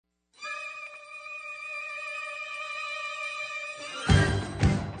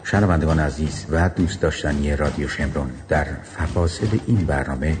شنوندگان عزیز و دوست داشتنی رادیو شمرون، در فواصل این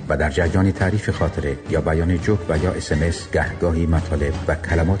برنامه و در جریان تعریف خاطره یا بیان جوک و یا SMS گهگاهی مطالب و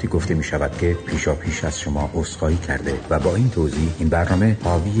کلماتی گفته می شود که پیشاپیش از شما عذرخواهی کرده و با این توضیح این برنامه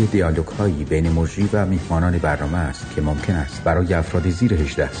حاوی دیالوگ هایی بین مجری و میهمانان برنامه است که ممکن است برای افراد زیر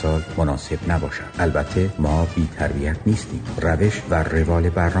 18 سال مناسب نباشد. البته ما بی تربیت نیستیم. روش و روال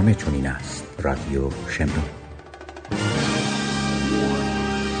برنامه چنین است. رادیو شمرون.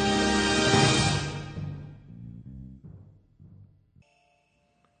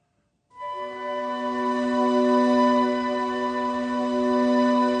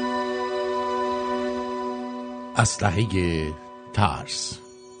 اسلحه ترس.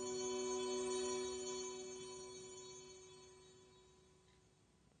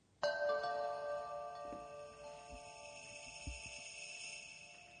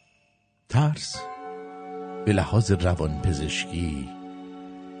 ترس به لحاظ روانپزشکی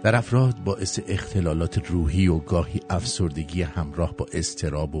در افراد باعث اختلالات روحی و گاهی افسردگی همراه با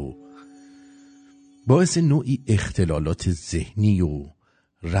اضطراب و باعث نوعی اختلالات ذهنی و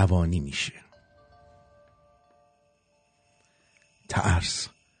روانی میشه. ترس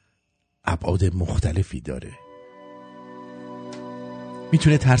ابعاد مختلفی داره.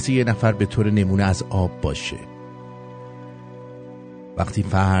 میتونه ترس یه نفر به طور نمونه از آب باشه. وقتی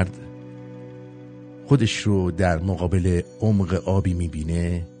فرد خودش رو در مقابل عمق آبی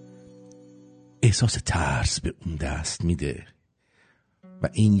میبینه، احساس ترس به اون دست میده و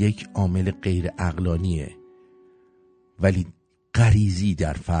این یک عامل غیر عقلانیه ولی غریزی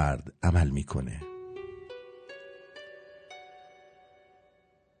در فرد عمل میکنه.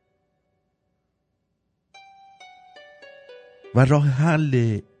 و راه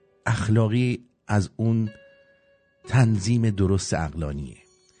حل اخلاقی از اون تنظیم درست عقلانیه،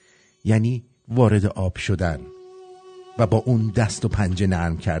 یعنی وارد آب شدن و با اون دست و پنجه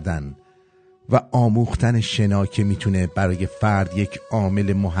نرم کردن و آموختن شنا که میتونه برای فرد یک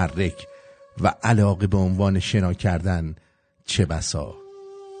عامل محرک و علاقه به عنوان شنا کردن چه بسا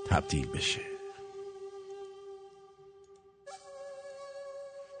تبدیل بشه.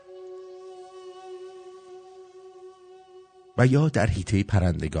 و یا در حیطه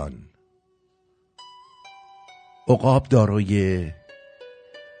پرندگان، عقاب دارای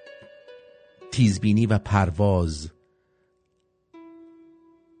تیزبینی و پرواز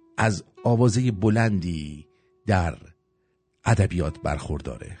از آوازه بلندی در ادبیات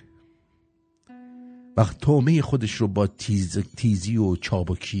برخورداره و طعمه خودش رو با تیزی و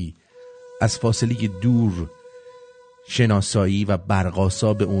چابکی از فاصله دور شناسایی و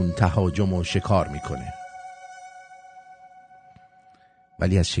برقاسا به اون تهاجم و شکار میکنه.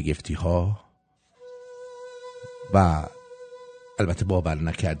 ولی از شگفتی ها و البته باور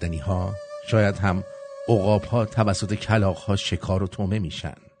نکردنی ها شاید هم عقاب ها توسط کلاغ ها شکار و طعمه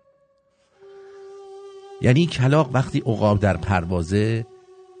میشن. یعنی کلاغ وقتی عقاب در پروازه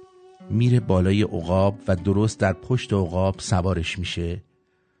میره بالای عقاب و درست در پشت عقاب سوارش میشه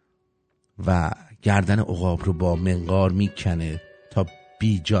و گردن عقاب رو با منقار میکنه تا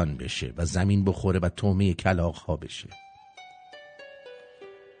بی جان بشه و زمین بخوره و طعمه کلاغ ها بشه.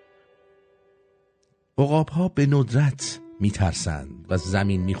 عقاب ها به ندرت میترسند و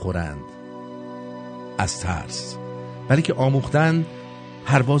زمین میخورند از ترس، ولی که آموختند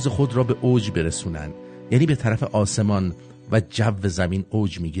پرواز خود را به اوج برسونند، یعنی به طرف آسمان و جو زمین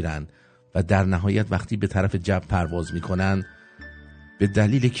اوج میگیرند و در نهایت وقتی به طرف جو پرواز میکنند به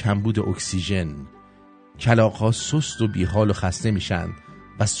دلیل کمبود اکسیژن کلاغ ها سست و بیحال و خسته میشن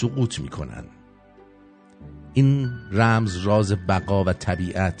و سقوط میکنن. این رمز راز بقا و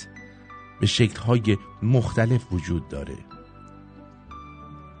طبیعت به شکل‌های مختلف وجود داره.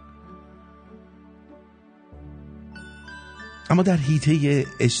 اما در حیطه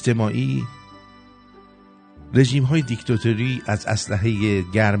اجتماعی رژیم‌های دیکتاتوری از اسلحه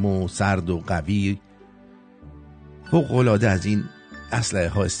گرم و سرد و قوی فوق‌العاده از این اسلحه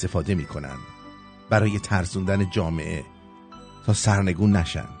ها استفاده می‌کنند برای ترسوندن جامعه تا سرنگون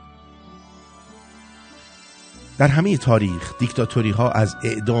نشن. در همه تاریخ دیکتاتوری ها از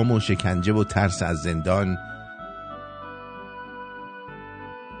اعدام و شکنجه و ترس از زندان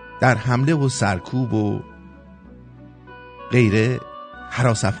در حمله و سرکوب و غیره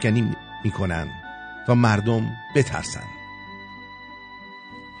هراس افکنی میکنن تا مردم بترسن.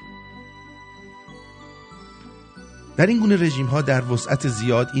 در این گونه رژیم ها در وسعت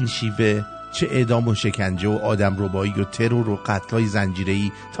زیاد این شیوه چه اعدام و شکنجه و آدم ربایی و ترور و قتل‌های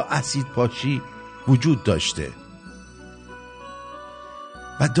زنجیره‌ای تا اسید پاشی وجود داشته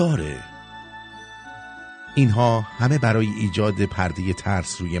و داره. اینها همه برای ایجاد پرده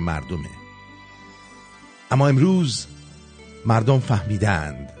ترس روی مردمه. اما امروز مردم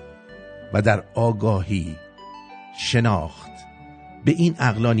فهمیدند و در آگاهی شناخت به این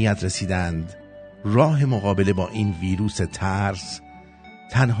عقلانیت رسیدند راه مقابله با این ویروس ترس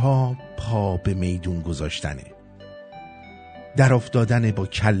تنها پا به میدون گذاشتنه، در افتادن با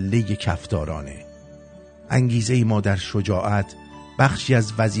کله کفدارانه. انگیزه ما در شجاعت بخشی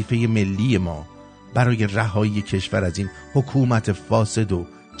از وظیفه ملی ما برای رهایی کشور از این حکومت فاسد و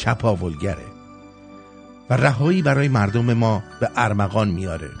چپاولگره و رهایی برای مردم ما به ارمغان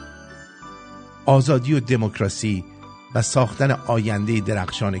میاره. آزادی و دموکراسی و ساختن آینده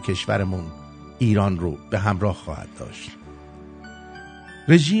درخشان کشورمون ایران رو به همراه خواهد داشت.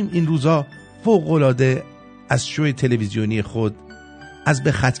 رژیم این روزا فوق‌العاده از شوی تلویزیونی خود، از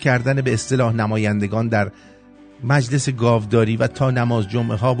به خط کردن به اصطلاح نمایندگان در مجلس گاوداری و تا نماز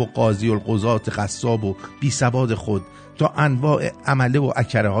جمعه ها و قاضی القضات قصاب و بی سواد خود تا انواع عمله و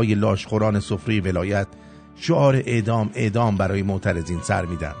اکره های لاشخوران سفره ولایت شعار اعدام اعدام برای معترضین سر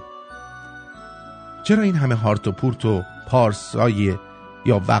میدن. چرا این همه هارت و پورت و پارسای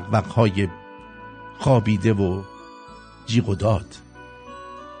یا وقوقهای خوابیده و جیغ و داد؟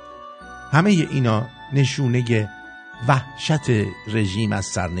 همه اینا نشونه وحشت رژیم از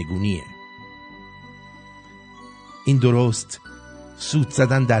سرنگونیه. این درست سود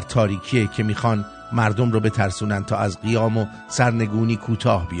زدن در تاریکیه که میخوان مردم رو بترسونن تا از قیام و سرنگونی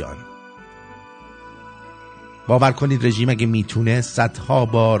کوتاه بیان. باور کنید رژیم اگه میتونه صدها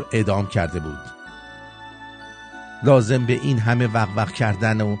بار اعدام کرده بود. لازم به این همه وقوق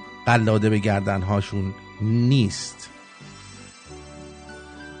کردن و قلاده به گردنهاشون نیست.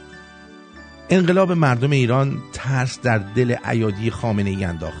 انقلاب مردم ایران ترس در دل ایادی خامنه‌ای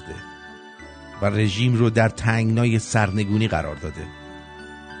انداخته و رژیم رو در تنگنای سرنگونی قرار داده.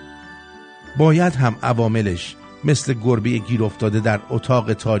 باید هم عواملش مثل گربه گیر افتاده در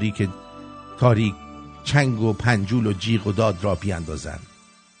اتاق تاریک چنگ و پنجول و جیغ و داد را بیاندازن.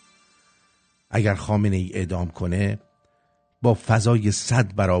 اگر خامنه‌ای اعدام کنه با فضای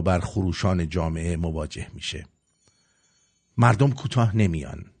 100 برابر خروشان جامعه مواجه میشه. مردم کوتاه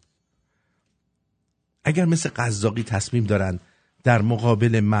نمیان. اگر مثل قزاقی تصمیم دارن در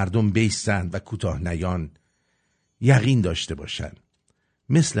مقابل مردم بیستند و کوتاه نیان، یقین داشته باشن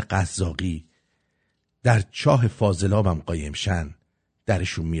مثل قزاقی در چاه فاضلاب هم قایم شن،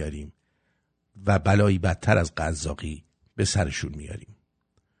 درشون میاریم و بلایی بدتر از قزاقی به سرشون میاریم.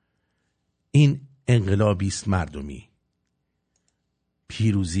 این انقلابی است مردمی.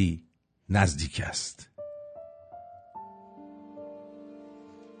 پیروزی نزدیک است.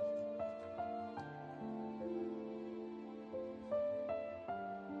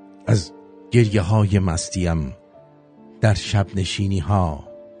 از گریه های مستیم در شب نشینی ها،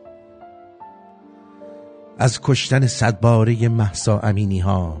 از کشتن 100 باره مهسا امینی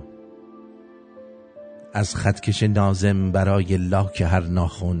ها، از خطکش ناظم برای لاک هر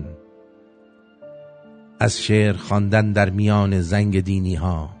ناخن، از شعر خواندن در میان زنگ دینی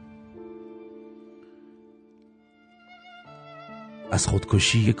ها، از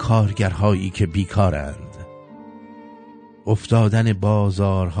خودکشی کارگرهایی که بیکارند، افتادن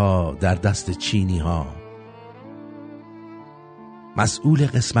بازارها در دست چینی ها، مسئول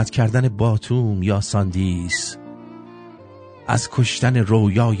قسمت کردن باتوم یا ساندیس، از کشتن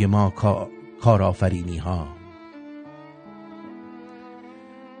رویای ما کارآفرینی ها،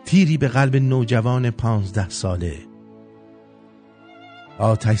 تیری به قلب نوجوان 15 ساله،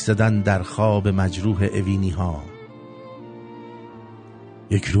 آتش زدن در خواب مجروح اوینی ها.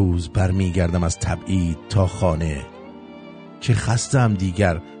 یک روز برمیگردم از تبعید تا خانه که خستم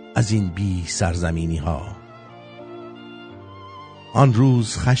دیگر از این بی سرزمینی ها. آن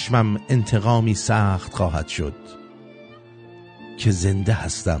روز خشمم انتقامی سخت خواهد شد که زنده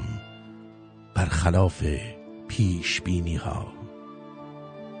هستم برخلاف پیش بینی ها.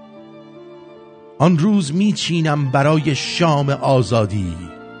 آن روز میچینم برای شام آزادی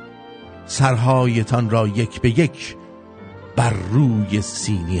سرهایتان را یک به یک بر روی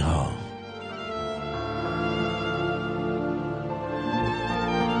سینی ها.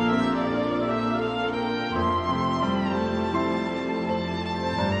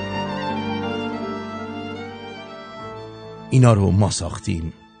 اینا رو ما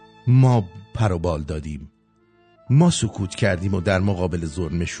ساختیم، ما پر و بال دادیم، ما سکوت کردیم و در مقابل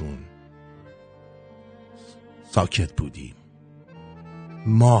ظلمشون ساکت بودیم.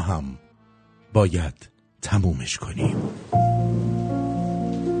 ما هم باید تمومش کنیم.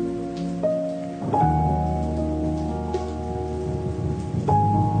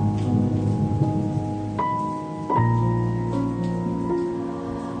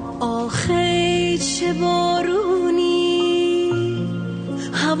 آخه چه بارونی،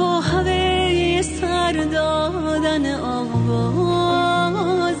 هوا برای سر دادن آوازه.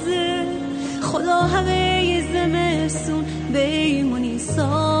 خدا همه زمستون بیمونی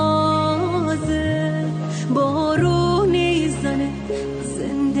سازه، بارونی زنه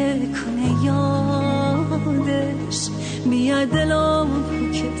زنده کنه یادش، میاد دلم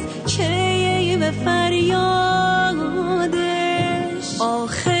پوکت که به فریادش.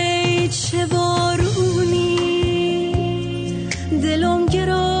 آخه چه بارونی دلم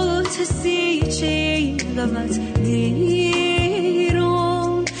گرات سی چه غمت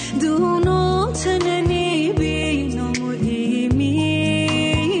دیرم، دونات ننی بینم و ایمیرم،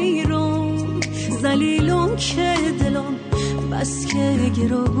 زلیلم که دلم بس که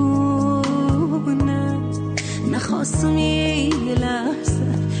گرونه، نخواستم یه لحظه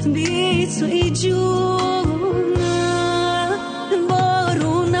بی تو ای جونه.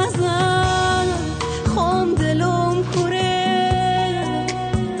 بارون نزن خم دلم کوره،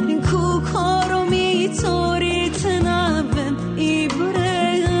 این کوکارو میتوری تنبم ای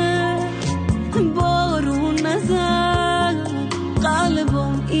بره. بارون نزن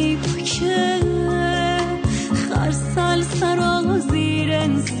قلبم ای بکه، خرسال سرا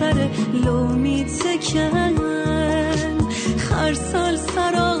زیرن سر لومی تکن، خرسال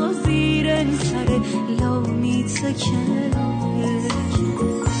سرا زیرن سر لومی تکن.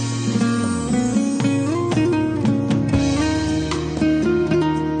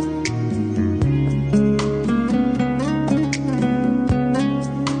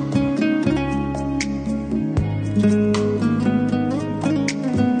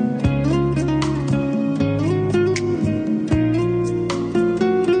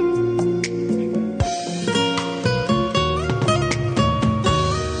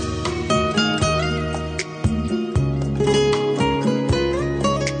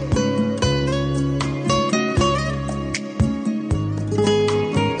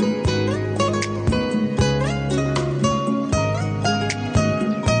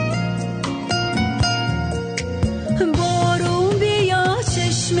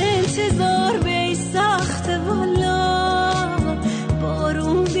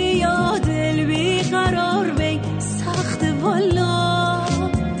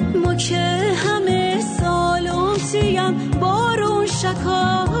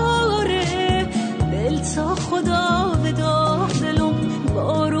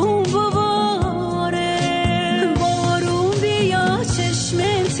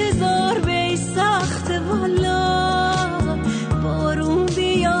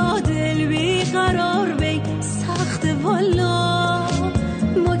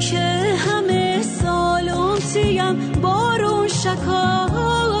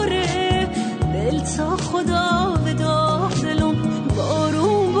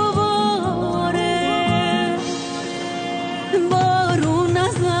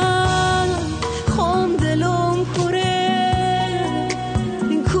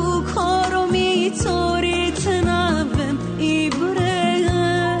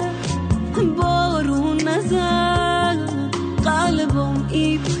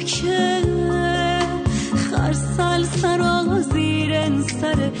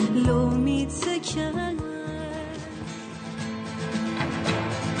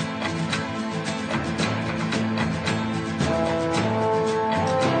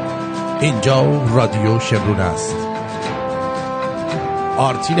 اینجا رادیو شمرون است.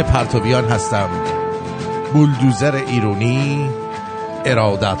 آرتین پرتویان هستم، بولدوزر ایرانی،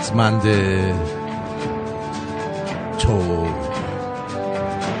 ارادتمند تو.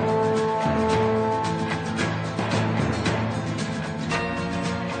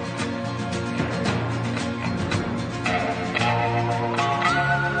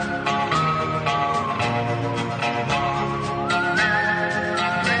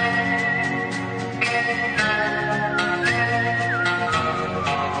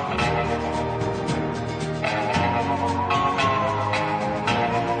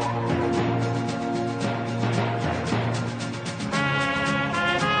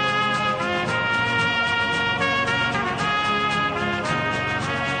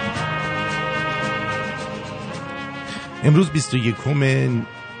 امروز 21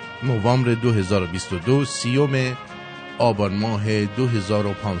 نوامبر 2022، 30 آبان ماه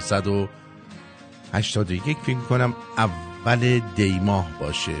 2581 فکر کنم اول دی ماه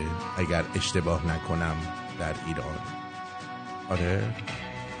باشه اگر اشتباه نکنم در ایران. آره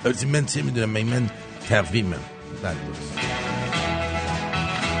من چه میدونم، من تقویمم در درست.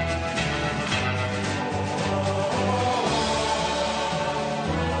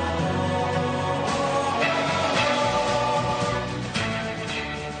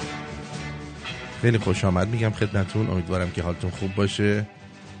 خیلی خوش آمد میگم خدمتون، امیدوارم که حالتون خوب باشه.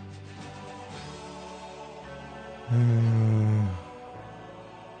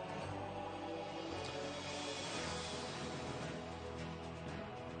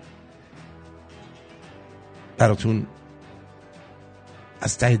 براتون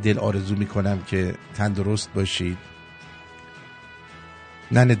از ته دل آرزو میکنم که تندرست باشید،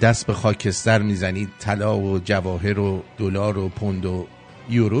 ننه دست به خاکستر میزنید طلا و جواهر و دلار و پوند و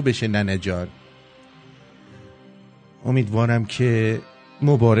یورو بشه ننه جان. امیدوارم که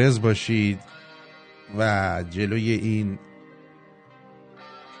مبارز باشید و جلوی این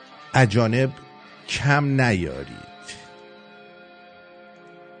اجانب کم نیارید،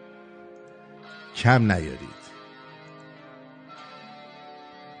 کم نیارید.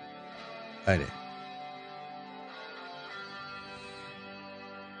 آره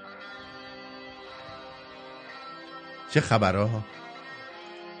چه خبرها؟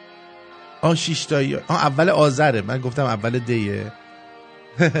 6 تایی اول آذره. من گفتم اول دیه.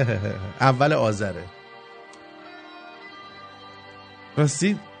 اول آذره.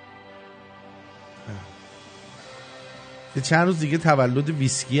 راستی چند روز دیگه تولد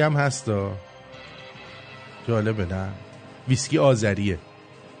ویسکی هم هستا. جالبه نه؟ ویسکی آذریه.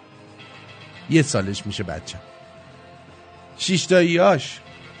 1 سالش میشه بچه. 6 تاییاش.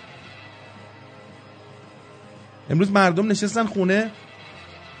 امروز مردم نشستن خونه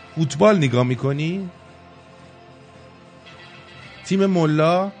فوتبال نگاه میکنی؟ تیم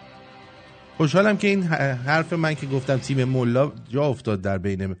ملا. خوشحالم که این حرف من که گفتم تیم ملا جا افتاد در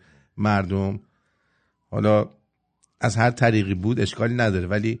بین مردم. حالا از هر طریقی بود اشکالی نداره،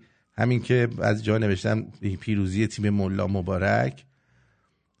 ولی همین که از جا نوشتم پیروزی تیم ملا مبارک،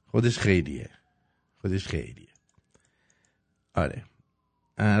 خودش خیریه. خودش خیریه. آره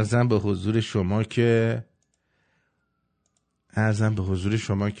عرضم به حضور شما که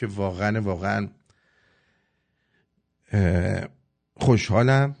واقعا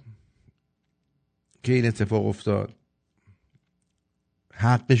خوشحالم که این اتفاق افتاد.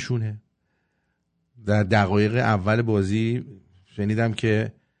 حقشونه. در دقایق اول بازی شنیدم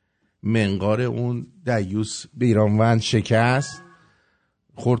که منقار اون دیوس بیرانوند شکست،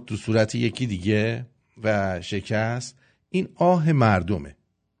 خورد تو صورت یکی دیگه و شکست. این آه مردمه.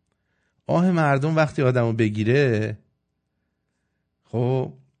 آه مردم وقتی آدمو بگیره،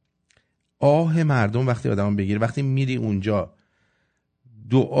 خب آه مردم وقتی آدمو بگیره، وقتی میری اونجا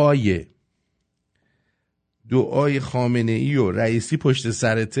دعای خامنه‌ای و رئیسی پشت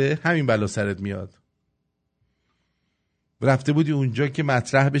سرته، همین بلا سرت میاد. رفته بودی اونجا که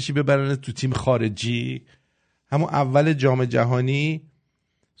مطرح بشی ببرن تو تیم خارجی، همون اول جام جهانی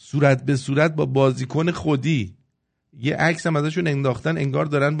صورت به صورت با بازیکن خودی، یه عکس هم ازشون انداختن انگار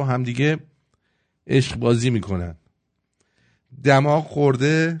دارن با همدیگه عشق بازی میکنن. دماغ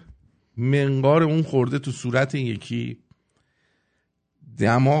خورده، منقار اون خورده تو صورت این یکی،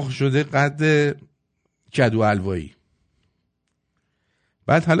 دماغ شده قد کدو حلوایی.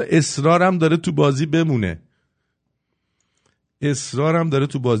 بعد حالا اصرارم داره تو بازی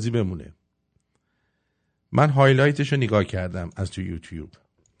بمونه. من هایلایتش رو نگاه کردم از تو یوتیوب.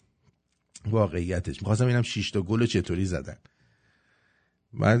 واقعیتش میخواستم ببینم 6 تا گل چطوری زدن.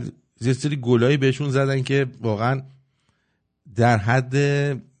 من یه سری گلایی بهشون زدن که واقعا در حد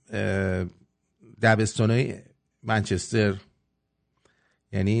دبستانای منچستر،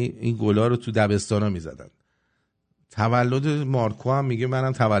 یعنی این گلا رو تو دبستانا میزدن. تولد مارکو هم میگه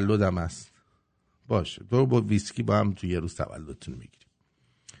منم تولدم است. باشه تو با ویسکی با هم تو یه روز تولدتون میگیریم.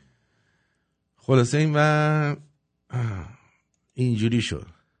 خلاصه این و اینجوری شد.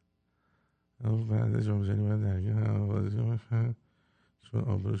 بعد جام جهانی بعد درگیر چون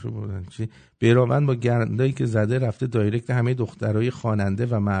آبروشو بردن. چی؟ بیراوند با گندایی که زده رفته دایرکت همه دخترای خواننده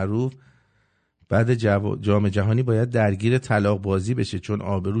و معروف. بعد جام جهانی باید درگیر طلاق بازی بشه چون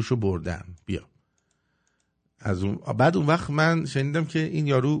آبروشو بردن. بیا. از اون بعد اون وقت من شنیدم که این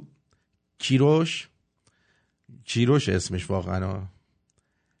یارو کیروش اسمش واقعا،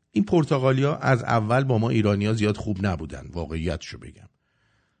 این پرتغالیا از اول با ما ایرانیا زیاد خوب نبودن، واقعیتشو بگم.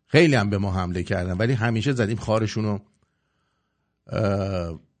 خیلی هم به ما حمله کردن ولی همیشه زدیم خارشونو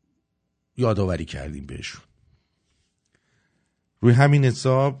یادآوری کردیم بهشون. روی همین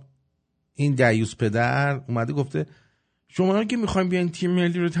حساب این دیوس پدر اومده گفته شما که میخوایم بیاین تیم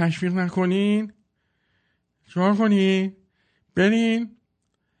ملی رو تشویق نکنین، چهار کنین برین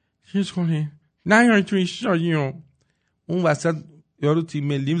چیز کنین نیاین تو استادیوم. اون وسط یارو تیم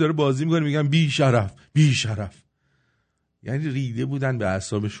ملیم داره بازی میکنه میگن بی شرف. یعنی ریده بودن به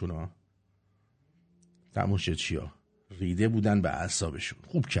اعصابشون. تماشاچی‌ها ریده بودن به اعصابشون.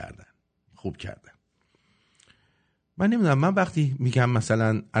 خوب کردن. من نمیدونم، من وقتی میگم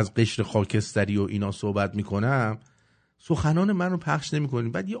مثلا از قشر خاکستری و اینا صحبت میکنم، سخنان من رو پخش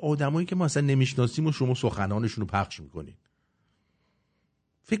نمی‌کنید. بعد یه آدمایی که ما اصلا نمیشناسیم و شما سخنانشون رو پخش می‌کنید.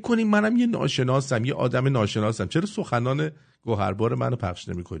 فکر کنیم منم یه ناشناسم، یه آدم ناشناسم، چرا سخنان گوهربار منو پخش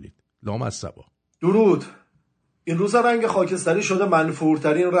نمی‌کنید؟ لام از صبا. درود. این روزا رنگ خاکستری شده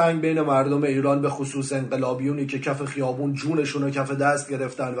منفورترین رنگ بین مردم ایران، به خصوص انقلابیونی که کف خیابون جونشون رو کف دست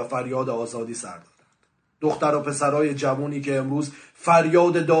گرفتن و فریاد آزادی سر دادن. دختر و پسرای جوونی که امروز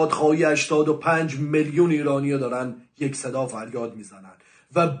فریاد دادخواهی 85 میلیون ایرانی دارن یک صدا فریاد میزنن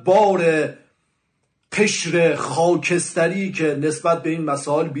و بار قشر خاکستری که نسبت به این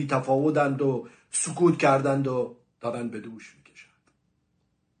مسائل بی‌تفاوتند و سکوت کردند و دارن به دوش میکشند.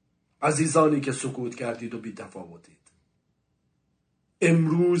 عزیزانی که سکوت کردید و بی‌تفاوتید،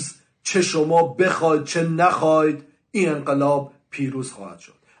 امروز چه شما بخواید چه نخواید این انقلاب پیروز خواهد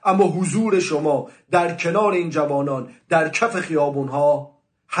شد. اما حضور شما در کنار این جوانان در کف خیابونها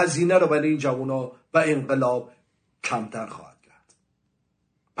هزینه رو برای این جوانان و انقلاب کمتر خواهد کرد.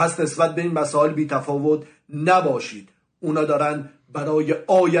 پس نسبت به این مسائل بی تفاوت نباشید. اونا دارن برای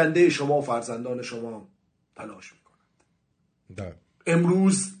آینده شما و فرزندان شما تلاش میکنند.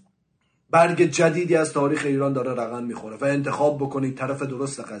 امروز برگ جدیدی از تاریخ ایران داره رقم میخوره و انتخاب بکنید طرف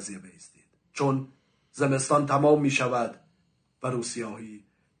درست قضیه بایستید، چون زمستان تمام میشود و روسیاهی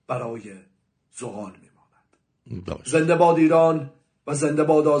برای زغال میماند. زنده باد ایران و زنده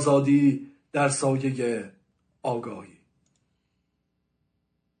باد آزادی در سایه آگاهی.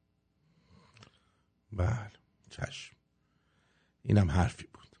 بله چشم، اینم حرفی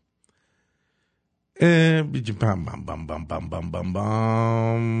بود. بام بام بام بام بام بام بام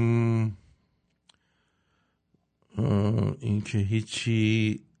بام. این که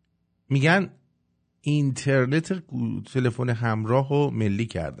هیچی. میگن اینترنت تلفن همراه رو ملی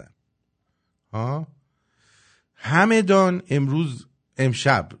کردن. همدان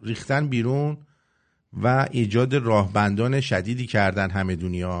امشب ریختن بیرون و ایجاد راهبندان شدیدی کردن همه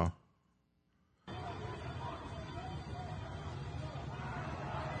دنیا.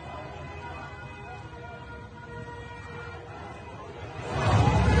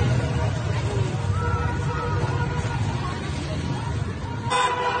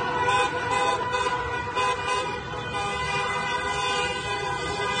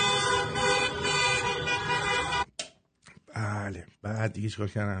 بعد دیگه چیکار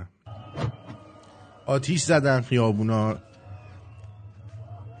کردن؟ آتیش زدن خیابونا.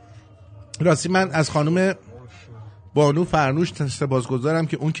 راستی من از خانم بانو فرنوش سپاسگزارم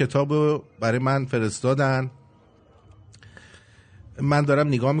که اون کتابو برای من فرستادن. من دارم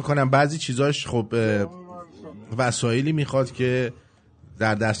نگاه میکنم، بعضی چیزاش خب وسایلی میخواد که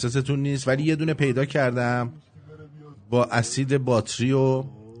در دسترستون نیست، ولی یه دونه پیدا کردم با اسید باتری و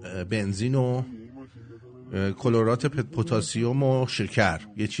بنزین و کلورات پتاسیم و شکر.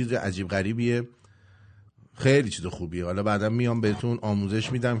 یه چیز عجیب غریبیه، خیلی چیز خوبیه. حالا بعدا میام بهتون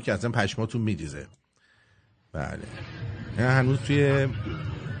آموزش میدم که اصلا پشماتون میریزه. بله هنوز توی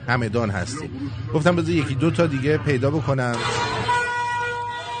همدان هستیم. گفتم بذار یکی دو تا دیگه پیدا بکنم.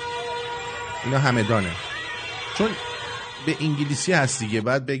 اینا همدانه، چون به انگلیسی هست دیگه،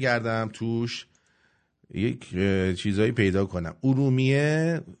 بعد بگردم توش یک چیزایی پیدا کنم.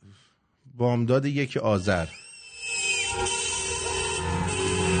 ارومیه بامداد 1 آذر.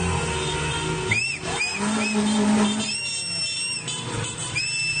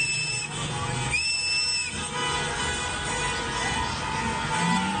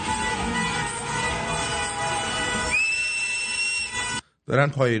 دارن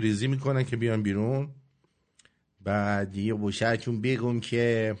پای ریزی میکنن که بیان بیرون. بعد یه بوشهتون بگم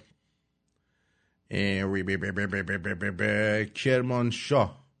که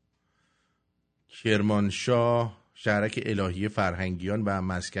کرمانشاه شهرک الهی فرهنگیان و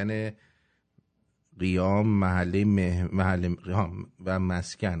مسکن قیام محله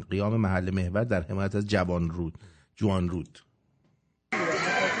محور در حمایت از جوانرود.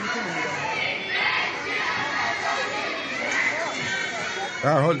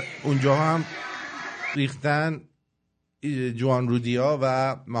 در حال اونجا هم ریختن جوانرودیا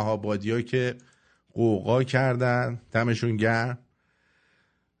و مهابادیا که قوقا کردن، دمشون گرم.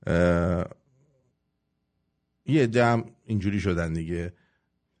 یه دم اینجوری شدن دیگه.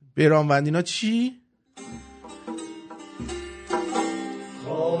 بیرانوندینا چی؟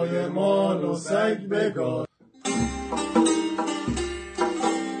 خای مال و سگ بگار،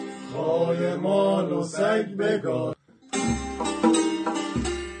 خای مال و سگ بگار،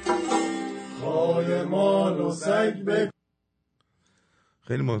 خای مال و سگ بگار.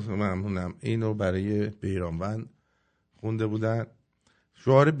 خیلی ممنونم. اینو برای بیرانوند خونده بودن.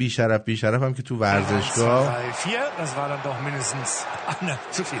 شعار بیشرف هم که تو ورزشگاه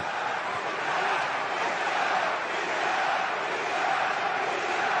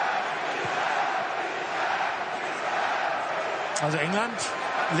Also England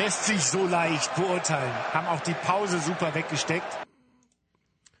lässt sich so leicht beurteilen. Haben auch die Pause super weggesteckt.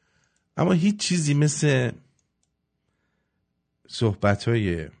 اما هیچ چیزی مثل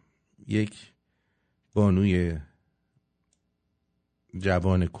صحبت‌های یک بانوی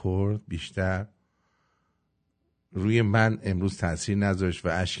جوان کرد بیشتر روی من امروز تأثیر نذاشت و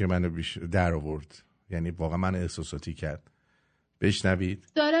اشک منو در آورد. یعنی واقعا من احساساتی کرد. بشنوید.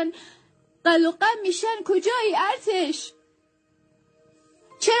 دارن قلقم میشن. کجایی ارتش؟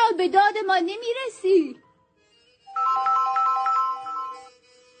 چرا به داد ما نمیرسی؟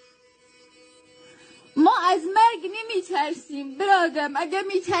 ما از مرگ نمیترسیم برادرم. اگر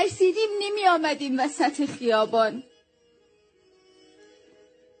میترسیدیم نمیآمدیم وسط خیابان.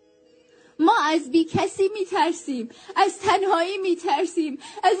 ما از بی کسی میترسیم، از تنهایی میترسیم،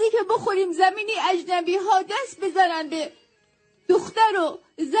 از اینکه بخوریم زمینی اجنبی ها دست بزنن به دختر و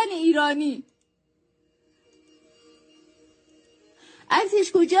زن ایرانی.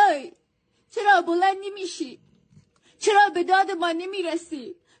 ارتش کجایی؟ چرا بلند نمیشی؟ چرا به داد ما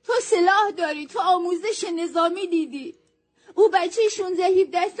نمیرسی؟ تو سلاح داری، تو آموزش نظامی دیدی. او بچه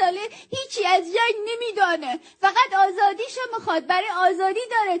 16-17 ساله هیچی از جنگ نمیدانه، فقط آزادیشو میخواد، برای آزادی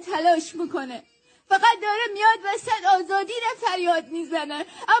داره تلاش میکنه، فقط داره میاد وسط آزادی رو فریاد میزنه.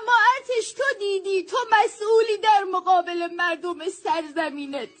 اما ارتش تو دیدی، تو مسئولی در مقابل مردم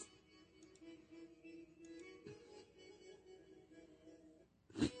سرزمینت.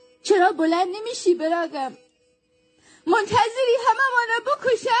 چرا بلند نمیشی برادرم؟ منتظری همه منو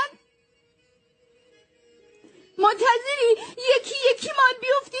بکشن؟ منتظری یکی یکی من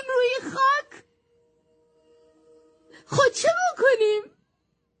بیفتیم روی خاک؟ خود چه بکنیم؟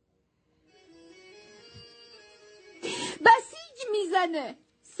 بسیج میزنه،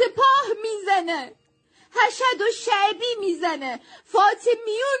 سپاه میزنه، حشد و شعبی میزنه،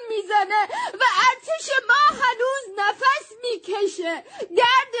 فاطمیون میزنه و ارتش ما هنوز نفس میکشه.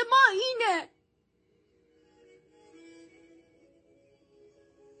 درد ما اینه.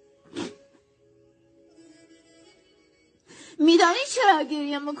 میدانی چرا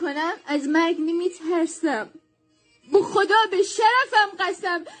گریه میکنم؟ از مرگ نمیترسم. به خدا به شرفم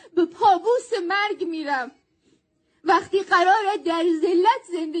قسم به پابوس مرگ میرم. وقتی قراره در ذلت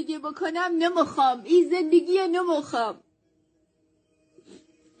زندگی بکنم نمیخوام، این زندگی نمیخوام.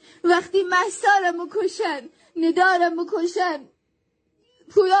 وقتی مهسارم کشن، ندارم کشن،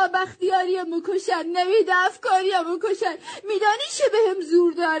 پویا بختیاری کشن، نوید افکاری کشن، میدانی چه بهم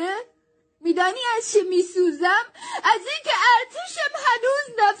زور داره؟ میدانی از چه میسوزم؟ از اینکه ارتشم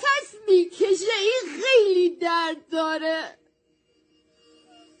هنوز نفس میکشه. این خیلی درد داره.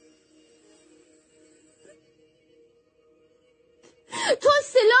 تو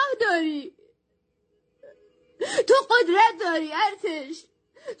سلاح داری، تو قدرت داری ارتش،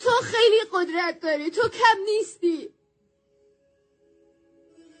 تو خیلی قدرت داری، تو کم نیستی.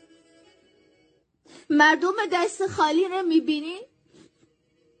 مردم دست خالی رو میبینی؟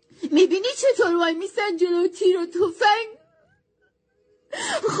 میبینی چطور وای میسن جلو تیر و تفنگ؟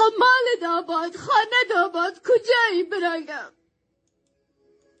 خب مال داباد، خانه داباد، کجایی برایم؟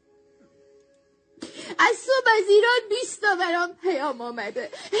 از صبح از ایران 20 تا برام پیام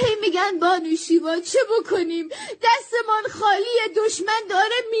آمده، هی میگن بانو شیوا چه بکنیم؟ دستمان خالیه، دشمن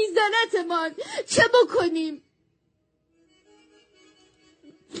داره میزنتمان، چه بکنیم؟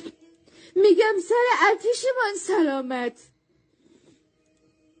 میگم سر ارتشمان سلامت.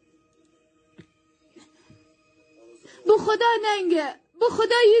 به خدا ننگه، به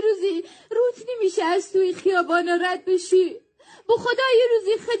خدا یه روزی روت نمیشه از توی خیابانا رد بشی، به خدا یه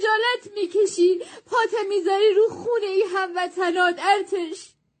روزی خجالت میکشی، پات میذاری رو خونه ای هموطنات.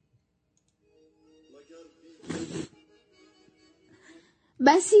 ارتش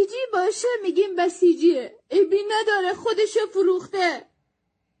بسیجی باشه میگیم بسیجیه، عیبی نداره، خودشو فروخته.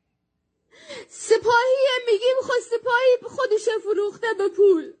 سپاهیه میگیم خود سپاهی خودشو فروخته به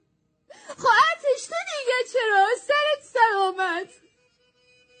پول. خب ارتش تو دیگه چرا؟ سرت سلامت.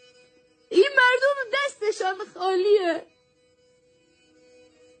 این مردم دستشان خالیه،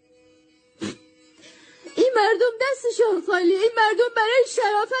 این مردم دستشان خالیه، این مردم برای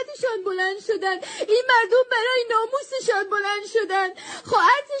شرافتشان بلند شدن، این مردم برای ناموسشان بلند شدن. خب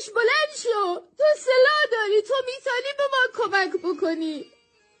ارتش بلند شو، تو سلاح داری، تو میتونی به ما کمک بکنی.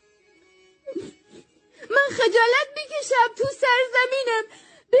 من خجالت میکشم تو سرزمینم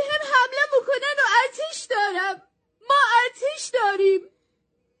به هم حمله میکنن و ارتش دارم. ما ارتش داریم،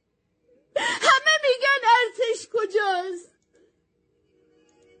 همه میگن ارتش کجاست؟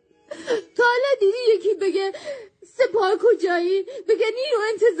 تا حالا دیدی یکی بگه سپاه سپاه کجایی، بگه نیرو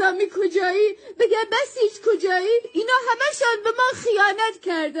انتظامی کجایی، بگه بسیج کجایی. اینا همشان به ما خیانت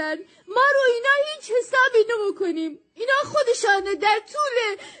کردن. ما رو اینا هیچ حسابی نمی‌کنیم. اینا خودشان در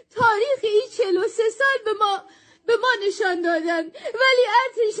طول تاریخ این 43 سال به ما نشان دادن. ولی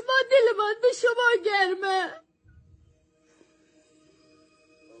ارتش ما دلمان به شما گرمه.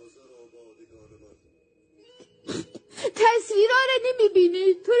 تصویرها رو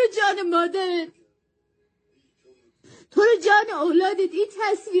نمیبینی؟ تو رو جان مادرت، تو رو جان اولادت، این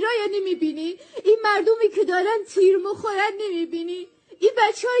تصویرها رو نمیبینی؟ این مردمی که دارن تیر مخورن نمیبینی؟ این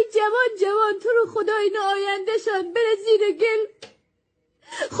بچه های جوان تو رو خدا اینا آیندهشان بره زیر گل.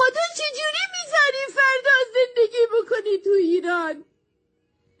 خدا چجوری میتونی فردا زندگی بکنی تو ایران؟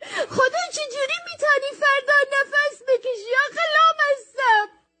 خدا چجوری میتونی فردا نفس بکشی؟ آخه لامصب.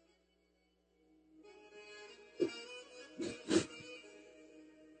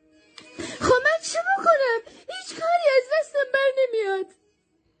 خب من چه بکنم؟ هیچ کاری از دستم بر نمیاد.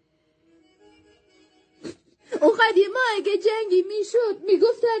 اون قدیما اگه جنگی میشد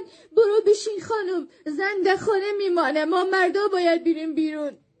میگفتن برو بشین خانم، زن در خانه میمانه، ما مردا باید بریم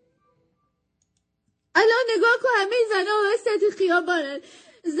بیرون. الان نگاه کن، همه زنها وسط خیابانن.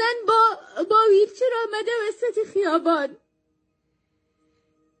 زن با ویلچر آمده وسط خیابان.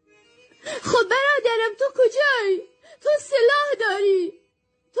 خب برادرم تو کجایی؟ تو سلاح داری،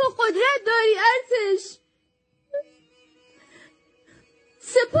 تو قدرت داری ارتش.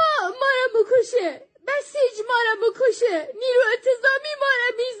 سپاه ما را مکشه، بسیج ما را مکشه، نیرو انتظامی ما را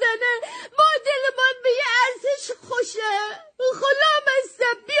میزنه. ما دلمان به یه ارتش خوشه. خلام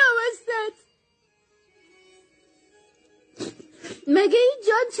هستم بیا وسط. مگه این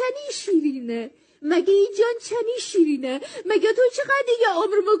جان چنی شیرینه؟ مگه این جان چنی شیرینه؟ مگه تو چقدر دیگه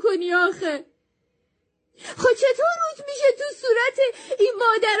عمر میکنی آخه؟ خب چطور روت میشه تو صورت این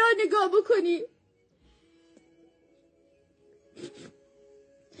مادرها نگاه بکنی؟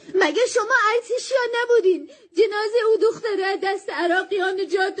 مگه شما ارتشی ها نبودین؟ جنازه او دختره دست عراقی ها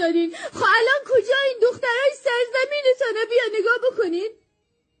نجات دادین. خب الان کجا این دخترهای سرزمینتانه؟ بیا نگاه بکنین.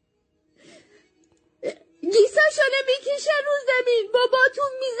 گیساشانه میکشن رو زمین، با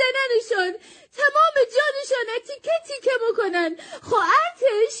باتون میزننشان، تمام جانشانه تیکه تیکه میکنن. خب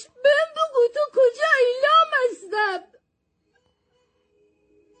ارتش بهم بگو تو کجایی لامصب؟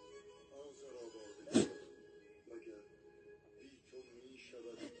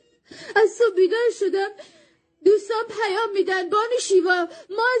 از صبح بیدار شدم دوستان پیام میدن بانو شیوا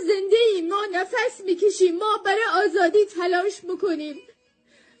ما زنده ایم، ما نفس میکشیم، ما برای آزادی تلاش میکنیم،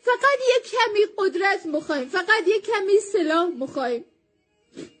 فقط یک کمی قدرت میخوایم، فقط یک کمی سلاح میخوایم.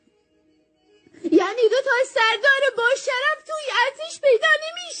 یعنی دو تا سردار با شرف توی ارتش پیدا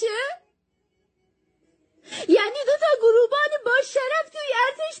نمیشه؟ یعنی دو تا گروبان با شرف توی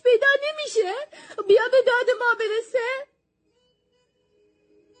ارتش پیدا نمیشه؟ بیا به داد ما برسه؟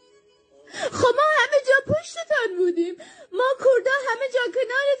 خب ما همه جا پشتتان بودیم، ما کردا همه جا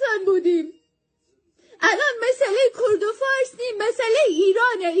کنارتان بودیم. الان مسئله کرد و فارس نیم، مسئله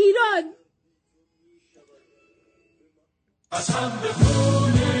ایرانه. ایران قسم به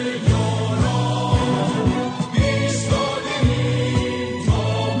خون یاران ایستادیم تا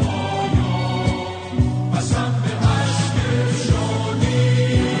پایان، قسم به اشک شادی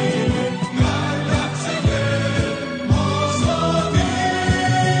در لحظه آزادی.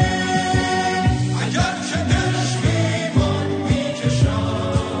 اگر که دشمیمان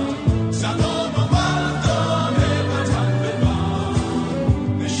میکشند زنان و مردان وطن به من،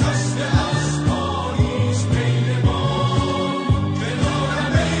 نشسته از پاییز بین ما کنار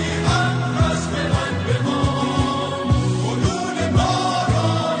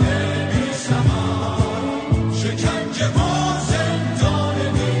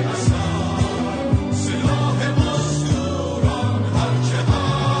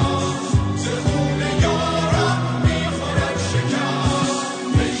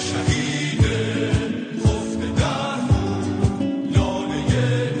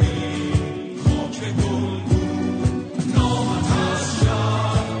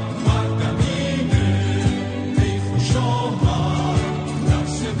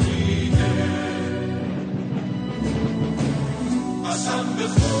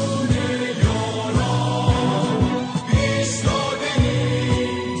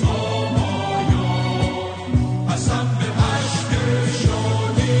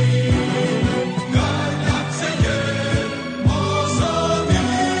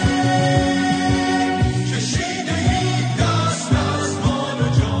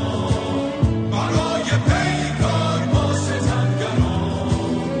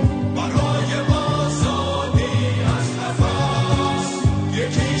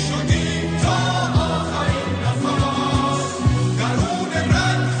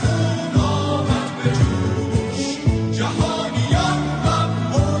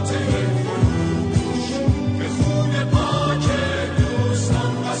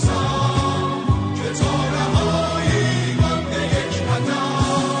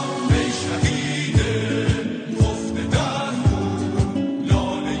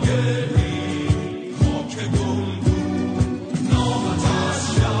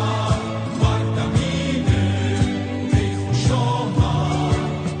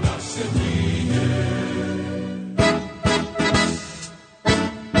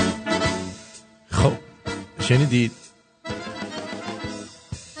شنیدید؟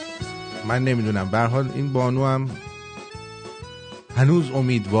 من نمیدونم، به هر حال این بانو هم هنوز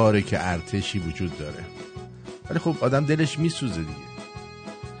امیدواره که ارتشی وجود داره، ولی خب آدم دلش میسوزه دیگه،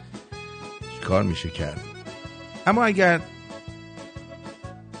 کار میشه کرد. اما اگر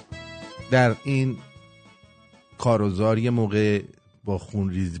در این کاروزار یه موقع با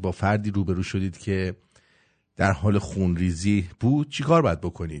خونریزی با فردی روبرو شدید که در حال خونریزی بود، چی کار باید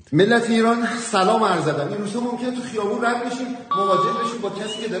بکنید؟ ملت ایران سلام عرض ادب. این روزا ممکنه تو خیابون رد بشیم مواجه بشیم با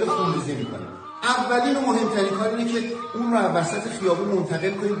کسی که داره خونریزی میکنه. اولین و مهمترین کار اینه که اون رو وسط خیابون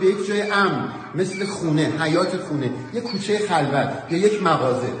منتقل کنید به یک جای امن، مثل خونه، حیاط خونه، یک کوچه خلوت یا یک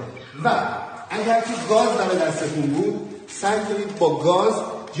مغازه. و اگر که گاز در دستتون بود، سعی کنید با گاز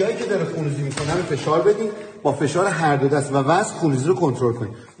جایی که داره خونریزی میکنه رو فشار بدید، با فشار هر دو دست و وزن خونریزی رو کنترل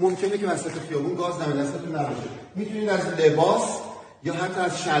کنید. ممکنه که وسط خیابون گاز در دستتون نباشه، میتونید از لباس یا حتی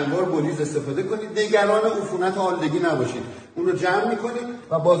از شلوار بولیز استفاده کنید. نگران عفونت و آلودگی نباشید، اون رو جمع میکنید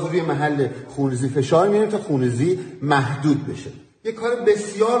و باز روی محل خونریزی فشار میارید تا خونریزی محدود بشه. یک کار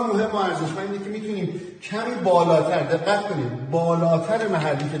بسیار مهم و ارزشمندی که میتونیم کمی بالاتر، دقت کنید، بالاتر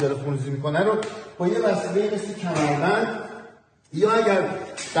محلی که داره خونریزی میکنه رو با یه وسیله مثل کمربند یا اگر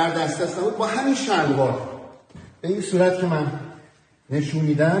در دسترس نبود با همین شلوار به این صورت که من نشون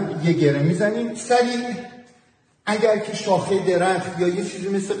میدم یه گره میزنیم سریع. اگر که شاخه درخت یا یه چیزی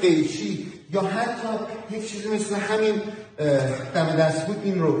مثل قیچی یا حتی یه چیزی مثل همین دم دست بود،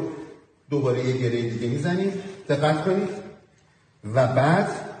 این رو دوباره یه گره دیگه میزنیم، دقت کنید. و بعد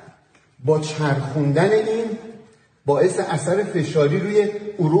با چرخوندن این باعث اثر فشاری روی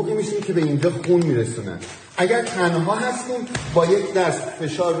عروقی میشیم که به اینجا خون میرسونن. اگر تنها هستیم با یک دست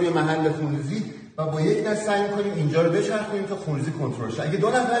فشار روی محل خونریزی و با یک دست سعی کنیم اینجا رو بچرخونیم تا خونریزی کنترل شه. اگه دو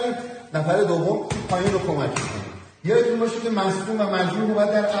نفریم، نفر دوم پایین رو کمک کنیم. یادتون باشه که مصدوم و مجروح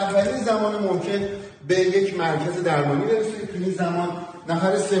باید در اولین زمان ممکن به یک مرکز درمانی برسه. تو این زمان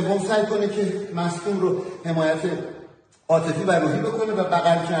نفر سوم سعی کنه که مصدوم رو حمایت عاطفی و روحی بکنه و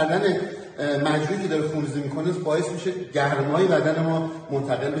بغل کردن مجروحی که داره خونریزی میکنه باعث میشه گرمای بدن ما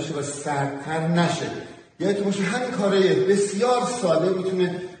منتقل بشه و سردتر نشه. یادتون باشه همین کاره بسیار ساده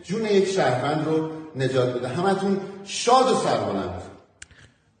میتونه جون یک شهروند رو نجات بده. همتون شاد و سربلند.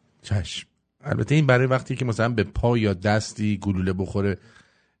 چشم. البته این برای وقتی که مثلا به پا یا دستی گلوله بخوره،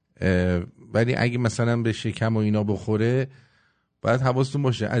 ولی اگه مثلا به شکم و اینا بخوره باید حواستون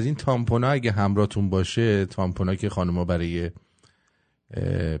باشه. از این تامپونا اگه همراهتون باشه، تامپونا که خانم‌ها برای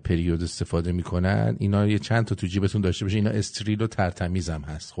پریود استفاده میکنن، اینا یه چند تا تو جیبتون داشته باشه. اینا استریل و ترتمیز هم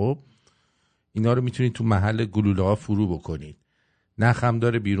هست. خب اینا رو میتونید تو محل گلوله ها فرو بکنید، نخم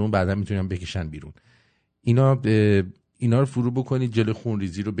داره بیرون، بعدا میتونید بکشن بیرون. اینا رو فرو بکنید، جلوی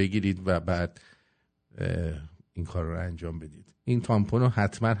خونریزی رو بگیرید و بعد این کار رو انجام بدید. این تامپون رو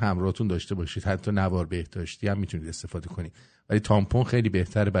حتما همراهتون داشته باشید، حتی نوار بهداشتی هم میتونید استفاده کنید، ولی تامپون خیلی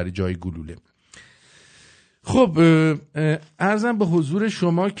بهتره برای جای گلوله. خب عرضم به حضور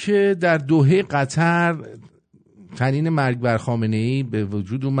شما که در دوحه قطر طنین مرگ بر خامنه‌ای به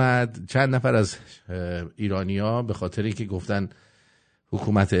وجود اومد. چند نفر از ایرانی‌ها به خاطر اینکه گفتن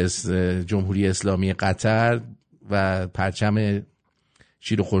حکومت جمهوری اسلامی قطر و پرچم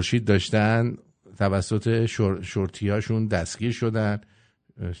شیر و خورشید داشتن، توسط شرطی‌هاشون دستگیر شدن،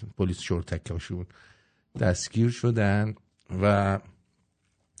 پلیس شرطک‌هاشون دستگیر شدن. و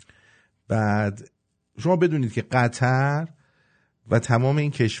بعد شما بدونید که قطر و تمام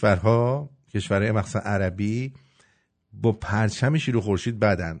این کشورهای مخصوصا عربی با پرچم شیر و خورشید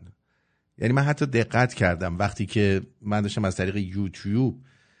بدن. یعنی من حتی دقت کردم وقتی که من داشتم از طریق یوتیوب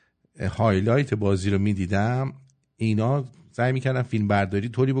هایلایت بازی رو میدیدم، اینا سعی میکردن فیلم برداری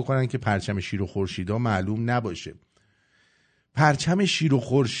طوری بکنن که پرچم شیر و خورشیدها معلوم نباشه. پرچم شیر و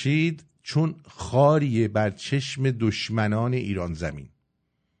خورشید چون خاریه بر چشم دشمنان ایران زمین.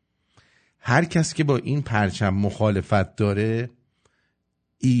 هر کس که با این پرچم مخالفت داره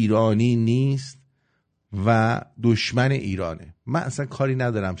ایرانی نیست و دشمن ایرانه. من اصلا کاری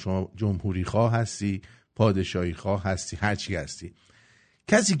ندارم شما جمهوری خواه هستی، پادشاهی خواه هستی، هر چی هستی.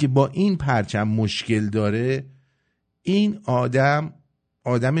 کسی که با این پرچم مشکل داره، این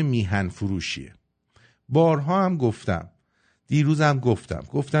آدم میهن فروشیه. بارها هم گفتم، دیروز هم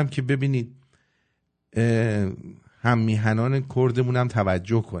گفتم که ببینید هم میهنان کردمون هم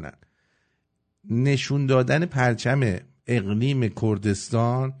توجه کنن. نشون دادن پرچم اقلیم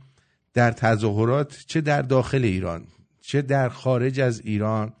کردستان در تظاهرات، چه در داخل ایران چه در خارج از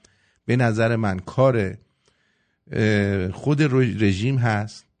ایران، به نظر من کار خود رژیم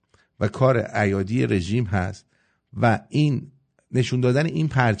هست و کار ایادی رژیم هست و این نشون دادن این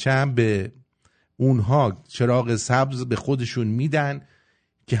پرچم به اونها چراغ سبز به خودشون میدن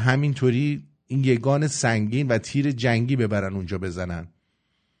که همینطوری این یگان سنگین و تیر جنگی ببرن اونجا بزنن.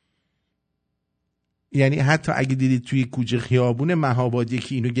 یعنی حتی اگه دیدید توی کوچه خیابون مهاباد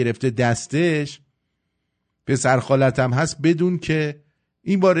یکی اینو گرفته دستش، پسر خالتم هست، بدون که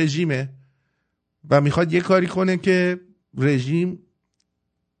این با رژیمه و میخواد یه کاری کنه که رژیم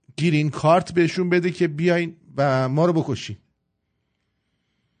گرین کارت بهشون بده که بیاین و ما رو بکشین.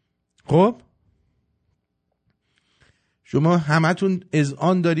 خب شما همتون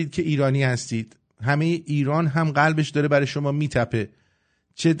اذعان دارید که ایرانی هستید، همه ایران هم قلبش داره برای شما میتپه،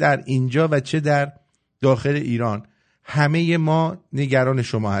 چه در اینجا و چه در داخل ایران. همه ما نگران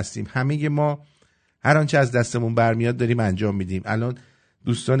شما هستیم، همه ما هر آنچه از دستمون برمیاد داریم انجام میدیم. الان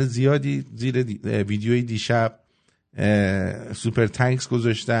دوستان زیادی زیر ویدیوی دیشب سوپر تانکس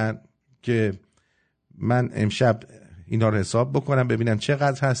گذاشتن که من امشب اینا رو حساب بکنم ببینم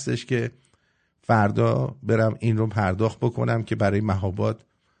چقدر هستش که فردا برم این رو پرداخت بکنم که برای مهاباد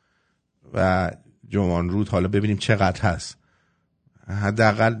و جوانرود حالا ببینیم چقدر هست.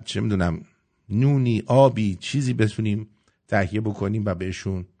 حداقل چه میدونم نونی، آبی، چیزی بتونیم تهیه بکنیم و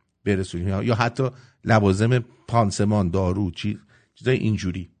بهشون برسونیم، یا حتی لوازم پانسمان، دارو، چیزای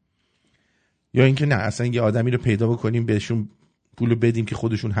اینجوری. یا اینکه نه اصلا یه آدمی رو پیدا بکنیم بهشون پولو بدیم که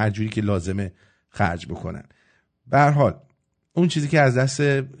خودشون هر جوری که لازمه خرج بکنن. به هر حال اون چیزی که از دست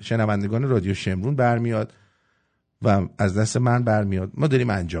شنوندگان رادیو شمرون برمیاد و از دست من برمیاد ما داریم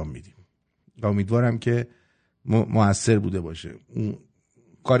انجام میدیم. امیدوارم که مؤثر بوده باشه. اون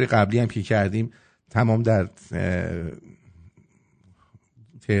کار قبلی هم که کردیم تمام در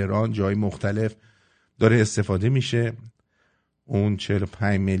تهران جای مختلف داره استفاده میشه. اون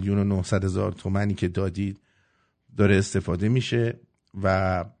 45,900,000 تومانی که دادید داره استفاده میشه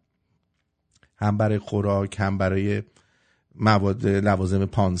و هم برای خوراک، هم برای مواد لوازم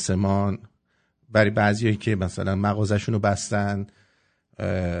پانسمان، برای بعضیایی که مثلا مغازشون رو بستن،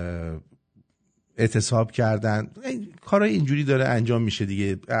 اعتصاب کردن، کارهای اینجوری داره انجام میشه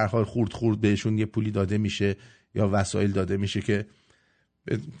دیگه. هر حال خورد خورد بهشون یه پولی داده میشه یا وسایل داده میشه که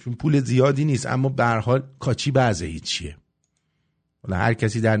چون پول زیادی نیست اما به هر حال کاچی بعضه هیچیه. هر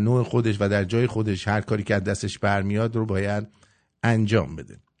کسی در نوع خودش و در جای خودش هر کاری که از دستش برمیاد رو باید انجام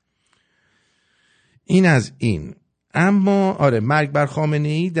بده. این از این. اما آره، مرگ بر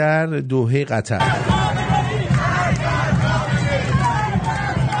خامنه‌ای در دوحه قطر.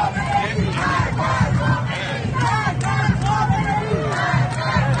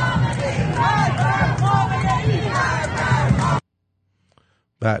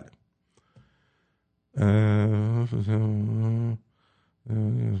 بله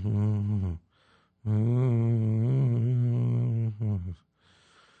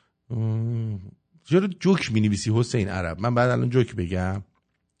چرا جوک می نویسی حسین عرب؟ من بعد الان جوک بگم.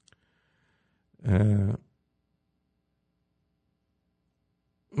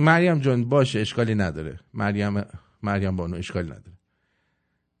 مریم جان باشه اشکالی نداره، مریم بانو اشکالی نداره،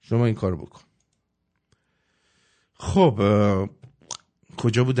 شما این کار بکن. خب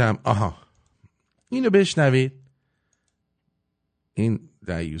کجا بودم؟ آها، اینو بشنوید، این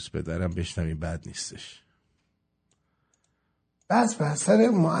دیوس پدرم بشنوید، بد نیستش. بس به اثر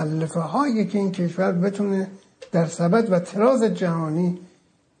مؤلفه هایی که این کشور بتونه در سبد و تراز جهانی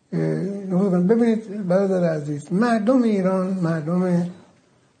ببینید برادر عزیز، مردم ایران مردم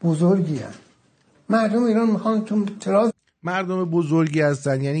بزرگی هستند. مردم ایران میخوان تو تراز مردم بزرگی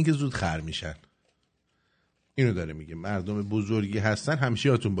هستن، یعنی که زود خر میشن. اینو داره میگه، مردم بزرگی هستن، همیشه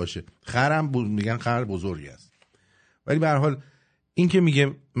یادتون باشه خرم میگن خر بزرگی است. ولی به هر حال این که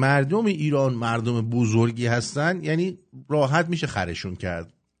میگه مردم ایران مردم بزرگی هستن یعنی راحت میشه خرشون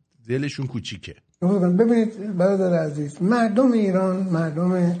کرد، دلشون کوچیکه. ببینید برادر عزیز، مردم ایران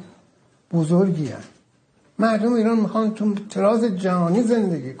مردم بزرگی هستند. مردم ایران میخوان تو تراز جهانی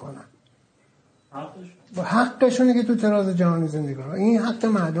زندگی کنن. حقشونه که تو تراز جهانی زندگی کنن. این حق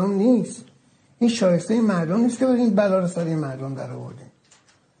مردم نیست، این شایسته مردم نیست که این بلا رو سر این مردم در آوردیم.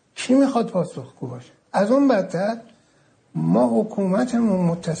 کی میخواد پاسخگو باشه؟ از اون بدتر ما حکومتمون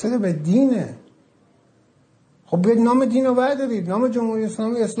متصل به دینه. خب بیاید نام دین رو بردارید، نام جمهوری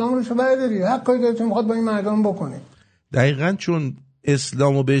اسلامی اسلام روشو بردارید، هر کاری دلتون میخواد با این مردم بکنید. دقیقاً چون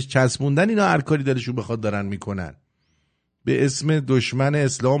اسلامو بهش چسبوندن اینا هر کاری دلشون بخواد دارن میکنن، به اسم دشمن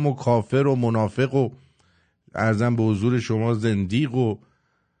اسلام و کافر و منافق و عرضم به حضور شما زندیق و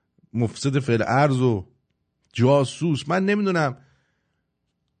مفسد فی الارض و جاسوس. من نمیدونم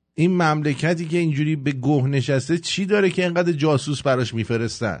این مملکتی که اینجوری به گوه نشسته چی داره که اینقدر جاسوس براش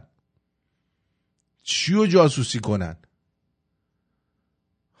میفرستن؟ چیو جاسوسی کنن؟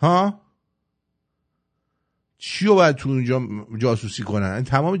 ها؟ چیو باید تو اونجا جاسوسی کنن؟ این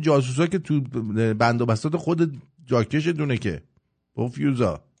تمام جاسوسا که تو بند و بساط خود جاکش دونه که با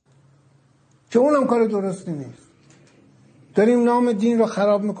فیوزا. که اونم کار درستی نیست. داریم نام دین رو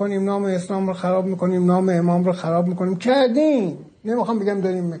خراب میکنیم، نام اسلام رو خراب میکنیم، نام امام رو خراب میکنیم. کردیم، نمیخوام بگم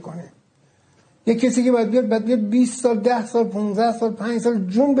داریم میکنیم. یک کسی که باید بیاد 20 سال 10 سال 15 سال 5 سال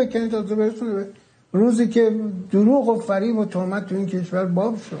جون بکنه تا برسونه به روزی که دروغ و فریب و تهمت تو این کشور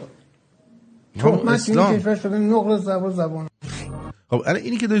باب شد. تهمت تو این کشور شده نقل زبان. خب الان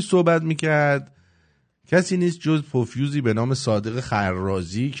اینی که داشت صحبت میکرد کسی نیست جز پوفیوزی به نام صادق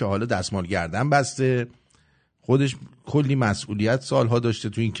خرازی که حالا دستمال گردن بسته، خودش کلی مسئولیت سالها داشته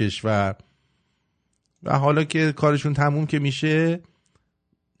تو این کشور و حالا که کارشون تموم که میشه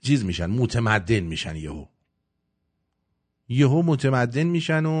چیز میشن، متمدن میشن، یهو متمدن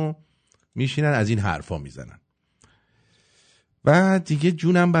میشن و میشینن از این حرفا میزنن. و دیگه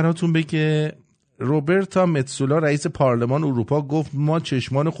جونم براتون بگه روبرتا متسولا رئیس پارلمان اروپا گفت ما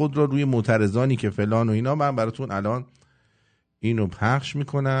چشمان خود را روی معترضانی که فلان و اینا. من براتون الان اینو پخش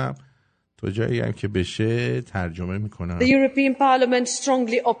میکنم تا جایی هم که بشه ترجمه میکنم. The European Parliament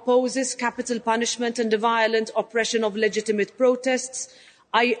strongly opposes capital punishment and the violent oppression of legitimate protests.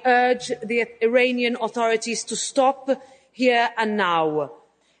 I urge the Iranian authorities to stop here and now.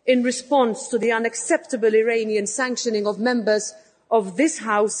 In response to the unacceptable Iranian sanctioning of members of this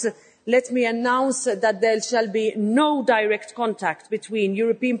House, let me announce that there shall be no direct contact between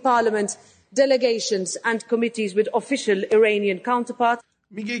European Parliament delegations and committees with official Iranian counterparts.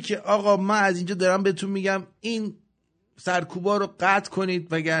 میگه که آقا من از اینجا دارم بهتون میگم این سرکوبا رو قطع کنید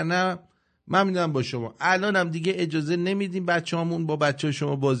وگرنه من میدونم با شما الانم دیگه اجازه نمیدیم بچه‌هامون با بچه‌های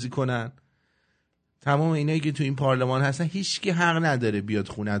شما بازی کنن. تمام اینایی که تو این پارلمان هستن هیچ کی حق نداره بیاد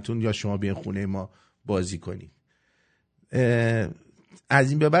خونه‌تون یا شما بیاین خونه ما بازی کنید. از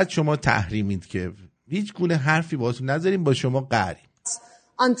این به بعد شما تحریمید که هیچ گونه حرفی باهاتون نذاریم، با شما قهریم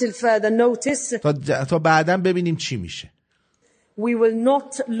until further notice. تا بعداً ببینیم چی میشه. We will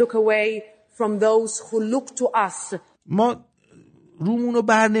not look away from those who look to us. ما رومون رو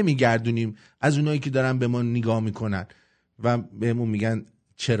بر نمیگردونیم از اونایی که دارن به ما نگاه میکنن و بهمون میگن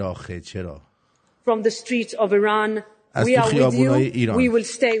چرا. From the streets of Iran, we are with you. We will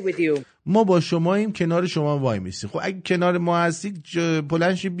stay with you. ما با شماییم، کنار شما وای میسیم. خب اگه کنار ما هستید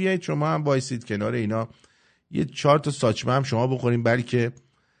بلند شید بیایید شما هم وایسید کنار اینا، یه 4 تا ساچمه هم شما بخوریم بلکه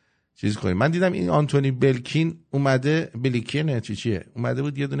چیز کنیم. من دیدم این آنتونی بلکین اومده، بلیکینه چیه اومده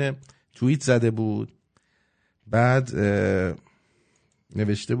بود یه دونه توییت زده بود، بعد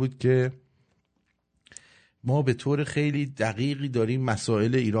نوشته بود که ما به طور خیلی دقیقی داریم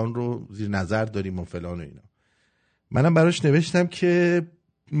مسائل ایران رو زیر نظر داریم و فلان و اینا. منم براش نوشتم که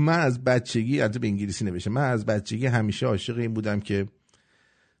من از بچگی، البته به انگلیسی نوشتم، من از بچگی همیشه عاشق این بودم که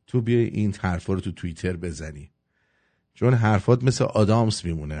تو بیای این حرفا رو تو توییتر بزنی، چون حرفات مثل آدامس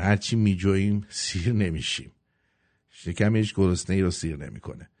میمونه، هرچی میجوییم سیر نمیشیم، شکمش گرسنه‌ای رو سیر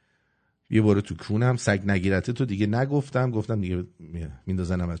نمیکنه. یه بار تو کونم سگ نگیرته تو دیگه نگفتم، گفتم دیگه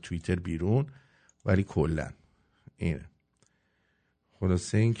میندازنم از توییتر بیرون، ولی کلا اینه.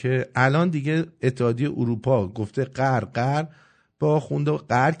 خلاصه این که الان دیگه اتحادیه اروپا گفته قهر با آخونده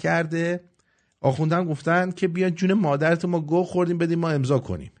قهر کرده. آخونده هم گفتن که بیا جون مادرت ما گو خوردیم بدیم ما امضا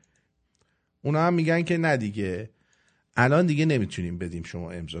کنیم. اونا هم میگن که نه دیگه الان دیگه نمیتونیم بدیم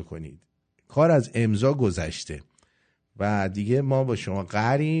شما امضا کنید، کار از امضا گذشته و دیگه ما با شما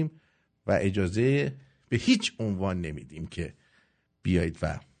قهریم و اجازه به هیچ عنوان نمیدیم که بیایید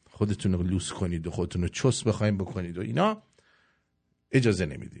و خودتون رو لوس کنید و خودتون رو چس بخوایم بکنید و اینا، اجازه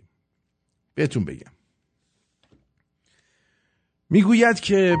نمیدیم. بهتون بگم میگوید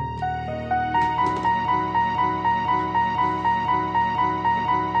که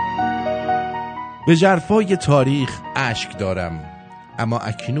به ژرفای تاریخ اشک دارم اما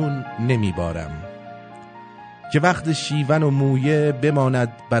اکنون نمیبارم که وقت شیون و مویه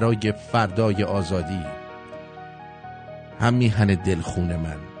بماند برای فردای آزادی. هم میهن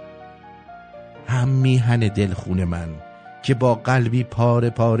دلخون من که با قلبی پاره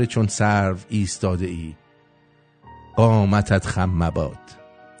پاره چون سرو ایستاده ای، قامتت خم مباد.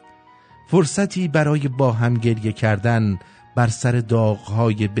 فرصتی برای با هم گریه کردن بر سر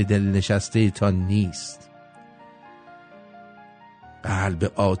داغ‌های به دل نشسته تا نیست.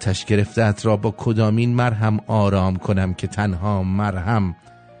 قلب آتش گرفته‌ات را با کدامین مرهم آرام کنم که تنها مرهم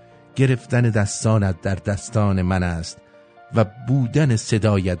گرفتن دستانت در دستان من است و بودن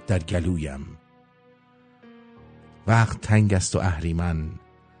صدایت در گلویم. وقت تنگ است و اهریمن،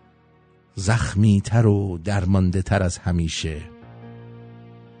 زخمی تر و درمانده تر از همیشه.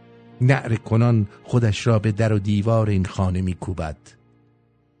 نعره کنان خودش را به در و دیوار این خانه می کوبد.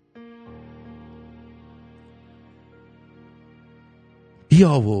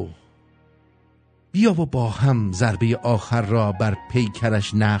 بیا و با هم ضربه آخر را بر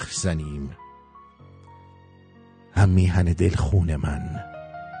پیکرش نقش زنیم. هم میهن دل خون من.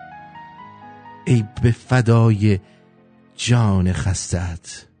 ای به فدای جان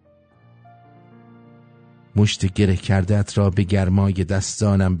خستت، مشت گره کردت را به گرمای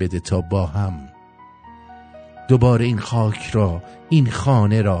دستانم بده تا با هم دوباره این خاک را، این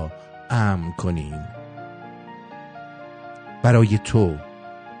خانه را امن کنیم. برای تو،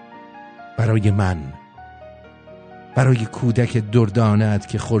 برای من، برای کودک دردانت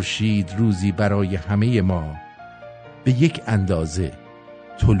که خورشید روزی برای همه ما به یک اندازه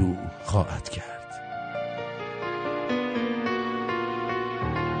طلوع خواهد کرد.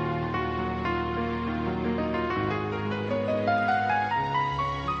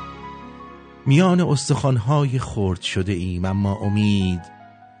 میان استخوان‌های خرد شده ایم، اما امید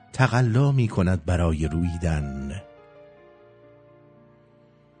تقلا می کند برای رویدن.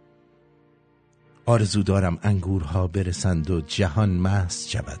 آرزو دارم انگورها برسند و جهان مست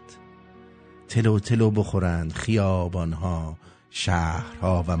شود، تلو تلو بخورند خیابانها،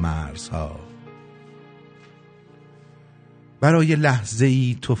 شهرها و مرزها. برای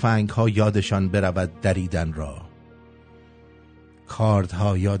لحظه‌ای تفنگ‌ها یادشان برود دریدن را،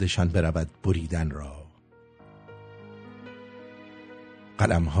 کاردها یادشان برود بریدن را،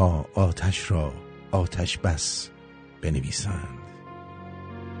 قلم‌ها آتش را آتش بس بنویسند.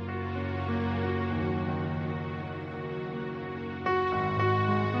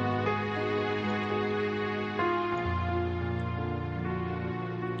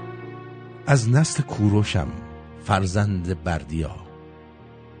 از نسل کوروشم فرزند بردیا،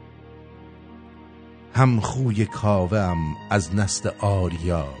 هم خوی کاوه‌ام از نسل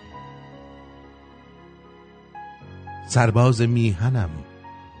آریا. سرباز میهنم،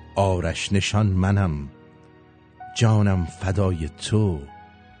 آرش نشان منم، جانم فدای تو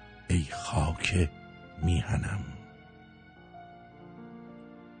ای خاک میهنم.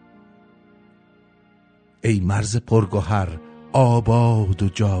 ای مرز پرگوهر آباد و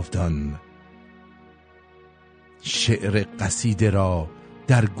جاودان، شعر قصیده را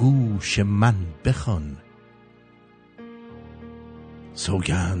در گوش من بخوان.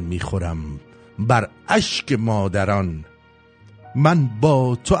 سوگند میخورم بر اشک مادران، من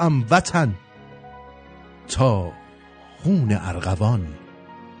با تو ام وطن تا خون ارغوان.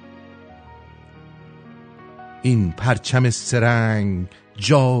 این پرچم سرنگ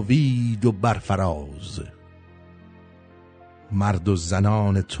جاوید و برفراز، مرد و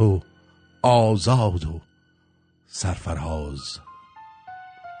زنان تو آزاد و سرفراز.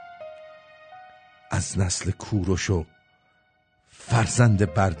 از نسل کوروش و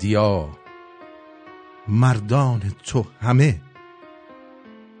فرزند بردیا، مردان تو همه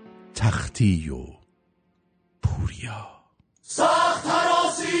تختی و پوریا. سخت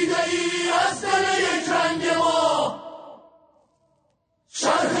هراسیده ای از دل یک رنگ ما،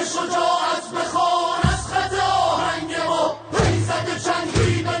 شرح شجاعت بخوان از خط آهنگ ما. پیزد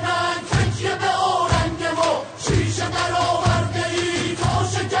چنگی به ننگ تکیه به آرنگ ما، شیشه در آورده ای تا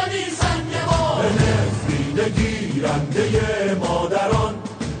شکنی سنگ ما. به نفرین گیرنده مادران،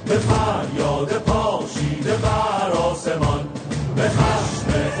 به فریاد پاشیده بر آسمان، به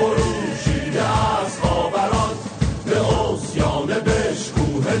خشم خروشیده از خاوران، به عصیان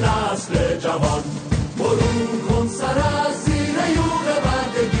بشکوه نسل جوان. برون کن سر از زیر یوغ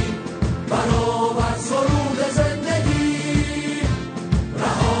بردگی، برآور سرود زندگی.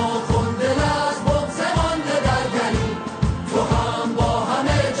 رها کن دل از بغض مانده در گلو، تو هم با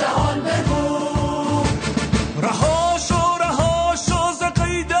همه جهان بگو. رها شو ز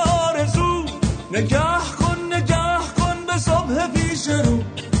قید آرزو، نگه کن به صبح پیش رو.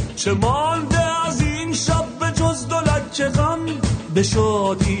 چه مانده از این شب به جز دو لکه غم، به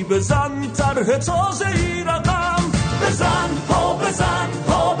شادی بزن طرح تازه ای رقم. بزن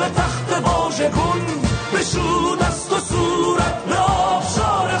پا به تخت واژه کن، بشو دست و صورت به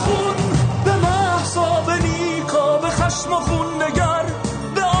آبشار خون. به مهسا به نیکا به خشم و خون نگر،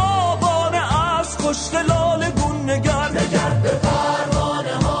 به آبان از کشته لاله گون نگر. به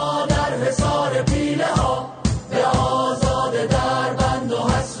پروانه ها در حصار پیله ها، به آزاده در بند و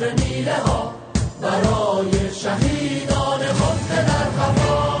حصر میله ها. برای شهیدان خفته در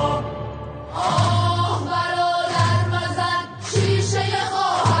خفا، آه برادر مزن شیشه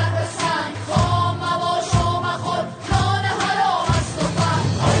خواهر به سنگ. خام مباش و مخور نان حرام است و فن.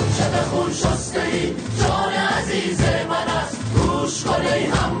 آنچه به خون شسته ای جان عزیز من است، گوش کن ای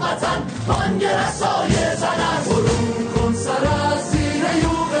هموطن بانگ رسای زن است. برون کن سر از زیر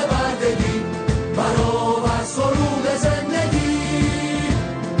یوغ بردگی، برآور سرود زندگی.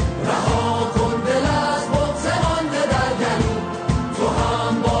 رها کن دل از بغض مانده در گلو، تو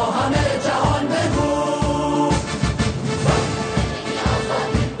هم با همه جهان بگو. زن زندگی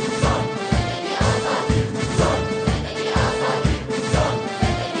آزادی، زن زندگی آزادی، زن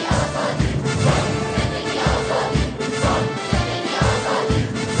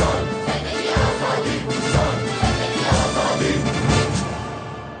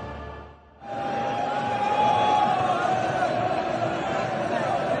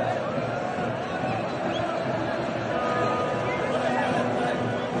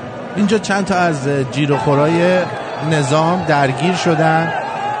اینجا چند تا از جیره‌خورای نظام درگیر شدن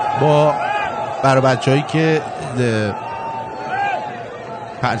با برای بچه‌هایی که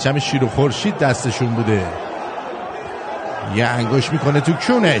پرچم شیر و خورشید دستشون بوده. یه انگوش میکنه تو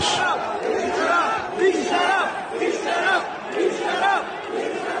کونش.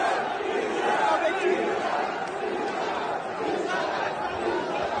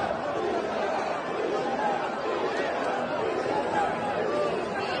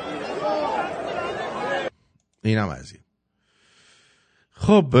 اینم از این.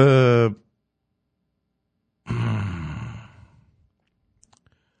 خب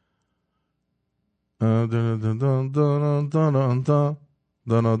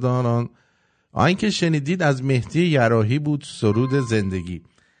آن که شنیدید از مهدی یراحی بود، سرود زندگی.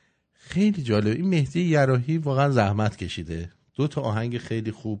 خیلی جالب. این مهدی یراحی واقعا زحمت کشیده، 2 تا آهنگ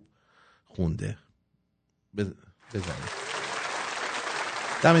خیلی خوب خونده. بزنید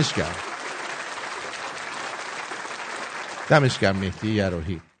دمش گرم مهدی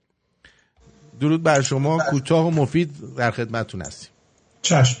یراحی. درود بر شما، کوتاه و مفید در خدمتتون هستیم.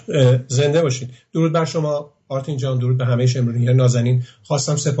 چشم، زنده باشید. درود بر شما آرتین جان، درود به همه شمرونیان نازنین.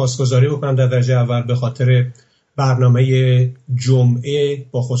 خواستم سپاسگزاری بکنم در درجه اول به خاطر برنامه جمعه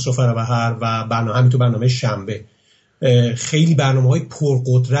با خسرو فروهر و برنامه شنبه. خیلی برنامه‌های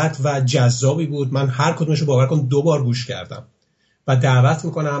پرقدرت و جذابی بود. من هر کدومشو باور کن 2 بار گوش کردم و دعوت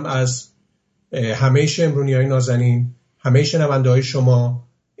میکنم از همه شمرونیان نازنین، همه شنونده‌های شما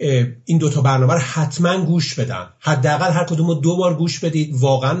این 2 تا برنامه رو حتما گوش بدن. حداقل هر کدوم رو 2 بار گوش بدید.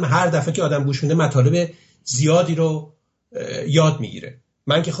 واقعا هر دفعه که آدم گوش میده مطالب زیادی رو یاد میگیره.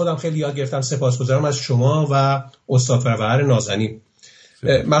 من که خودم خیلی یاد گرفتم. سپاسگزارم از شما و استاد فروهر نازنین.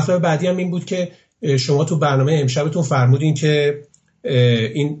 مطلب بعدی هم این بود که شما تو برنامه امشبتون فرمودین که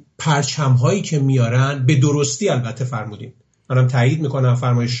این پرچم هایی که میارن به درستی البته فرمودین، منم تایید میکنم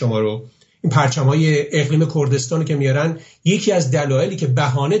فرمایش شما رو. این پرچم‌های اقلیم کردستان که میارن، یکی از دلایلی که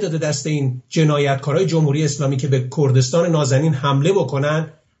بهانه داده دست این جنایتکارای جمهوری اسلامی که به کردستان نازنین حمله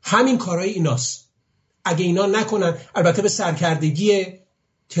بکنن، همین کارهای ایناست. اگه اینا نکنن، البته به سرکردگی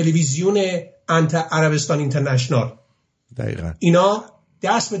تلویزیون عربستان اینترنشنال، دقیقاً اینا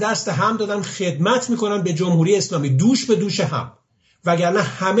دست به دست هم دادن، خدمت میکنن به جمهوری اسلامی، دوش به دوش هم. وگرنه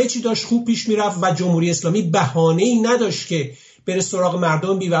همه چی داشت خوب پیش میرفت و جمهوری اسلامی بهانه‌ای نداشت که بره سراغ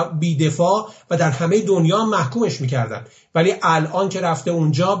مردم بی دفاع و در همه دنیا محکومش میکردن. ولی الان که رفته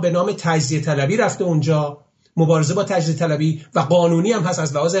اونجا، به نام تجزیه طلبی رفته اونجا، مبارزه با تجزیه طلبی و قانونی هم هست،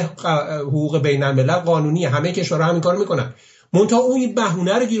 از لحاظ حقوق بین الملل قانونی، همه کشورها همین کارو میکنن. منتها اون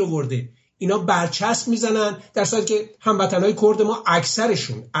بهونه رو گیر آورده، اینا برچسب میزنن، در صورتی که هموطنای کرد ما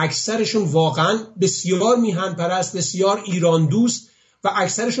اکثرشون واقعا بسیار میهن پرست، بسیار ایران دوست و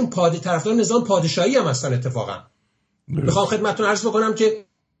اکثرشون طرفدار نظام پادشاهی هم هستن. اتفاقا میخوام خدمتتون عرض بکنم که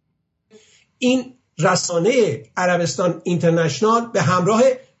این رسانه عربستان اینترنشنال به همراه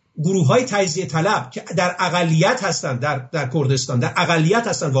گروه‌های تجزیه طلب که در اقلیت هستن در کردستان، در اقلیت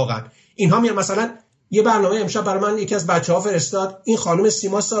هستن واقعا، اینها میان. مثلا یه برنامه امشب برای من یکی از بچه‌ها فرستاد، این خانم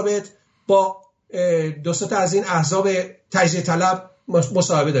سیما ثابت با 2 تا از این احزاب تجزیه طلب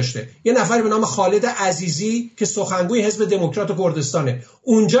مصاحبه داشته. یه نفر به نام خالد عزیزی که سخنگوی حزب دموکرات کردستانه،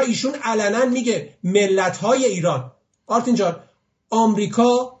 اونجا ایشون علنا میگه ملت‌های ایران، آرتین جان،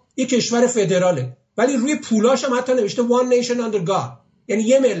 آمریکا یک کشور فدراله ولی روی پولاش هم حتی نوشته one nation under God، یعنی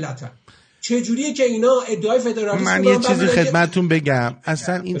یه ملت. چه جوریه که اینا ادعای فدرالیسم؟ من یه چیزی خدمتتون بگم،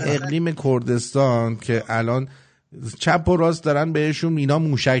 اصلا این اقلیم کردستان که الان چپ و راست دارن بهشون اینا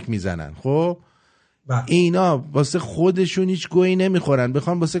موشک میزنن، خب اینا واسه خودشون هیچ گویی نمیخورن،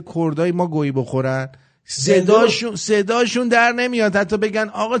 بخوان واسه کردای ما گویی بخورن، صداشون در نمیاد حتی بگن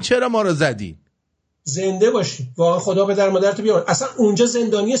آقا چرا ما رو زدی. زنده باشی، واقعا خدا به در مادرت بیار. اصلا اونجا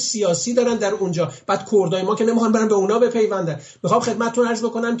زندانی سیاسی دارن در اونجا، بعد کردای ما که نمیخوان برن به اونا بپیوندن. میخوام خدمتتون عرض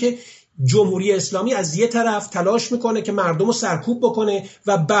بکنم که جمهوری اسلامی از یه طرف تلاش میکنه که مردم رو سرکوب بکنه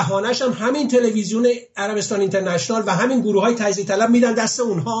و بهانه‌اش هم همین تلویزیون عربستان اینترنشنال و همین گروه‌های تجزیه طلب میدن دست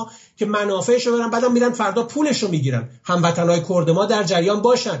اونها که منافعش رو برن، بعدم میرن فردا پولش رو میگیرن. هموطنای کرد ما در جریان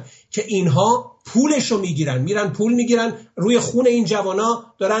باشن که اینها پولش رو میگیرن، میرن پول میگیرن، روی خون این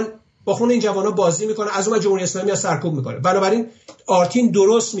جوانا دارن، با خون این جوانا بازی میکنه، از اون جمهوری اسلامی سرکوب میکنه. بنابراین آرتین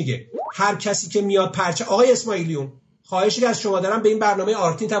درست میگه، هر کسی که میاد آقای اسماعیلیون، خواهشی از شما دارم به این برنامه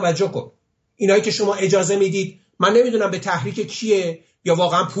آرتین توجه کن. اینایی که شما اجازه میدید، من نمیدونم به تحریک کیه یا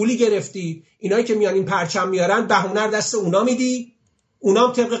واقعا پولی گرفتی، اینایی که میان این پرچم میارن بهونه دست اونا میدی، اونا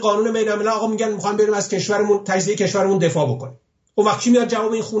هم طبق قانون بین الملل آقا میگن میخوام بریم از کشورمون، تجزیه کشورمون دفاع بکنیم. اون وقت کی میاد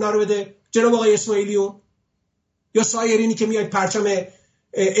جواب این خونه رو بده؟ جناب آقای اسماعیلیون یا سایرینی که میاد پرچم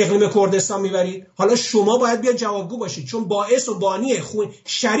اقلیم کردستان میبرید؟ حالا شما باید بیاد جوابگو باشید، چون باعث و بانی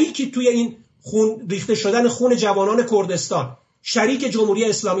شریکی توی این خون ریخته شدن خون جوانان کردستان، شریک جمهوری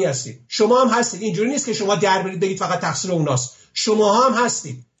اسلامی هستید. شما هم هستید. اینجوری نیست که شما در برید بگید فقط تقصیر اوناست. شما هم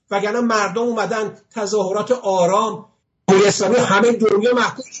هستید. وگرنه مردم اومدن تظاهرات آرام، جمهوری اسلامی همه دنیا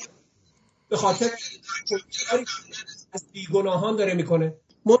محکوم به خاطر از بیگناهان داره میکنه.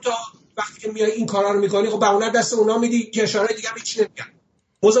 وقتی که میای این کارا رو میکنی، خب بهونه دست اونا میدی، کشورهای دیگه هم هیچ نمیگن.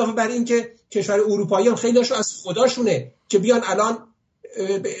 مضافه بر این که کشور اروپایی هم خیلیشون از خداشونه که بیان الان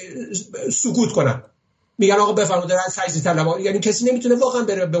سکوت کنن، میگن آقا بفرمایید از تجزیه طلبها، یعنی کسی نمیتونه واقعا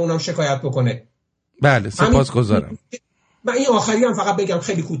بره به اونام شکایت بکنه. بله سپاسگزارم. من این آخری هم فقط بگم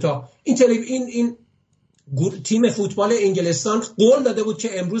خیلی کوتاه، این تیم فوتبال انگلستان قول داده بود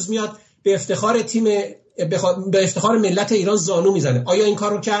که امروز میاد به افتخار ملت ایران زانو میزنه. آیا این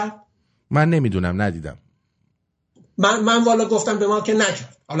کارو کرد؟ من نمیدونم، ندیدم. من والا گفتم به ما که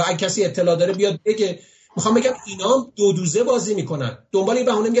نکرد. حالا اگه کسی اطلاع داره بیاد بگه. میخوام بگم اینا دو دوزه بازی میکنن، دنبال این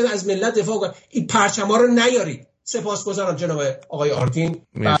بهونه میگن از ملت دفاع کنن. این پرچما رو نیارید. سپاسگزارم جناب آقای آرتین.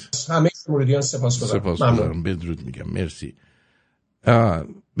 همه موردیان سپاسگزارم. بدرود میگم. مرسی.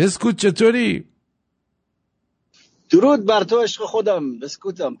 بسکوت چطوری؟ درود بر تو عشق خودم.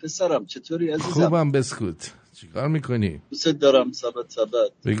 بسکوتم پسرم، چطوری عزیزم؟ خوبم بسکوت. چیکار میکنی؟ دوست دارم. ثبت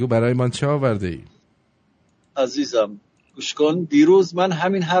بگو برای من چه آورده ای؟ عزیزم گوش کن، دیروز من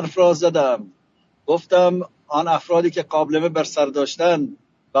همین حرف را زدم، گفتم آن افرادی که قابلمه بر سر داشتن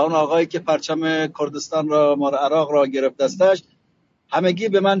و اون آقایی که پرچم کردستان را مال عراق را گرفت دستش، همگی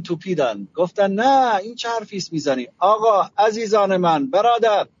به من توپیدن، گفتن نه این چه حرفی است میزنی؟ آقا عزیزان من،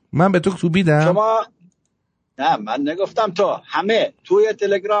 برادر، من به تو توپیدم؟ شما نه، من نگفتم تو، همه توی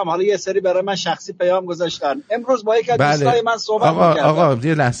تلگرام حالا یه سری برای من شخصی پیام گذاشتن. امروز با یکی از دوستای من صحبت می‌کردم. آقا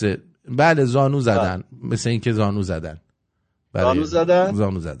یه لحظه. بله زانو زدن. مثل این که زانو زدن.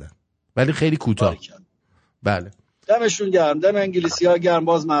 زانو زدن ولی خیلی کوتاه. بله دمشون گرم، دم انگلیسی‌ها گرم،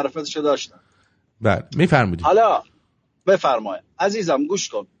 باز معرفتشو داشتن. بله میفرمودید. حالا بفرمایید عزیزم گوش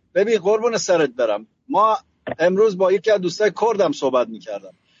کن. ببین قربون سرت برم، ما امروز با یکی از دوستای کردم صحبت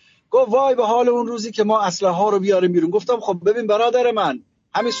می‌کردم، گفت وای به حال اون روزی که ما اسلحه ها رو بیاریم بیرون. گفتم خب ببین برادر من،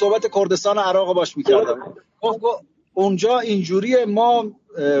 همین صحبت کردستان عراق باش می‌کردم، گفت اونجا اینجوریه، ما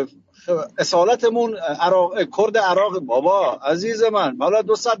اصالتمون عراق، کرد عراق. بابا عزیز من، حالا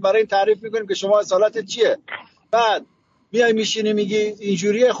 2 ساعت برای این تعریف میکنیم که شما اصالتت چیه، بعد میای میشینی میگی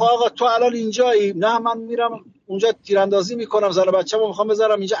اینجوریه. خب آقا تو الان اینجایی، نه من میرم اونجا تیراندازی میکنم، زن و بچه‌مو میخوام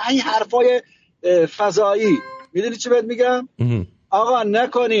بذارم اینجا. این حرفای فضایی، میدونی چی بهت میگم؟ آقا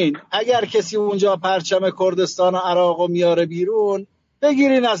نکنین. اگر کسی اونجا پرچم کردستان و عراقو میاره بیرون،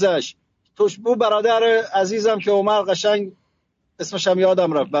 بگیرین ازش. توش بو برادر عزیزم که اومد قشنگ اسمش هم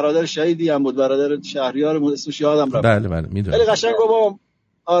یادم رفت، برادر شهیدی هم بود، برادر شهریار اسمش یادم رفت. بله میدونم. خیلی قشنگ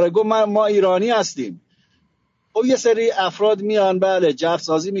گفت ما ایرانی هستیم. خب یه سری افراد میان بله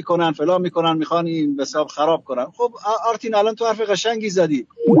جرسازی میکنن، فلان میکنن، میخوان این حساب خراب کنن. خب آرتین الان تو حرف قشنگی زدی.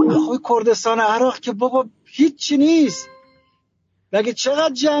 خب کردستان عراق که بابا هیچ نیست. مگه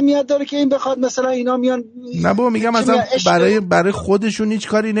چقدر جمعیت داره که این بخواد مثلا اینا میان؟ نه بابا میگم مثلا برای خودشون هیچ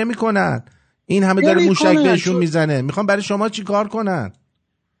کاری نمیکنن. این همه داره موشک بهشون میزنه، میخوام برای شما چی کار کنن؟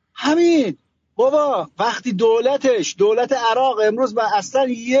 همین بابا. وقتی دولت عراق امروز اصلا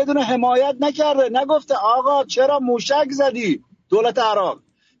یه دونه حمایت نکرده، نگفته آقا چرا موشک زدی، دولت عراق،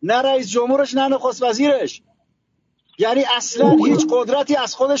 نه رئیس جمهورش نه نخست وزیرش، یعنی اصلا هیچ قدرتی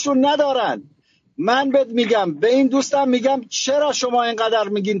از خودشون ندارن. من بهت میگم، به این دوستم میگم چرا شما اینقدر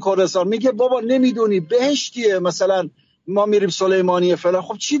میگین کردستان؟ میگه بابا نمیدونی بهشتیه، مثلا ما میریم سلیمانیه فلان.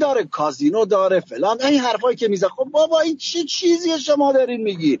 خب چی داره؟ کازینو داره فلان. این حرفایی که میزنه، خب بابا این چه چیزیه شما دارین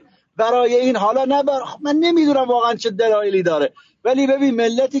میگین برای این؟ حالا من نمیدونم واقعا چه دلایلی داره، ولی ببین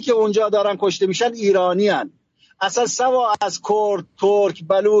ملتی که اونجا دارن کشته میشن ایرانیان، اصلا سوا از کرد، ترک،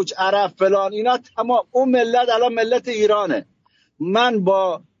 بلوچ، عرب فلان، اینا تمام اون ملت الان ملت ایرانه. من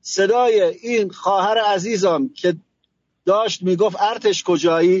با صدای این خواهر عزیزم که داشت میگفت ارتش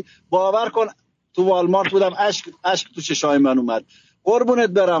کجایی، باور کن تو والمارت بودم، اشک تو چشای من اومد. قربونت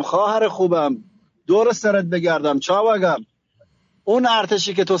برم خواهر خوبم، دور سرت بگردم، چا بگم، اون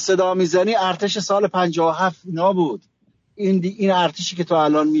ارتشی که تو صدا میزنی ارتش سال 57 اینا بود. این ارتشی که تو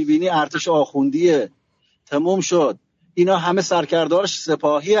الان میبینی ارتش آخوندیه، تموم شد. اینا همه سرکردارش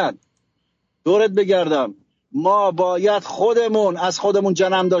سپاهی هن. دورت بگردم. ما باید از خودمون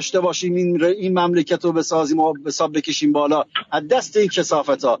جنم داشته باشیم، این مملکت رو بسازیم و حساب بکشیم بالا از دست این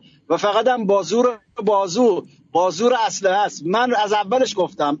کثافت ها، و فقط هم بازور اسلحه است. من از اولش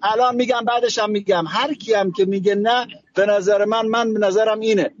گفتم، الان میگم، بعدش هم میگم، هر کی هم که میگه نه، به نظر من به نظرم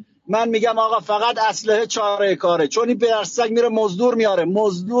اینه من میگم آقا فقط اسلحه چاره کاره، چون این پدرسگ میره مزدور میاره،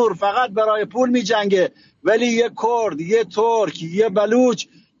 مزدور فقط برای پول میجنگه، ولی یه کرد، یه ترک، یه بلوچ،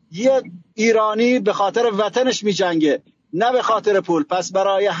 یه ایرانی به خاطر وطنش میجنگه، نه به خاطر پول. پس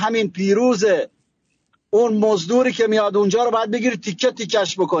برای همین پیروزه. اون مزدوری که میاد اونجا رو باید بگیری تیکه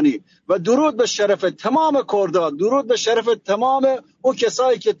تیکش بکنی. و درود به شرف تمام کردها، درود به شرف تمام اون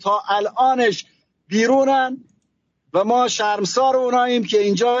کسایی که تا الانش بیرونن و ما شرمسار اوناییم که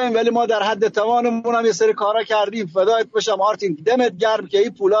اینجاییم، ولی ما در حد توانمون هم یه سری کارا کردیم. فدایت بشم آرتین، دمت گرم که این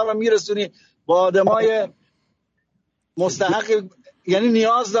پولا رو میرسونی با آدمای مستحق، یعنی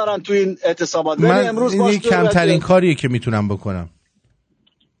نیاز دارن تو این اعتصابات. ولی امروز این کمترین کاریه که میتونم بکنم.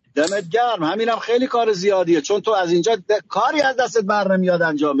 دمت گرم، همینم خیلی کار زیادیه، چون تو از اینجا کاری از دستت بر نمیاد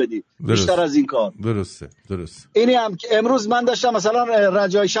انجام بدی. بیشتر از این کار. درسته. اینی هم که امروز من داشتم مثلا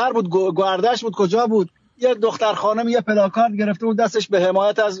رجای شهر بود، گوردش بود، کجا بود، یه دختر خانم یه پلاکارد گرفته بود دستش به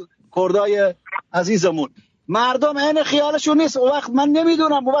حمایت از کردای عزیزمون. مردم عین خیالشون نیست. اون وقت من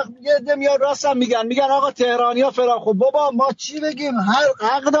نمیدونم، اون وقت یه عده میاد راستم میگن آقا تهرانی‌ها فلان. خب بابا ما چی بگیم؟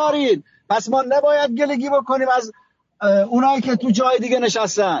 حق دارین. پس ما نباید گلگی بکنیم از اونایی که تو جای دیگه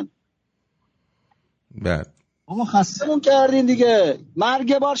نشستن. بله بابا خستمون کردین دیگه.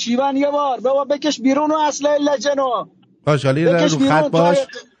 مرگ بار شیون یه بار. بابا بکش بیرون و اسلحه لجنو. باش حالا یه رو خط باش.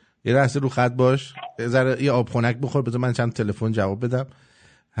 یه لحظه رو خط باش. یه آب خنک بخور بذار من چند تلفن جواب بدم.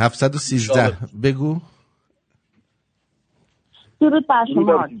 713 بگو. درود بر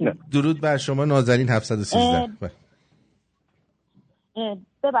شما آرتین. درود بر شما نازنین. 713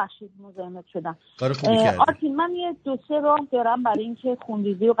 ببخشید مزاحمت شدم. کار خوبی کردی. آرتین من یه 2-3 راه دارم برای اینکه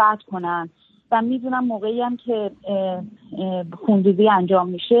خونریزی رو قطع کنن و میدونم موقعی هم که خونریزی انجام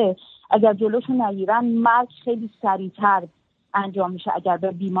میشه اگر جلوشو نگیرن مرگ خیلی سریعتر انجام میشه اگر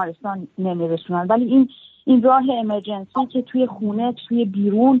به بیمارستان نمیرسونن. ولی این راه امرجنسی که توی خونه، توی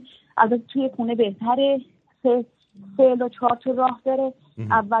بیرون، البته توی خونه بهتره. 3 یا 4 تا راه داره.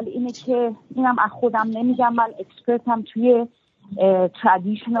 اول اینه که اینم از خودم نمیگم، من اکسپرتم توی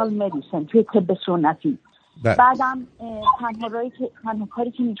ترادیشنال مدیسن، توی طب سنتی. بعدم تنها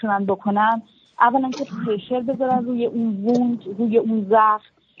کاری که میتونن بکنن اولا که پرشر بذارن روی اون ووند، روی اون زخم.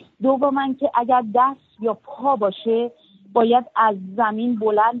 دوما که اگر دست یا پا باشه باید از زمین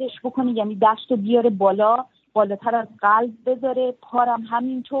بلندش بکنه، یعنی دستو بیاره بالاتر از قلب بذاره، پارم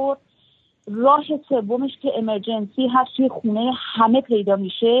همینطور. راه سومش که امرجنسی هست توی خونه همه پیدا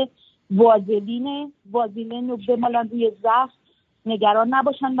میشه، وازلین رو بمالن روی زخم. نگران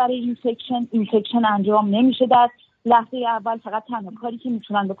نباشن برای اینفکشن انجام نمیشه در لحظه اول. فقط تنها کاری که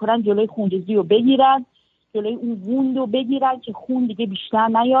میتونن بکنن جلوی خونریزی رو بگیرن، جلوی اون ووند رو بگیرن که خون دیگه بیشتر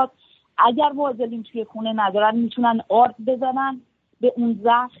نیاد. اگر وازلین توی خونه ندارن میتونن آرد بزنن به اون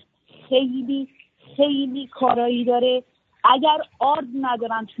زخم. خیلی خیلی کارایی داره. اگر آرد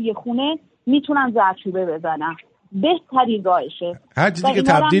ندارن توی خونه میتونن زردچوبه بزنن، بهترین راهشه. هر چیزی که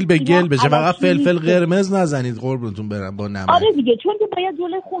تبدیل به گل بشه، فقط فلفل قرمز نزنید قربونتون برم با نمک. آره دیگه، چون که باید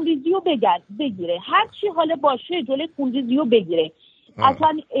جلوی خونریزی رو بگیره. هر چی حالا باشه جلوی خونریزی رو بگیره.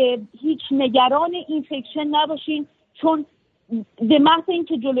 اصلا هیچ نگران اینفکشن نباشین، چون به محض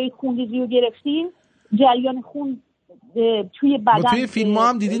اینکه جلوی خونریزی رو گرفتین جریان خون توی بدن. توی فیلم ها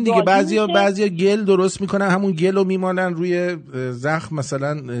هم دیدین دیگه، بعضیا گل درست میکنن، همون گل رو میمالن روی زخم،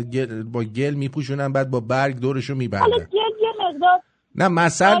 مثلا با گل میپوشونن، بعد با برگ دورشو میبندن. حالا گل یه مقدار، نه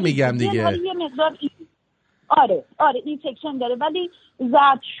مثل میگم دیگه، یه مقدار آره اینفکشن داره، ولی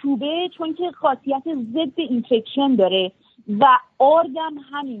زردچوبه چون که خاصیت ضد اینفکشن داره و آردم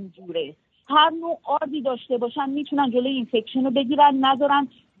همین جوره، هر نوع آردی داشته باشن میتونن جلوی اینفکشن رو بگیرن، ندارن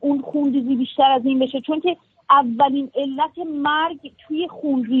اون خونریزی بیشتر از این بشه. چون که اولین علت مرگ توی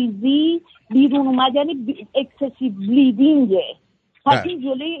خونریزی بیرون اومدن اکسسیو بلیدینگه. پس این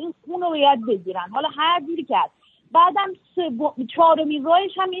جلوی این خون رو باید بگیرن، حالا هر جوری که هست. بعدم 4مین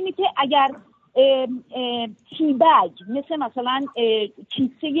راهش هم اینه که اگر تی بگ مثلا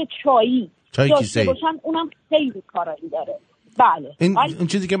کیسه چایی داشته باشن، اونم خیلی کارایی داره. بله این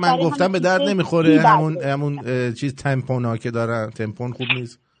چیزی که من گفتم به درد نمیخوره. همون چیز تمپونا که دارن، تمپون خوب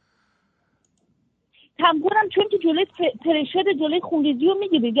نیست. تمپونم چون که جلوی پرشر جلوی خونریزی رو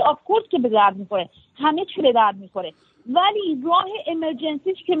میگیره دیگه، آف کورس که به درد میخوره، همه چی به درد میخوره. ولی راه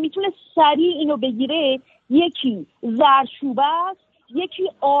امرجنسیش که میتونه سریع اینو بگیره، یکی زردچوبه است، یکی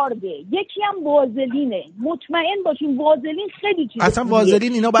آرده، یکی هم وازلینه. مطمئن باشین وازلین خیلی چیزه. اصلا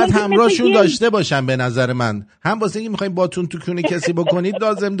وازلین اینا باید همراهشون داشته باشن به نظر من. هم واسه اینکه میخواین باتون تو کونه کسی بکنید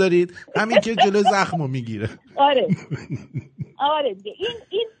لازم دارید، همین که جلوی زخمو میگیره. آره دیگه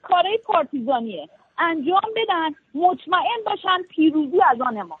این کارهای پارتیزانیه، انجام بدن، مطمئن باشن پیروزی از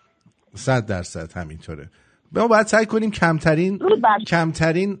آن ما. 100% همینطوره. ما باید سعی کنیم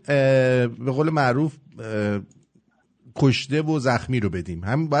کمترین به قول معروف کشته و زخمی رو بدیم.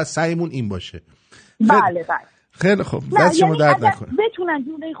 هم باید سعیمون این باشه. بله. خیلی خوب، دست شما درد نکنه. بتونن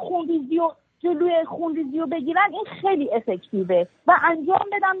جلوی خونریزی رو بگیرن، این خیلی افکتیوه و انجام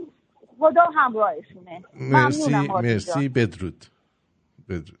بدم. خدا همراهشونه. مرسی. بدرود.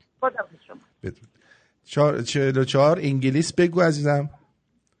 خدا شما. بدرود. 44 انگلیس بگو عزیزم.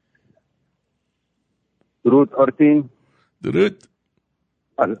 درود آرتین. درود.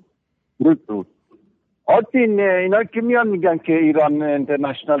 آرتین، اینا که میان میگن که ایران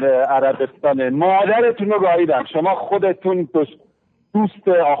اینترنشنال عربستانه، مادرتون رو گاهیدن. شما خودتون دوست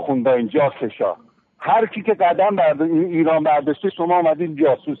آخوندها جاسوسا، هر کی که قدم ایران برداشته شما اومدین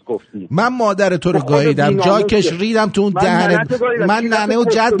جاسوس گفتید. من مادر تو رو گاییدم، جاکش ریدم تو اون دهنت. من ننه و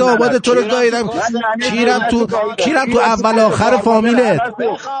جد آباد تو رو گاییدم، کیرم تو اول آخر فامیلت.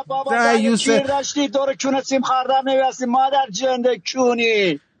 کیر داشتی دور کونه سیم خاردم نمیبستی مادر جنده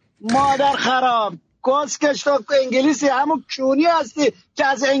کونی، مادر خراب کسکش. تو انگلیسی همون کونی هستی که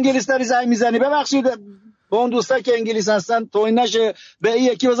از انگلیس داری زنگ میزنی. ببخشید به اون دوستا که انگلیس هستن توهین نشه، به این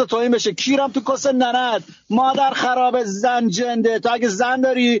یکی واسه توهین بشه. کیرم تو کس ننت، مادر خراب زن جنده. تو اگه زن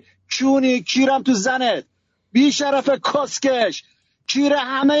داری کونی، کیرم تو زنت، بی شرف کسکش. کیر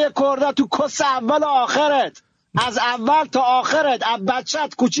همه کرده تو کس اول آخرت، از اول تا آخرت، از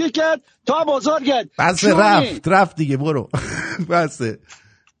بچت کوچیکت تا بزرگت. بس رفت دیگه، برو. بسه.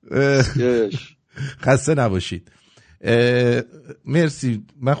 خسته نباشید. مرسی،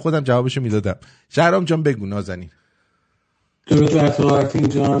 من خودم جوابشو میدادم. شهرام جان بگو نازنین. درود بر تو آرتین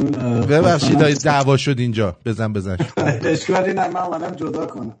جان. ببخشید دعوا شد اینجا. بزن اشکالی نه، من اومدم جدا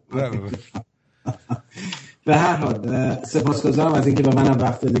کنم. به هر حال سپاسگزارم از اینکه به منم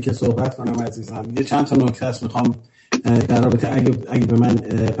وقت دادی که صحبت کنم عزیزم. یه چند تا نکته هست میخوام در رابطه اگه به من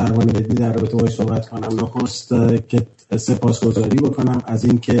پروانه بدی در رابطه باهاش صحبت کنم. نخست که سپاسگزاری بکنم از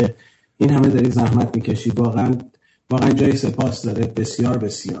اینکه این همه داری زحمت میکشی، واقعا جای سپاس داره. بسیار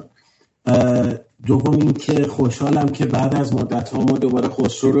بسیار. دوم این که خوشحالم که بعد از مدت ها ما دوباره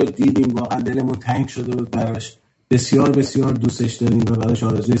خسرو رو دیدیم. واقعا دلمون تنگ شده بود براش. بسیار بسیار دوستش داریم و براش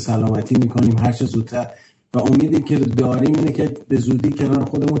آرزوی سلامتی میکنیم هر چه زودتر و امیدی که داریم اینه که به زودی کنار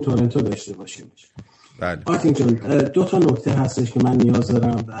خودمون تورنتو داشته باشیم. بله. آرتین جان، دو تا نکته هستش که من نیاز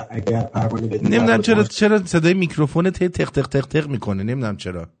دارم و اگر پروانه بدید. نمیدونم چرا صدای میکروفونت تق تق تق تق میکنه. نمیدونم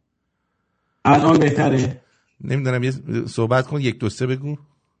چرا. الان بهتره؟ نمیدونم، یه صحبت کن. 1 2 3 بگو.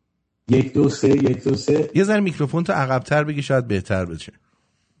 1 2 3. یه ذره میکروفون تو عقب‌تر بگی شاید بهتر بشه.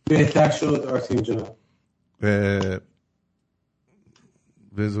 بهتر شد آرتین جان.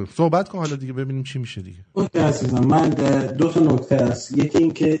 صحبت کن حالا دیگه ببینیم چی میشه دیگه. اوکی عزیزم، من 2 تا نکته است. یکی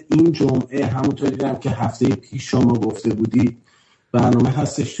این که این جمعه همونطوری دیدم که هفته پیش شما گفته بودی برنامه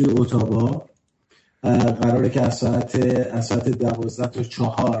هستش توی اتاوا. قراره که از ساعت 12 تا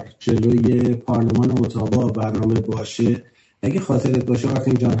 4 جلوی پارلمان اتاوا برنامه باشه. اگه خاطرت باشه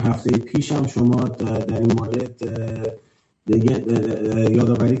آرتین جان، هفته پیش هم شما در این مورد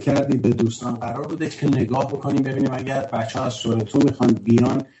یادآوری کردید به دوستان. قرار بوده که نگاه بکنیم ببینیم اگر بچه‌ها از تورنتو میخوان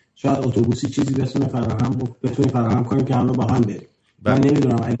بیان شاید اتوبوسی چیزی بتونیم فراهم کنیم که همه با هم بریم. من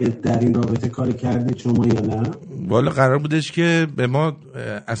نمیدونم اگه در این رابطه کاری کردید شما یا نه. والا قرار بودش که به ما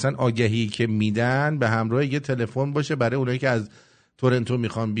اصلا آگهی که میدن به همراه یه تلفن باشه برای اونایی که از تورنتو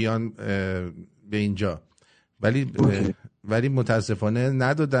میخوان بیان به اینجا، ولی متاسفانه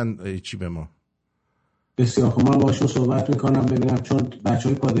ندادن چی به ما. بسیار خوب، من باشون صحبت میکنم ببینم، چون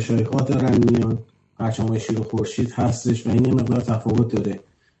بچهای پادشاهی خواه دارن میان، پرچم‌های شیر و خورشید هستش و این یه مقدار تفاوت داره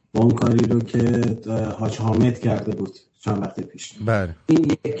با اون کاری رو که حاج حامد کرده بود چند وقت پیش. بله.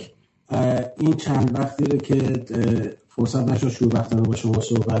 این چند وقتی رو که فرصت نشد شوربختانه با شما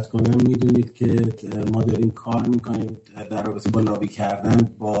صحبت کنم، میدونید که ما داریم کار میکنیم در رابطه با لابی کردن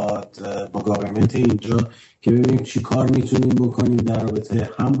با گاورمنت اینجا که ببینیم چی کار میتونیم بکنیم در رابطه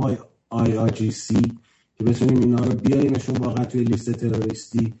هم با IRGC که بتونیم اینا رو بیاریمشون واقعا توی لیست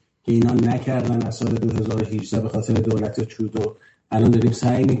تروریستی که اینا نکردن از سال 2018 به خاطر دولت ترودو. الان داریم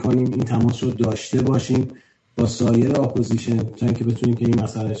سعی میکنیم این تماس رو داشته باشیم با سایر اپوزیشن تا اینکه بتونیم که این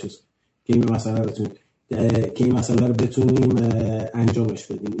مسئله رو بتونیم انجامش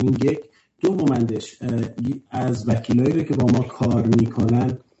بدیم. این یک. دومندش از وکیلایی رو که با ما کار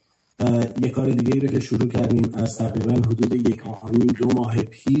میکنن یه کار دیگه ای رو که شروع کردیم از تقریبا حدود 1.5-2 ماه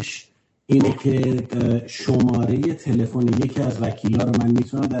پیش اینه که شماره تلفن یکی از وکیلا رو من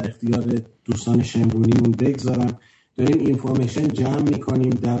میتونم در اختیار دوستان شمرونیمون بگذارم. داریم اینفورمیشن جمع میکنیم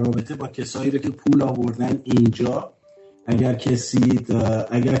در رابطه با کسایی رو که پول آوردن اینجا. اگر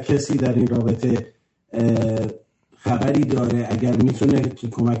کسی در این رابطه خبری داره، اگر میتونه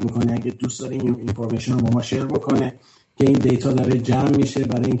کمک میکنه، اگه دوست داره این اینفورمیشن رو با ما شیر بکنه که این دیتا داره جمع میشه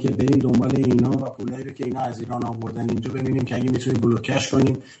برای اینکه بریم دنبال اینا و پولایی رو که اینا از ایران آوردن اینجا ببینیم که اگه میتونیم بلوکش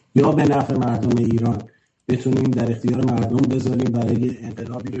کنیم یا به نفع مردم ایران بتونیم در اختیار مردم بذاریم برای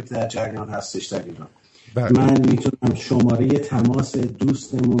انقلابی رو که در جریان هستش در ایران. من میتونم شماره تماس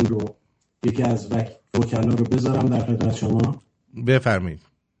دوستمون رو، یکی از وکلا رو بذارم در خدمت شما. بفرمایید.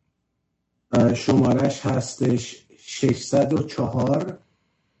 شمارش هستش 604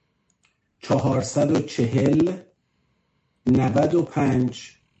 440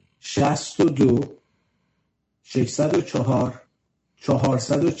 95 62 604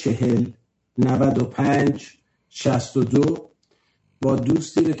 440 95 62. با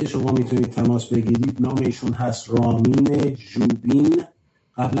دوستی رو که شما میتونید تماس بگیرید، نام ایشون هست رامین جوبین.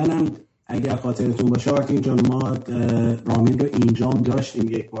 قبلا هم اگر خاطرتون باشه آرتین جان، ما رامین رو اینجام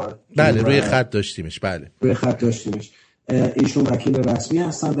داشتیم یک بار. بله روی خط داشتیمش. بله روی خط داشتیمش. ایشون وکیل رسمی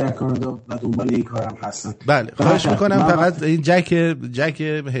هستن در کانادا و دنبال این کارم هستن. بله خواهش میکنم فقط این جک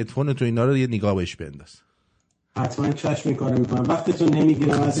هدفون تو اینا رو یه نگاه بهش بنداز. حتما چشم میکنم. وقتتون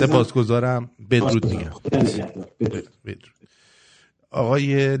نمیگیرم عزیزم. سپاسگزارم. بدرود میگم. بدرود.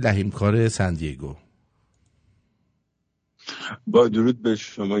 آقای لحیمکار سندیگو. با درود به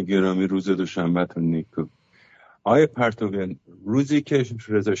شما گرامی، روز دوشنبهتون نیکو. آقای پرتویان، روزی که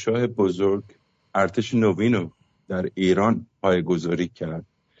رضا شاه بزرگ ارتش نوینو در ایران پایه‌گذاری کرد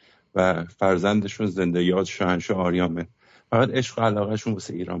و فرزندشون زنده یاد شاهنشاه آریامه، فقط عشق و علاقهشون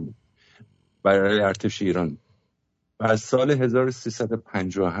واسه ایران بود، برای ارتش ایران. و از سال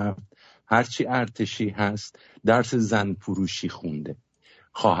 1357 هرچی ارتشی هست درس زن فروشی خونده،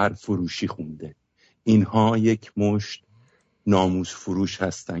 خواهر فروشی خونده. اینها یک مشت ناموس فروش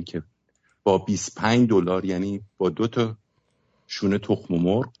هستن که با $25 یعنی با 2 تا شونه تخم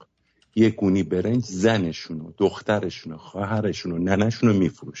مرغ، یک گونی برنج زنشونو، دخترشونو، خواهرشونو، ننشونو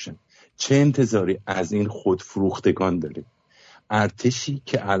میفروشن. چه انتظاری از این خودفروختگان دارید؟ ارتشی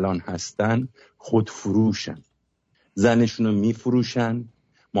که الان هستن خودفروشن، زنشونو میفروشن،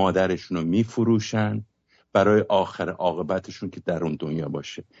 مادرشونو میفروشن برای آخر عاقبتشون که در اون دنیا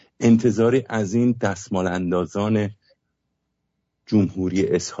باشه. انتظاری از این دستمال اندازان جمهوری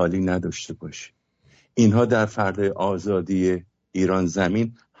اسحاقی نداشته باشه. اینها در فردای آزادی ایران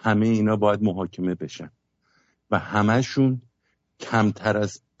زمین همه اینا باید محاکمه بشن و همهشون کمتر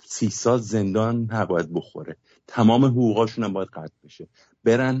از 30 سال زندان نباید بخوره. تمام حقوقاشون هم باید قطع بشه،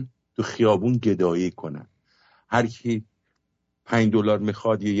 برن تو خیابون گدایی کنن. هر کی $5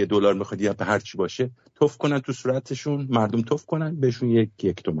 میخواد یا $1 میخواد یا به هر چی باشه توف کنن تو صورتشون، مردم توف کنن، بهشون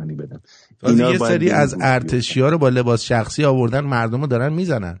یک تومانی بدن. اینا یه سری از ارتشی‌ها رو با لباس شخصی آوردن، مردم رو دارن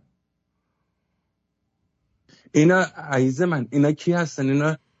میزنن. اینا عزیز من، اینا کی هستن؟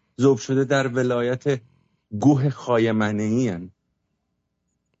 اینا ذوب شده در ولایت گوه خایمنه‌ای هستن.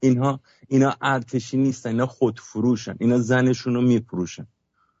 اینا ارتشی نیستن، اینا خودفروشن، اینا زنشون رو میفروشن.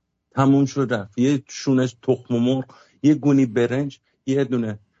 تموم شد رفت. یه شونش تخم مرغ، یه گونی برنج، یه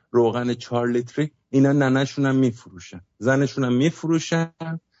دونه روغن 4 لیتری، اینا ننشون هم میفروشن، زنشون هم میفروشن،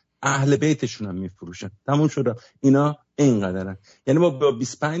 اهل بیتشون هم میفروشن. تموم شد رفت. اینا اینقدرن. یعنی با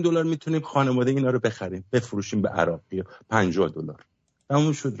 $25 میتونیم خانواده اینا رو بخریم بفروشیم به عراقی $50.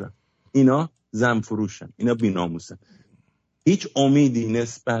 تموم شد رفت. اینا زن فروشن، اینا بی‌ناموسن. هیچ امیدی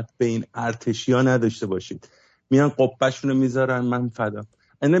نسبت به این ارتشی‌ها نداشته باشید. میان قبه‌شون رو میذارن، من فدا.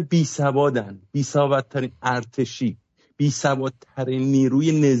 اینا بی‌سوادن، بی‌سوادترین ارتشی، بی‌سوادترین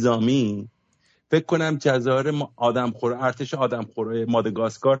نیروی نظامی. فکر کنم جزایر آدمخوره، ارتش آدمخوره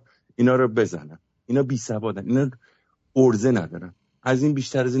ماداگاسکار اینا رو بزنن. اینا بی‌سوادن، اینا ارزه ندارن. از این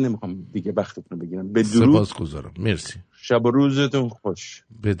بیشتر از این نمیخوام دیگه وقتتون رو بگیرم. بدرود. سپاسگزارم. مرسی. شب و روزتون خوش.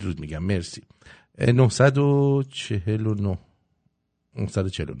 بدرود میگم. مرسی. 949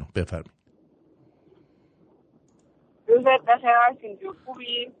 بفرمایید. روزت بخیر آرتین جون،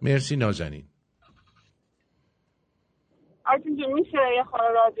 خوبی؟ مرسی نازنین. آرتین جون میشه یه خورده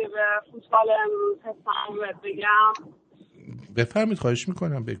راجع به فوتبال امروز حسام بگم؟ بفرمایید، خواهش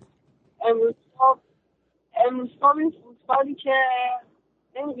میکنم بگو. امروز صبح این فوتبالی که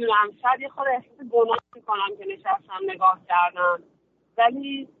نمیدونم شاید یه خورده احساس گناه میکنم که نشستم نگاه کردم،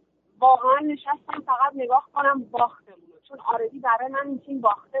 ولی واقعا نشستم فقط نگاه کنم باختمونه، چون آردی برای من این تیم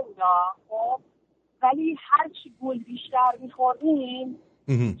باخته بودا. خب ولی هرچی گل بیشتر میخوردیم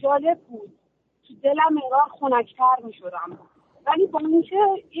جالب بود، تو دلم انگار خنک‌تر میشدم. ولی با اینکه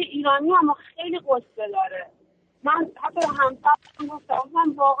یه ایرانی هم خیلی قصه داره، من حتی همسرم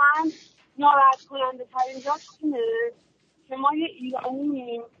گفتم واقعا ناراحت کننده ترین جاش اینه که ما یه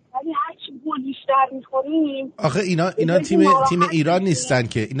ایرانیم ولی هرچی گل بیشتر بیشتر میخوریم. آخه اینا تیم ایران نیستن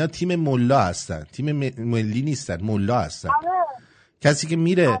که، اینا تیم ملا هستن، تیم ملی نیستن، ملا هستن. کسی که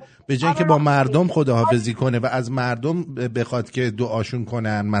میره به جای که با مردم خداحافظی کنه و از مردم بخواد که دعاشون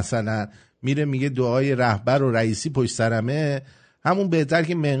کنن، مثلا میره میگه دعای رهبر و رئیسی پشت سرمه، همون بهتر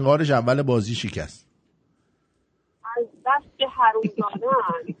که منقارش اول بازی شکست. از دست حروم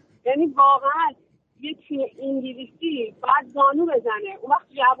دادن. یعنی واقعا یه تیم انگلیسی باید زانو بزنه. اون وقت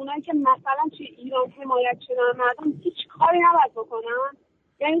جوانایی که مثلا توی ایران حمایت شدن مردم هیچ کاری نباید بکنن.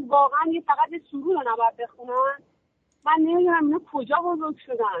 یعنی واقعا یه فقط سرود رو نباید بخونن. من نمیدونم اینا کجا بزرگ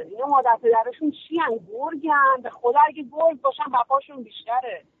شدن، اینا مادر پدرشون چی هن؟ گرگن؟ به خدا اگه گرگ باشن بقاشون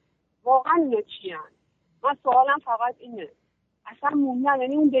بیشتره. واقعا اینا چی هن؟ من سوالم فقط اینه. اصلا موندن.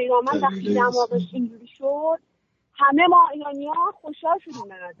 یعنی اون دیرامن وقتی دماغش اینجوری شد همه ما ایرانی ها خوشحال شدیم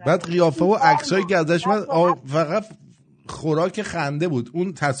به نظر. بعد قیافه و عکسایی که ازش من فقط خوراک خنده بود.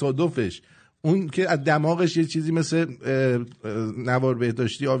 اون تصادفش، اون که از دماغش یه چیزی مثل نوار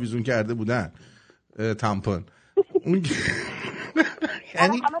بهداشتی آویزون کرده بودن، تامپون. اون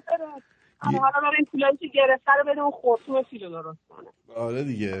یعنی حالا برای پولایی که گرفته رو بده اون خورتوم فیلو درست کنه. آره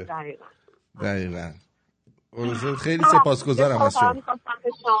دیگه دقیقاً. خیلی سپاسگزارم از شما.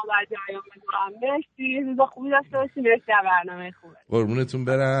 مرسی، روز خوبی داشته باشید. مرسی، برنامه خوبه. قربونتون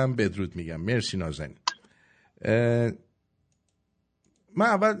برم، بدرود میگم. مرسی نازنین. من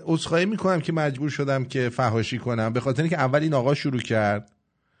اول عذرخواهی میکنم که مجبور شدم که فحاشی کنم، به خاطر اینکه اول این آقا شروع کرد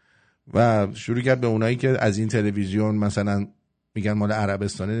به اونایی که از این تلویزیون مثلا میگن مال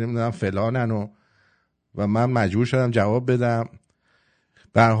عربستانه نمیدونم فلانن و من مجبور شدم جواب بدم.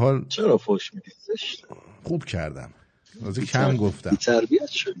 به هر حال چرا فوش میدید؟ خوب کردم، واسه کم گفتم، تربیت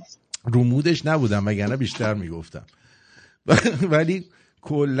شدی. رو مودش نبودم وگرنه بیشتر میگفتم. ولی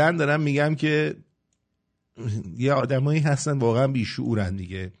کلا دارم میگم که یه آدمایی هستن واقعا بیشعورن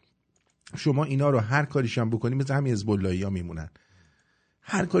دیگه. شما اینا رو هر کاریش هم بکنی مثل همین حزب‌اللهی‌ها میمونن.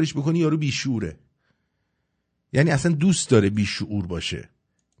 هر کاریش بکنی یارو بیشعوره، یعنی اصلا دوست داره بیشعور باشه،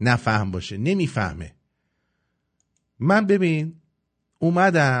 نفهم باشه، نمیفهمه. من ببین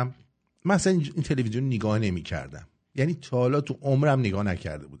اومدم مثلا این تلویزیون نگاه نمی کردم، یعنی تا حالا تو عمرم نگاه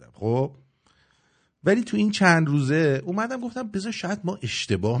نکرده بودم. خب ولی تو این چند روزه اومدم گفتم بذار شاید ما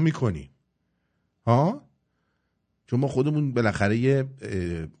اشتباه میکنیم، ها، چون ما خودمون بالاخره یه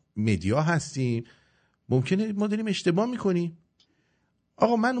مدیا هستیم، ممکنه ما داریم اشتباه میکنیم.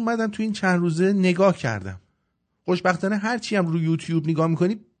 آقا من اومدم تو این چند روزه نگاه کردم، خوشبختانه هرچی هم رو یوتیوب نگاه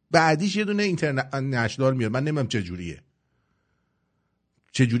میکنی بعدیش یه دونه اینترنشنال میاد. من نمیدونم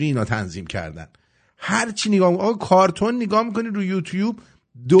چجوری اینا تنظیم کردن. هر چی نگاه میکنی، آقا کارتون نگاه میکنی رو یوتیوب،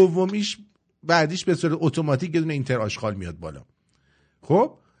 دومیش بعدیش به صورت اتوماتیک یه دونه اینتر آشغال میاد بالا.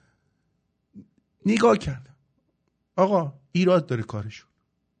 خب نگاه کردم، آقا ایراد داره کارشون،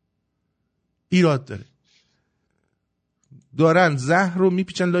 ایراد دارن زهر رو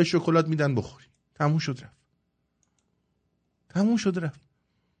میپیچن لای شکلات میدن بخوری. تموم شد رفت.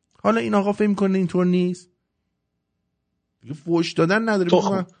 حالا این آقا فکر میکنه اینطور نیست، دیگه فوش دادن نداره.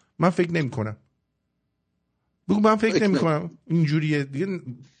 بگو من فکر نمی کنم، بگو من فکر نمی کنم اینجوریه دیگه.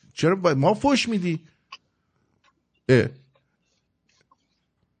 چرا ما فوش میدی؟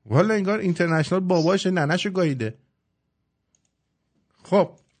 والا انگار اینترنشنال باباش ننشو گاییده. خب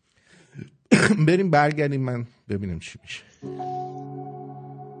بریم برگردیم من ببینم چی میشه.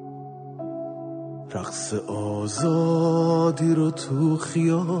 رقص آزادی رو تو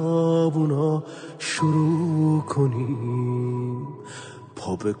خیابونا شروع کنیم،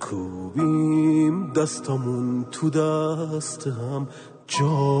 پا بکوبیم دستامون تو دست هم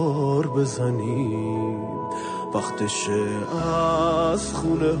جار بزنیم، وقتشه از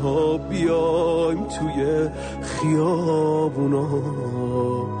خونه ها بیایم توی خیابونا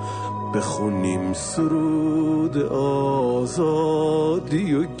بخونیم سرود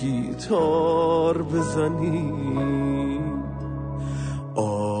آزادی و گیتار بزنیم.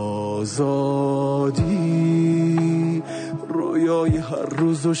 آزادی رویای هر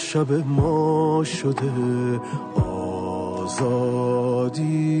روز و شب ما شده،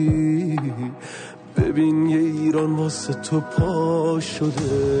 آزادی ببین یه ایران واسه تو پا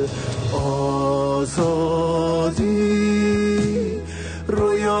شده. آزادی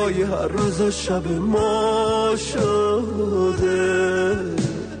رویای هر روز و شب ما شده،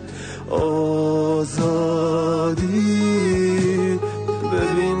 آزادی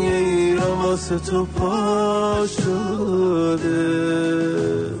ببین یه ایران واسه تو پا شده.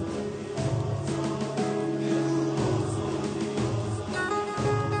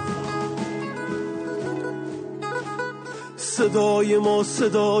 صدای ما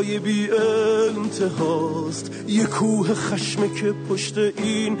صدای بی انتهاست، یه کوه خشمه که پشت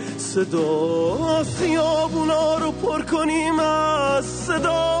این صدا، خیابونا رو پر کنیم از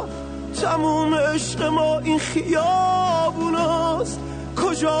صدا، تموم عشق ما این خیابوناست،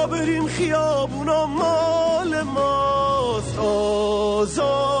 کجا بریم خیابونا مال ماست.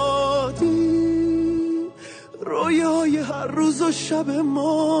 آزادی رویای هر روز و شب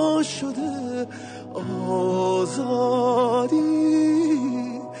ما شده، آزادی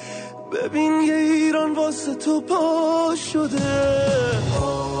ببین یه ایران واسه تو پا شده،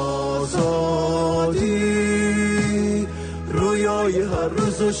 آزادی رویای هر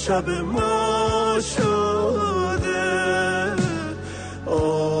روز و شب ما شده،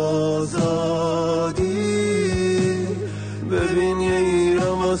 آزادی ببین یه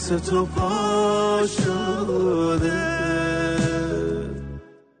ایران واسه تو پا شده.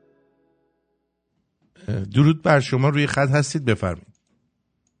 درود بر شما، روی خط هستید، بفرمایید.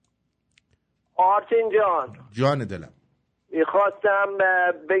 آرتین جان، جان دلم، میخواستم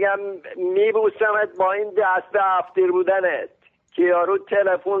بگم میبوسمت با این دست افتیر بودنت که یارو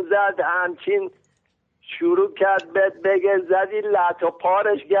تلفن زد همچین شروع کرد بگه زدی لط و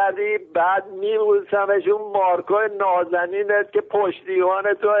پارش کردی، بعد میبوسمش اون مارکو نازنینت که پشتیوان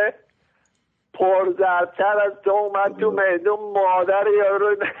توه پرزرتر از تو اومد تو میدون مادر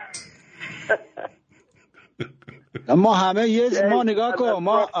یارو. ما همه ما نگاه کن،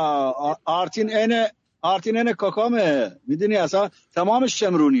 ما آرتین اینه کاکامه، میدونی اصلا تمامش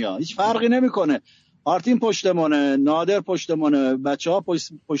شمرونی ها، هیچ فرقی نمیکنه. آرتین پشتمانه، نادر پشتمانه، بچه ها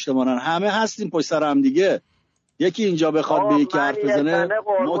پشتمانن، همه هستیم پشت سر هم دیگه. یکی اینجا بخواد به یکی حرف بزنه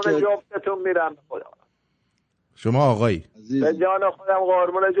قربون جفتتون میرم. خدا شما آقایی به جان خودم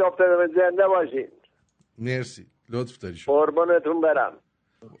قربون جفتتون، زنده باشین. مرسی، لطف داری شما. قربونتون برم.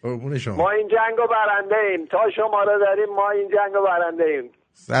 قربون شما. ما این جنگو برنده ایم، تا شما رو داریم ما این جنگو برنده ایم.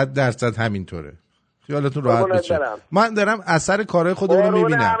 100% همینطوره، خیالتون راحت بشه. من دارم اثر کارهای خودم رو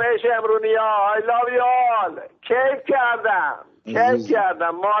میبینم. همه شمرونیا I love you all. کیف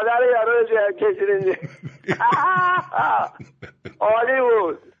کردم مادر یارو کشیدین. عالی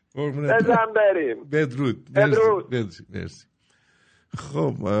بود. بزن بریم. بدرود. مرسی.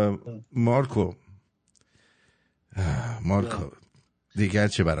 خب مارکو دیگر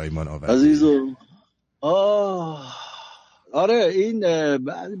چه برای ما آوردی عزیزم؟ آره این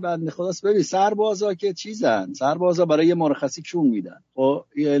بنده خداست. ببین سربازا که سربازا برای یه مرخصی کون میدن، خب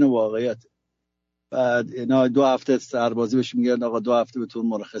این واقعیت. بعد اینا 2 هفته سربازی بهش میگن آقا 2 هفته بهتون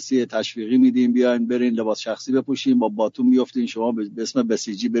مرخصی تشویقی میدیم، بیاین برین لباس شخصی بپوشین، با باتون میافتین شما به اسم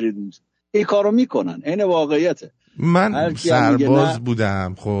بسیجی برید. این کارو میکنن، این واقعیته. من سرباز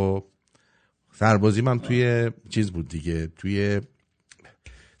بودم، خب سربازی من توی چیز بود دیگه، توی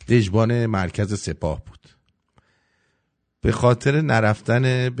دژبان مرکز سپاه بود. به خاطر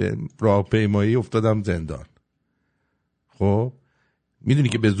نرفتن به راهپیمایی افتادم زندان. خب میدونی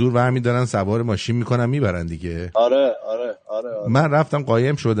که به زور برمی دارن سوار ماشین میکنن میبرن دیگه. آره. من رفتم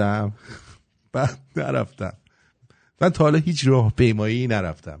قایم شدم، بعد نرفتم. من تا حالا هیچ راهپیمایی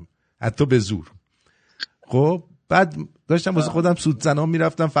نرفتم، حتی به زور. خب بعد داشتم واسه خودم سودزنان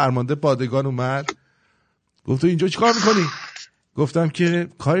میرفتم، فرمانده پادگان اومد گفت تو اینجا چیکار میکنی؟ گفتم که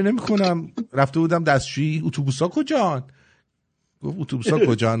کاری نمیکنم، رفته بودم دستشویی. اتوبوسا کجان؟ گفت اتوبوسا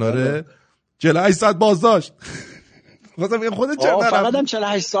کجان؟ آره 48 ساعت بازداشت. گفتم میگم خودت چرا نرفتی؟ فقط هم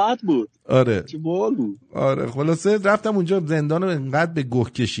 48 ساعت بود. آره چه بال بود. آره خلاصه رفتم اونجا، زندان رو انقدر به گوه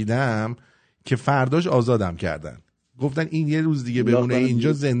کشیدم که فرداش آزادم کردن. گفتن این یه روز دیگه بمونه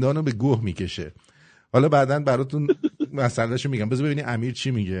اینجا زندان رو به گوه میکشه. حالا بعداً براتون مسئلهشو میگم. بذار ببینی امیر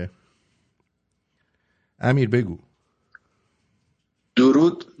چی میگه. امیر بگو.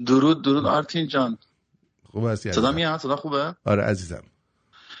 درود آرتین جان. خوب هستی؟ صدا میاد؟ صدا خوبه؟ آره عزیزم.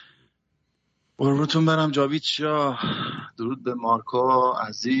 قربونتون برم جاوید شاه. درود به مارکو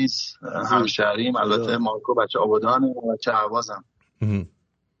عزیز همشهریم. البته مارکو بچه آبادانه و بچه اهوازم.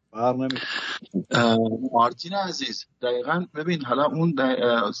 آرتین عزیز دقیقاً ببین، حالا اون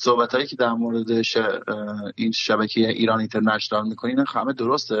صحبتایی که در مورد این شبکه ایران اینترنشنال میکنین همه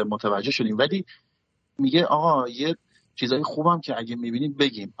درسته، متوجه شدیم، ولی میگه آقا یه چیزای خوبم که اگه میبینید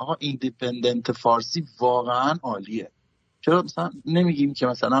بگیم. آقا ایندیپندنت فارسی واقعا عالیه. چرا مثلا نمیگیم که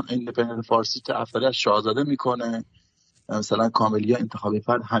مثلا ایندیپندنت فارسی تأثیر از شاهزاده میکنه، مثلا کاملیا انتخابی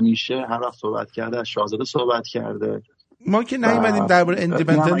فرد همیشه هر وقت صحبت کرده از شاهزاده صحبت کرده. ما که نیومدیم درباره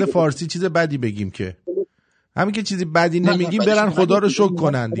ایندیپندنت فارسی چیز بدی بگیم، که همین که چیزی بدی نمیگیم برن خدا رو شکر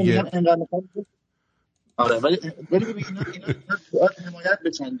کنن دیگه. آره ولی ببین اینا حمایت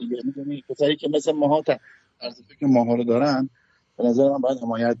بچن دیگه، میدونی کسایی که مثل ماها طرز فکر ماها رو دارن به نظر من باید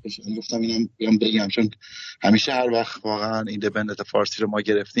حمایت بشه. گفتم اینم بگم، چون همیشه هر وقت واقعا ایندیپندنت فارسی رو ما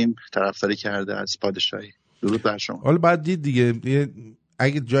گرفتیم طرفداری کرده از پادشاهی. درود بر شما. حالا بعد دید دیگه،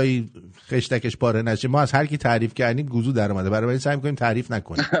 اگه جایی خشتکش پاره نشه، ما از هر کی تعریف کردیم گوزو در اومده، برای سعی می‌کنیم تعریف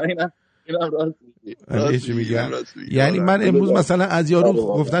نکنیم. اینم راست میگم. یعنی من امروز مثلا از یارو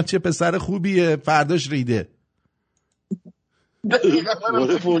گفتم چه پسر خوبیه، فرداش ریده.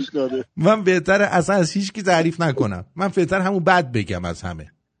 من بهتره اصلا از هیچ کی تعریف نکنم، من بهتر همون بد بگم از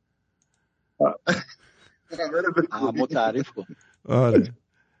همه. همو تعریف کن. آره.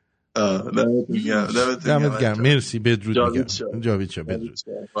 دمت گرم. مرسی. بدرود میگم. جاوید شو. بدرود.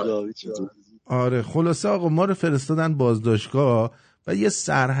 آره خلاصه آقا ما رو فرستادن بازداشتگاه و یه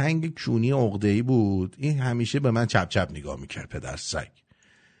سرهنگ کونی عقده‌ای بود. این همیشه به من چپ چپ نگاه میکرد، پدر سگ.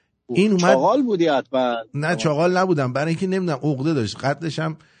 این اومد. چاغال بودی حتما؟ نه چاغال نبودم، برای اینکه نمیدونم عقده داشت. قدش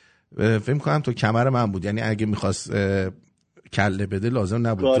هم فکر کنم تو کمر من بود، یعنی اگه میخواست کله بده لازم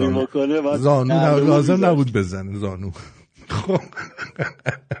نبود زانو لازم نبود بزنه زانو. خب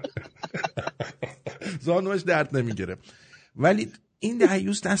زانوش درد نمیگیره. ولی این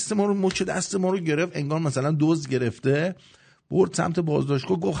دهیوس دست ما رو، مچ دست ما رو گرفت، انگار مثلا دوز گرفته، برد سمت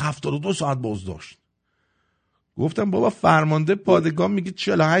بازداشتگاه، گفت 72 ساعت بازداشت. گفتم بابا فرمانده پادگان میگه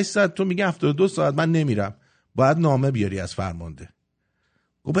 48 ساعت، تو میگه 72 ساعت، من نمیرم، باید نامه بیاری از فرمانده.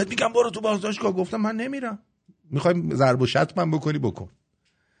 گفت بهت میگم برو تو بازداشتگاه. گفتم من نمیرم، میخوای ضرب و شتم بکنی بکن.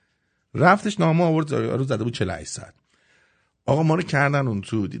 رفتش نامه آورد، رو زده بود 48 ساعت. آقا ما رو کردن اون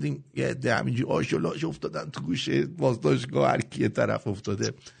تو، دیدیم یه عده همینجوری آشولاش افتادن تو گوشه بازداشتگاه، هر کی طرف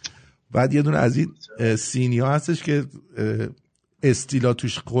افتاده. بعد یه دونه از این سینیا هستش که استیلا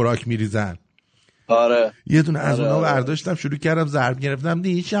توش خوراک میریزن. آره. یه دونه از اونا برداشتم، شروع کردم ضرب گرفتم.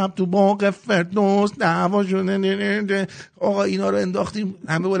 دیشب تو باغ فردوس دعوا شده. آقا اینا رو انداختیم،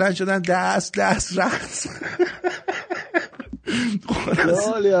 همه بلند شدن دست رقص.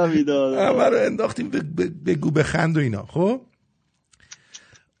 همه رو انداختیم بگو بخند و اینا. خب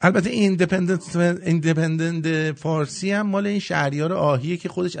البته ایندیپندنت فارسی هم مال این شهریار آهیه که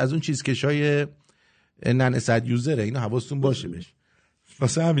خودش از اون چیزکشای نن صد یوزره. اینو حواستون باشه بهش،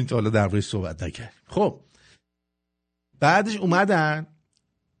 واسه همین تا حالا دربارش صحبت نکرد. خب بعدش اومدن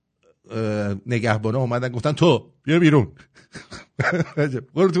نگهبانا، اومدن گفتن تو بیا بیرون.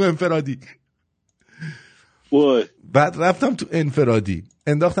 برو تو انفرادی. بعد رفتم تو انفرادی،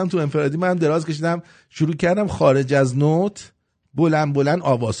 انداختم تو انفرادی. من دراز کشیدم، شروع کردم خارج از نوت بلند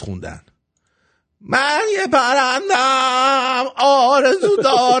آواز خوندن. من یه پرندم آرزو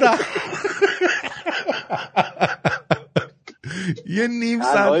دارم. یه نیم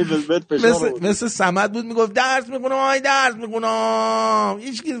ساعت مثل سمد بود، میگفت درس میخونم.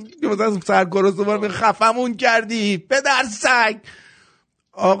 هیچ کی مثلا سرکار دوباره خفمون کردی پدر سگ.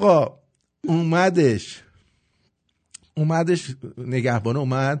 آقا اومدش نگهبانه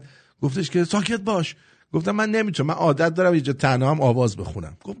اومد، گفتش که ساکت باش. گفتم من نمیتونم، من عادت دارم اینجا تنها هم آواز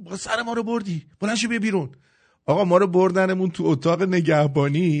بخونم. گفت سر ما رو بردی، بلند شو بیا بیرون. آقا ما رو بردنمون تو اتاق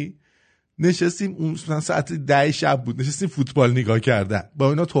نگهبانی، نشستیم. اون ساعت 10 شب بود، نشستیم فوتبال نگاه کردن، با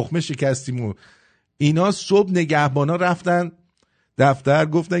اینا تخمه شکستیم. و اینا صبح نگهبانا رفتن دفتر،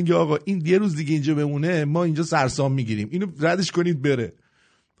 گفتن که آقا این یه روز دیگه اینجا بمونه ما اینجا سرسام میگیریم، اینو ردش کنید بره.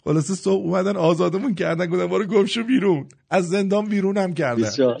 خلاصه صبح اومدن آزادمون کردن، گفتن ما رو گم شو بیرون. از زندان بیرون هم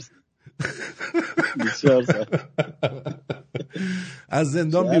کردن. 24 از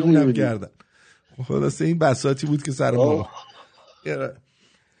زندان بیرون هم کردن. خلاصه این بساطی بود که سر ما.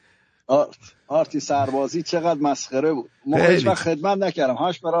 آرتی سربازی چقدر مسخره بود. ما هیچ وقت خدمت نکردم،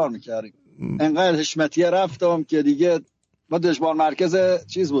 هاش برار میکردیم. انقدر حشمتیه رفتم که دیگه ما دژبان مرکز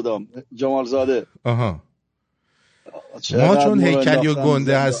چیز بودم، جمالزاده. آها. ما چون هیکلی و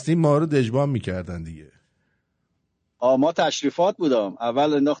گنده هستیم ما رو دژبان میکردن دیگه. ما تشریفات بودم،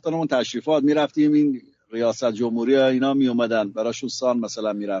 اول انداختنمون تشریفات، میرفتیم این ریاست جمهوری اینا می اومدن براشون سان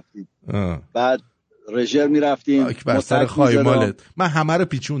مثلا میرفتیم. بعد رژر میرفتیم بر سر خواهی مالت. من همه رو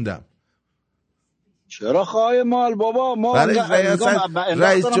پیچوندم. چرا خواهی مال بابا؟ ما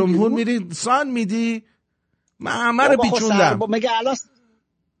رئیس جمهور میری سان میدی، من همه رو پیچوندم. مگه الان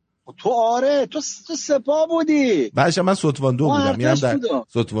تو سپاه بودی؟ باشه من ستواندو بودم، میرم در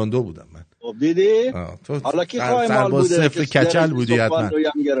ستواندو بودم من. خب دیدی؟ حالا کی خواهی مال بوده؟ صفر کچل بودی حتما.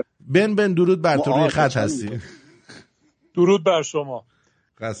 بن درود بر تو، روی خط هستی. درود بر شما.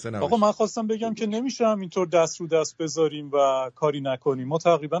 خسته نباشید. آقا من خواستم بگم که نمیشه اینطور دست رو دست بذاریم و کاری نکنیم. ما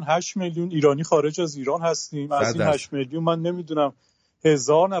تقریبا 8 میلیون ایرانی خارج از ایران هستیم. از این 8 میلیون من نمیدونم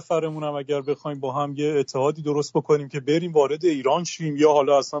 1000 نفرمون هم اگر بخوایم با هم یه اتحادی درست بکنیم که بریم وارد ایران شیم، یا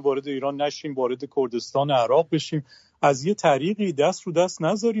حالا اصلا وارد ایران نشیم، وارد کردستان عراق بشیم، از یه طریقی دست رو دست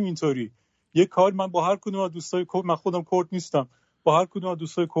نذاریم اینطوری. یه کار من با هر کدوم از دوستای کرد، من خودم کرد نیستم، با هر کدوم از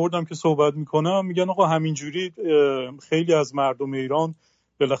دوستای کردم که صحبت میکنم میگن آقا همینجوری خیلی از مردم ایران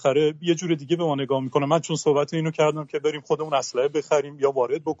بالاخره یه جور دیگه به ما نگاه میکنن. من چون صحبت اینو کردم که بریم خودمون اسلحه بخریم یا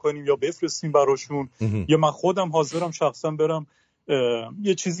وارد بکنیم یا بفرستیم براشون، یا من خودم حاضرم شخصا برم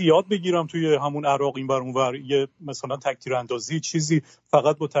یه چیزی یاد بگیرم توی همون عراق این بر اونور، یه مثلا تک‌تیر اندازی چیزی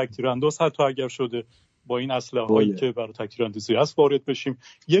فقط با تک‌تیر انداز حتی اگر شده با این اسلحه هایی که برای تک‌تیر اندازی هست وارد بشیم،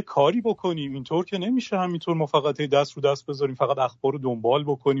 یه کاری بکنیم. اینطور که نمیشه همینطور ما فقط دست رو دست بذاریم، فقط اخبار رو دنبال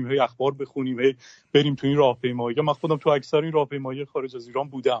بکنیم، هی اخبار بخونیم، هی بریم تو این راهپیمایی. من خودم تو اکثر این راهپیمایی خارج از ایران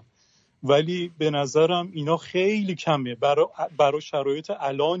بودم، ولی به نظرم اینا خیلی کمه برای شرایط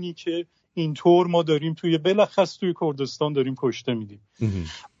الانی که اینطور ما داریم توی بلخص توی کردستان داریم کشته میدیم.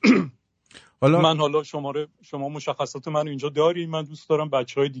 حالا شما مشخصات منو اینجا دارین، من دوست دارم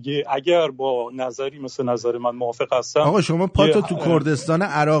بچهای دیگه اگر با نظری مثل نظر من موافق هستن. آقا شما پاتو تو کردستان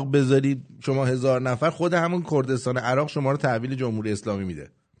عراق بذارید، شما 1000 نفر، خود همون کردستان عراق شما رو تحویل جمهوری اسلامی میده.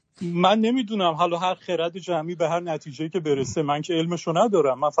 من نمیدونم، حالا هر خرد جمعی به هر نتیجه‌ای که برسه، من که علمشو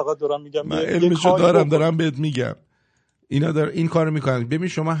ندارم، من فقط دارم میگم من علمشو دارم بهت میگم اینا این کارو میکنن. ببین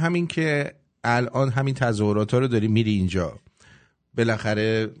شما همین که الان همین تظاهرات رو داری میری اینجا،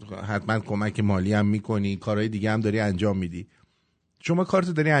 بالاخره حتما کمک مالی هم میکنی، کارهای دیگه هم داری انجام میدی، شما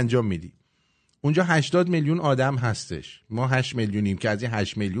کارتو داری انجام میدی. اونجا 80 میلیون آدم هستش، ما 8 میلیونیم که از این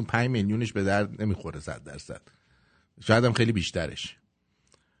 8 میلیون 5 میلیونش به درد نمیخوره 100%، شاید هم خیلی بیشترش.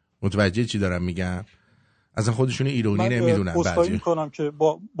 متوجه چی دارم میگم؟ اصلا خودشون ایرانی نمیدونن. من عذرخواهی میکنم که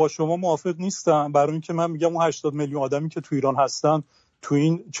با شما موافق نیستم، برای اینکه من میگم اون 80 میلیون آدمی که تو ایران هستن تو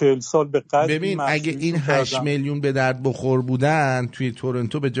این 40 سال به قدری ببین اگه این 8 میلیون به درد بخور بودن توی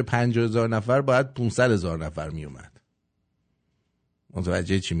تورنتو به جای 50,000 نفر باید 500,000 نفر میومد.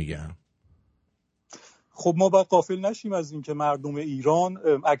 متوجه چی میگم؟ خب ما باید غافل نشیم از این که مردم ایران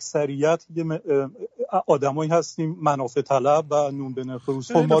اکثریت آدمایی هستیم منافع طلب و نون به نرخ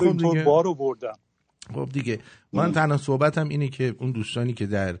روز. ما رو اینطور بارو بردن. خب دیگه من تنها صحبتم اینه که اون دوستانی که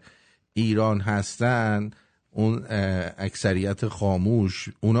در ایران هستن، اون اکثریت خاموش،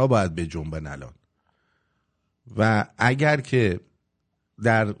 اونا باید به جنبن الان. و اگر که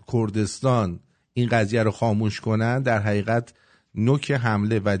در کردستان این قضیه رو خاموش کنن، در حقیقت نوک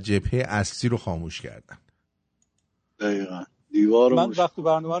حمله و جبهه اصلی رو خاموش کردن. دقیقاً. من وقتی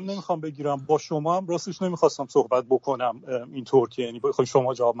برنامه رو نمیخوام بگیرم، با شما هم راستش نمیخواستم صحبت بکنم اینطور که یعنی بخوای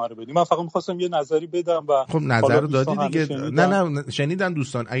شما جواب من رو بدید. من فقط میخواستم یه نظری بدم و خب نظر رو دادی دیگه. نه شنیدن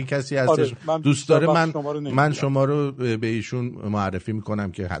دوستان. اگه کسی هستش دوست داره من شما رو به ایشون معرفی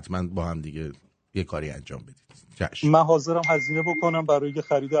میکنم که حتما با هم دیگه یه کاری انجام بدید. من حاضرم هزینه بکنم برای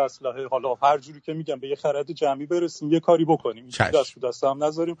خرید اسلحه، حالا هر جوری که میگم به یه خرد جمعی برسیم، یه کاری بکنیم، دست رو دست هم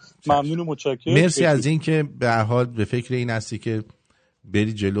نذاریم. ممنون و متشکرم. مرسی از این که به هر حال به فکر این هستی که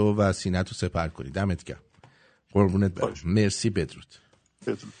بری جلو و سینه‌تو سپر کنی. دمت گرم. قربونت برم. مرسی. بدرود.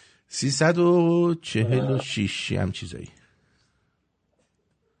 346 هم چیزایی.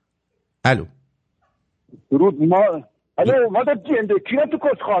 الو. درود. مادر جنده کیرا تو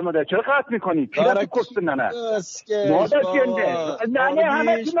کس خواهر مادر چرا قطع میکنی؟ کیرا تو کس ننه مادر جنده ننه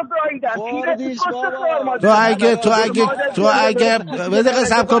همه تیمو برایدن کیرا تو کس خواهر مادر. تو اگه بده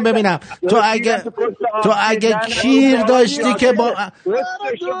قسم کن ببینم، تو اگه کیر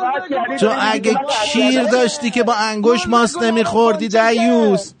داشتی که با انگوش ماست نمیخوردی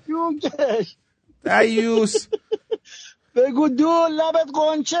دیوس بگو دو لبت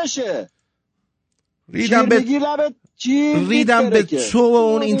قنچشه ریدم به تو و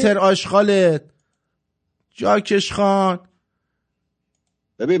اون اینتر آشغالت جاکش خان.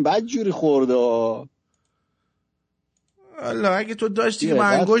 ببین بد جوری خورده. الله اگه تو داشتی که با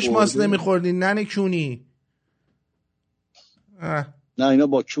انگوش ماست نمیخوردی ننه کونی. نه اینا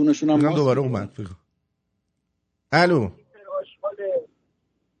با کونشون هم ماست. دوباره اومد. الو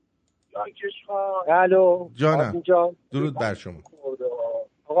جانم. درود بر شما.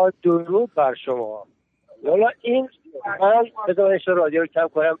 آقا درود بر شما. حالا این من بذارش رادیو رو کم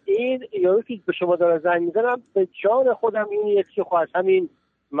کنم. این یارو که به شما داره زنگ میزنم به جان خودم این یکی خواهد همین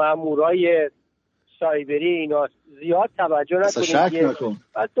مامورای سایبری اینا زیاد توجه نکنید. شک نکن.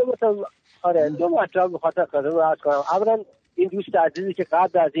 دو مطلب بخاطر خدمت عرض کنم. اولا این دوست عزیزی که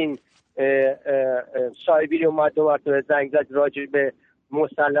قبل از این سایبری اومد دو مرتبه زنگ زد راجع به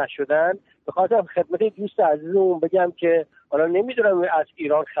مسلح شدن، به خاطر خدمت دوست عزیزمون بگم که حالا نمیدونم از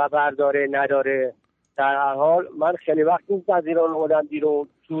ایران خبر داره نداره. در هر حال من خیلی وقت نیست از ایران اومدم بیرون،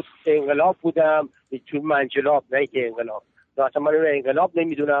 تو انقلاب بودم، تو منجلاب، نه که انقلاب، اصلا من انقلاب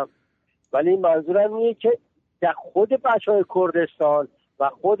نمیدونم. ولی منظورم اینه که در خود بچهای کردستان و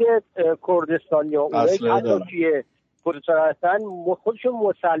خود کردستانی ها اونایی که حتی توی کردستان هستن خودشون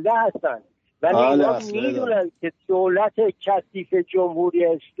مسلح هستن. ولی اینا میدونن که دولت کثیف جمهوری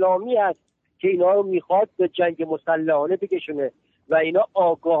اسلامی است که اینا رو میخواد به جنگ مسلحانه بکشونه و اینا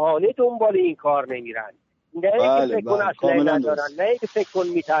آگاهانه دنبال این کار نمیرن. نه اینکه فکر کن اسلحه ندارن، نه اینکه فکر کن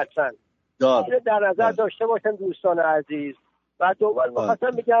میترسن. اینو در نظر داشته باشن دوستان عزیز. و دوباره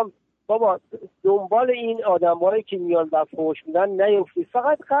میخواستم بگم بابا دنبال این آدمایی که میان و فحش میدن نیفتید،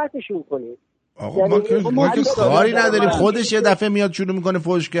 فقط قطعشون کنید. آقا ما که کاری نداریم، خودش یه دفعه میاد شروع میکنه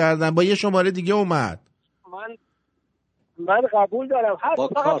فحش کردن، با یه شماره دیگه اومد. من قبول دارم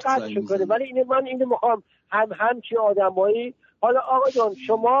فقط قطعشون کنه، ولی من اینو میخوام همچین آدمایی. حالا آقا جان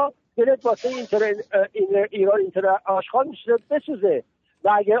شما دلت واسه ایران اینتر آشغال میشه بسوزه و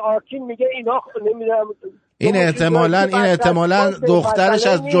اگر آرتین میگه اینا نمیدونم این احتمالاً دخترش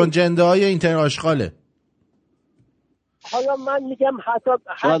از جنده های اینتر آشغاله. حالا من میگم حتی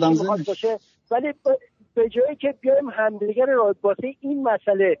میخواد باشه، ولی به جایی که بیایم همدیگر رو واسه این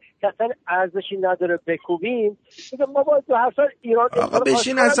مسئله که اصلا ارزشی نداره بکوبیم، میگم بابا تو هر سال ایران آقا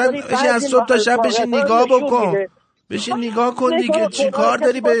بشین اصلا از صبح تا شب بشین نگاه بکن، بشین نگاه کن دیگه، چی کار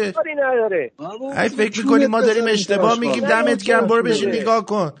داری به ای فکر میکنی ما داریم اشتباه میگیم؟ دمت گرم، برو بشین نگاه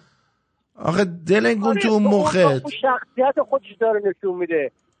کن. آخه دلنگون تو اون مخت شخصیت خودش داره نشون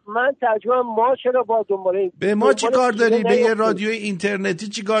میده. من ترجمه ما چرا با دنباله به ما چی کار داری؟ به یه رادیوی اینترنتی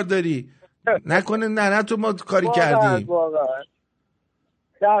چی کار داری؟ نکنه نه تو ما کاری کردیم.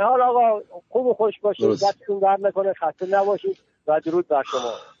 در حال آقا خوب و خوش باشید، دستتون در نکنه، خسته نباشید و درود بر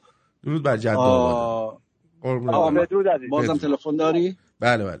شما. درود بر جد. درود عزیز. بازم تلفن داری؟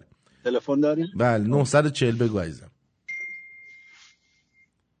 بله تلفن داری؟ بله 940 بگو عزیزم.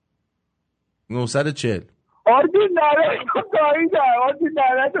 940 آرتین نراتو گاییده، آرتین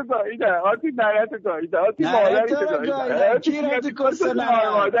نراتو گاییده، آرتین نراتو گاییده، آرتین مادری تو گاییده، کی را تو کس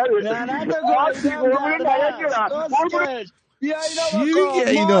نراتو گاییده بیا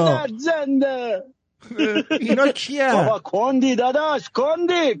اینا بکن مادر زنده. اینا کیه؟ بابا کندی داداش،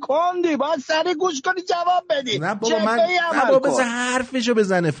 کندی باید سری گوش کنی جواب بدی. نه بابا بذار حرفشو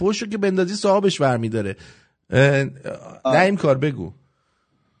بزنه، فوشو که بندازی صاحبش برمیداره. نه این کار بگو.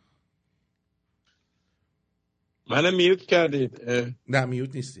 منو میوت کردید. نه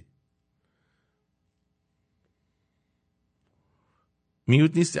میوت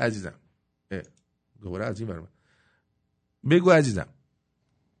نیستی عزیزم. دوباره از این برم بگو عزیزم.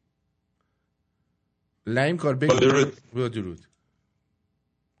 لعیم کار بگو. درود.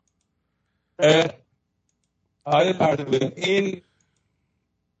 آقای پرتویان، این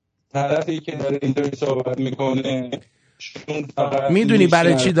طرفی که داره اینطوری صحبت میکنه میدونی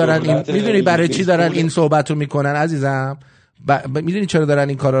برای چی دارن این صحبت رو میکنن عزیزم؟ میدونی چرا دارن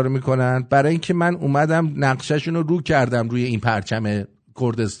این کارا رو میکنن؟ برای اینکه من اومدم نقشه‌شون رو کردم روی این پرچم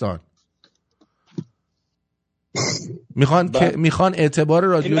کردستان. میخوان اعتبار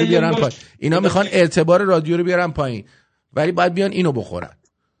رادیو رو بیارن پایین. اینا میخوان اعتبار رادیو رو بیارن پایین، ولی باید بیان اینو بخورن.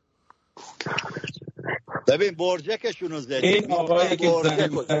 ببین برجکشون رو زدی. این آقایی که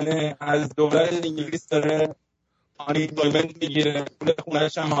زنه از دولت انگلیس داره آنیپلویمنت میگیره، پول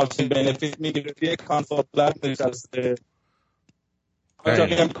خونهش هم هاوسینگ بنفیت میگیره، توی کانسال فلت نشسته،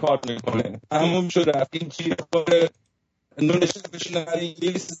 آجاقی هم کار میکنه. همون شد رفت این چیه باره نونش بشونه هر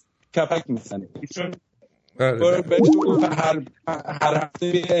انگلیس کپک میزنه. ایشون باره بهتون هر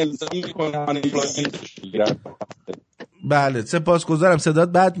هفته امضا میکنه آنیپلویمنتش میگیره. بله سپاسگزارم. صدات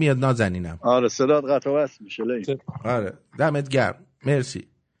بد میاد نازنینم. آره صدات قطع و وصل میشه. آره دمت گرم، مرسی.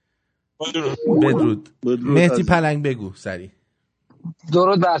 بدرود. مهدی پلنگ بگو سری.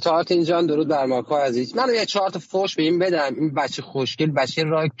 درود بر تو آرتین جان، درود بر مارکو عزیز. من یه 4 تا فوش به این بدم. این بچه خوشگل، بچه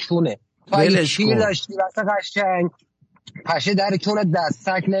رای کونه. تو این شیر داشتی واسه قشنگ پشه در کونه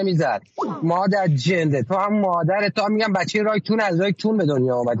دستک نمیزد. مادر جنده تو هم مادر تو هم میگم بچه رای کونه از رای کون به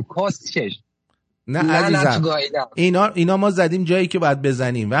دنیا اومدی کسکش. نه عزیزم اینا ما زدیم جایی که باید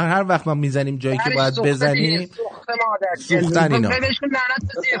بزنیم و هر وقت ما میزنیم جایی که باید بزنیم سوختن اینا. ببینش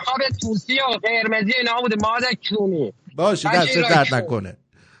لعنت به خواب توسی و قرمزی اینا بوده مادر کونی. باشه دست درد نکنه.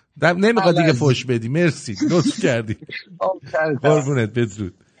 نمیخواد دیگه فوش بدی. مرسی لطف کردی. قربونت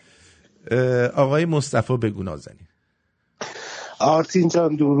بدرود. آقای مصطفی بگو نازنین. آرتین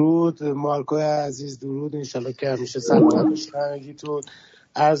جان درود، مارکوی عزیز درود، انشالله که همیشه سلامت باشید همگیتون.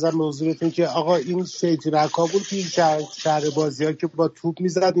 عرضم به حضورتون که آقا این شیطونکا بود توی شهر بازی‌ها که با توپ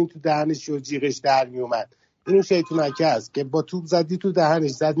می‌زدین تو دهنش و جیغش در میومد. این شیطونکه است که با توپ زدی تو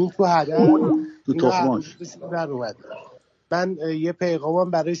دهنش، زدین تو هدف تو تخماش در اومد. من یه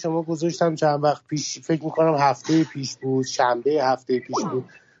پیغامم برای شما گذاشتم چند وقت پیش، فکر می‌کنم هفته پیش بود، شنبه هفته پیش بود.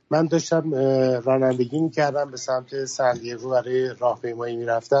 من داشتم رانندگی می‌کردم به سمت سن دیگو برای راهپیمایی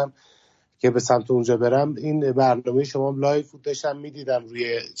می‌رفتم که به سمت اونجا برم، این برنامه شما لایو داشتم میدیدم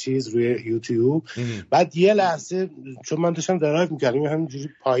روی یوتیوب. بعد یه لحظه چون من داشتم درایو میکردم همینجوری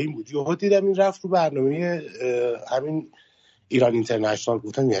پایین بود، یهو دیدم این رفت رو برنامه همین ایران اینترنشنال.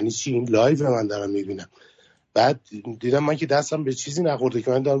 گفتم یعنی چی این لایو من دارم میبینم؟ بعد دیدم من که دستم به چیزی نخورده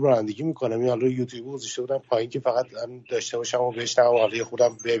که من دارم رانندگی میکنم، این حالا یوتیوب گذاشته بودم پایین که فقط داشته باشم و بشنوم و حالا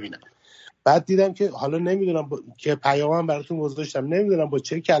خودم ببینم. بعد دیدم که حالا نمیدونم که پیامم براتون گذاشتم، نمیدونم با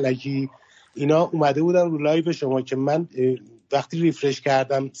چه کلکی اینا اومده بودن رو لایو شما که من وقتی ریفرش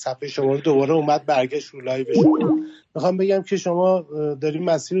کردم صفحه شما دوباره اومد برگشت رو لایو شما. میخوام بگم که شما دارین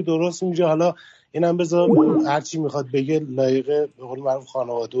مسیر درست اینجا. حالا اینم بذار هر چی میخواد بگه لایق به قول معروف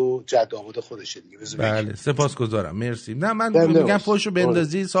خانواده و جد آباد خودشه دیگه. بله سپاسگزارم، مرسی. نه من میگم فوشو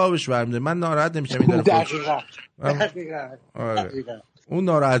بندازی صاحبش برمیده، من ناراحت نمیشم این داره دقیقاً. اون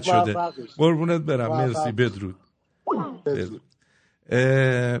ناراحت شده. قربونت برم، مرسی. بدرود.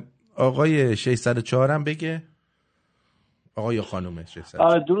 آقای 604 هم بگه، آقا یا خانومه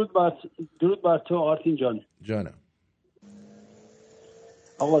 604. درود بر تو آرتین جانم.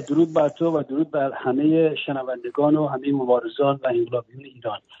 آقا درود بر تو و درود بر همه شنوندگان و همه مبارزان و انقلابیون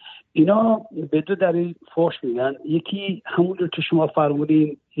ایران. اینا به دو دلیل فحش میدن. یکی همون رو که شما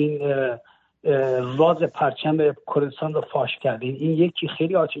فرمودین، این راز پرچم کردستان رو فاش کردین. این یکی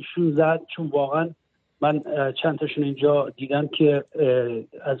خیلی آتششون زد، چون واقعا من چند تاشون اینجا دیدم که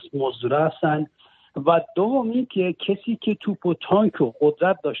از مزدوره هستن. و دومی که کسی که توپ و تانک و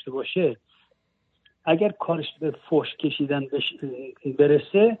قدرت داشته باشه اگر کارش به فحش کشیدن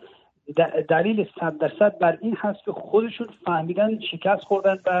برسه، دلیل 100% بر این هست که خودشون فهمیدن شکست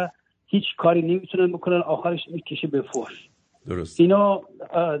خوردن و هیچ کاری نمیتونن بکنن، آخرش میکشه به فحش. درست. اینا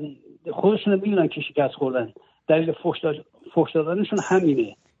خودشون میدونن که شکست خوردن، دلیل فحش دادنشون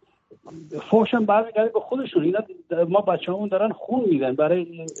همینه. فحش هم برمیگرده به خودشون. اینا ما بچه‌هامون دارن خون میدن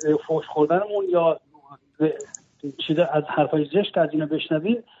برای فحش خوردنمون یا چیز از حرفای زشت از اینا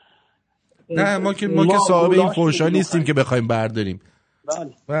بشنویم. نه ما که صاحب این فحشا نیستیم که بخوایم برداریم.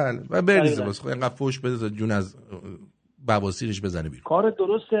 بله و بریزه واسه خود اینقدر فحش بده جون از بواسیرش بزنه بیرون.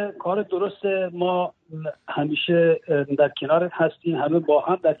 کار درسته. ما همیشه در کنار هستیم، همه با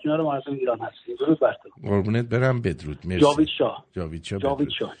هم در کنار مردم ایران هستیم. درود بر تو. قربونت برم. بدرود. مرسی.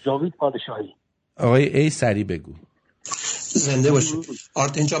 جاوید پادشاهی. آقای ای سری بگو. زنده باشی.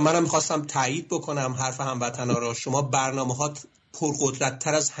 آرتین جان، منم می‌خواستم تایید بکنم حرف هموطنا رو. شما برنامه‌هات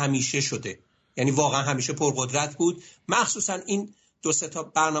پرقدرت‌تر از همیشه شده، یعنی واقعا همیشه پرقدرت بود. مخصوصا این 2-3 تا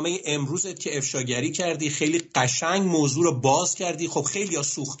برنامه امروزت که افشاگری کردی، خیلی قشنگ موضوع رو باز کردی. خب خیلی‌ها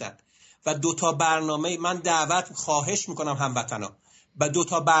سوختن و 2 تا برنامه، من دعوت خواهش میکنم هموطنا، و 2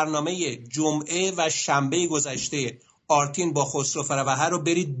 تا برنامه جمعه و شنبه گذشته آرتین با خسرو فروهر رو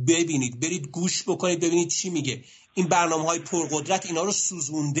برید ببینید، برید گوش بکنید ببینید چی میگه. این برنامه‌های پرقدرت اینا رو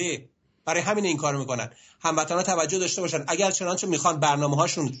سوزونده، برای همین این کارو میکنن. هموطنا توجه داشته باشن. اگر چنانچه میخوان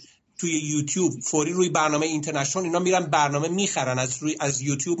برنامه‌هاشون توی یوتیوب فوری روی برنامه اینترنشنال، اینا میرن برنامه میخرن از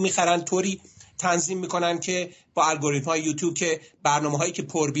یوتیوب میخرن، طوری تنظیم میکنن که با الگوریتم‌های یوتیوب که برنامه‌هایی که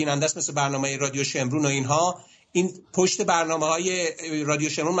پربیننده است مثل برنامه رادیو شمرون و اینها، این پشت برنامه‌های رادیو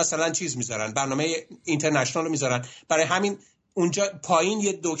شمرون مثلا چیز میذارن، برنامه اینترنشنال رو میذارن. برای همین اونجا پایین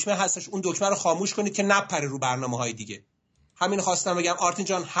یه دکمه هستش، اون دکمه رو خاموش کنید که نپره رو برنامه‌های دیگه. همین خواستم بگم. آرتین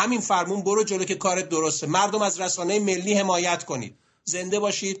جان همین فرمون برو جلو که کارت درسته. مردم از رسانه ملی حمایت کنید. زنده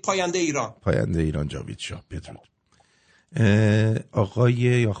باشید. پاینده ایران. پاینده ایران. جاوید شاه. بدرود. آقای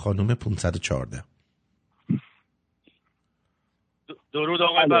یا خانم 514. درود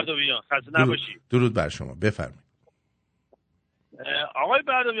آقای پرتویان، خسته نباشید. درود بر شما، بفرمایید. آقای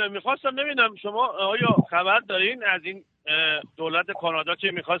پرتویان میخواستم ببینم شما آیا خبر دارین از این دولت کانادا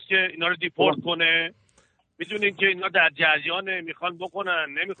که میخواست که اینا رو دیپورت کنه؟ میدونین که اینا در جریان میخوان بکنن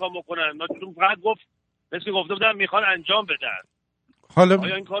نمیخوان بکنن؟ ما فقط مثل گفته بودن میخوان انجام بدن. حالا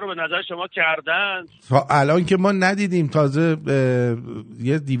آیا این کار رو به نظر شما کردن؟ تا الان که ما ندیدیم. تازه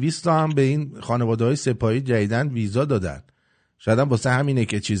یه 200 تا هم به این خانواده‌های سپاهی جدیدن ویزا دادن. شاید هم واسه همینه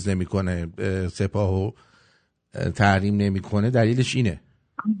که چیز نمیکنه، سپاهو تحریم نمیکنه. دلیلش اینه.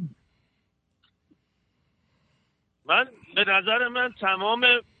 من به نظر من تمام،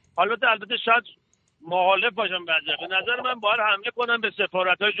 البته شاید مخالف باشم بعضی، به نظر من باید حمله کنن به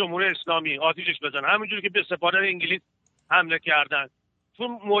سفارت‌های جمهوری اسلامی، آتیشش بزنن، همونجوری که به سفارت انگلیس حمله کردن.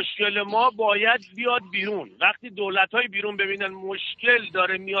 چون مشکل ما باید بیاد بیرون. وقتی دولت‌های بیرون ببینن مشکل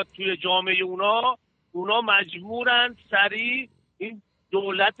داره میاد توی جامعه اونا مجبورن سریع این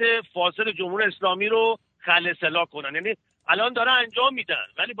دولت فاسد جمهوری اسلامی رو خلسلا کنن. یعنی الان داره انجام میدن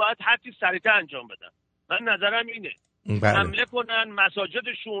ولی باید هر چیز سریعتر انجام بدن. من نظرم اینه. حمله کنن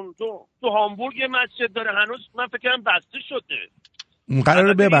مساجدشون. تو هامبورگ یه مسجد داره هنوز، من فکر کنم بسته شده.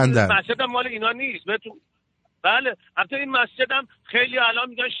 قراره ببندن. مسجد مال اینا نیست بهتون. بله البته این مسجد هم خیلی الان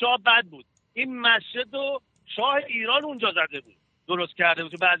میگن شاه بد بود. این مسجد رو شاه ایران اونجا زده بود، درست کرده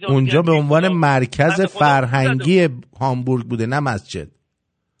بود. بعضی اونجا به عنوان مرکز فرهنگی هامبورگ بوده نه مسجد.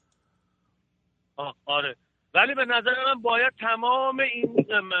 آره ولی به نظر من باید تمام این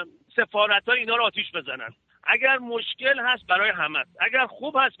سفارت‌ها اینا رو آتیش بزنن. اگر مشکل هست برای همه، اگر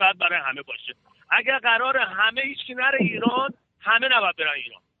خوب هست باید برای همه باشه. اگر قرار همه هیچکی نره ایران، همه نباید برن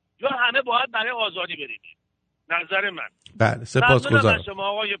ایران، یا همه باید برای آزادی بریم. نظر من. بله سپاسگزارم شما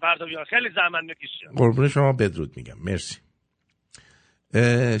آقای پرتویان، خیلی زحمت میکشید. قربون شما، بدرود میگم. مرسی.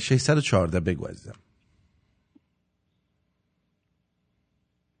 614 بگو عزیزم.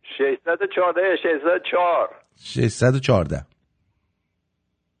 614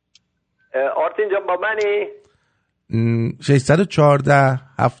 آرتین جان با منی؟ 614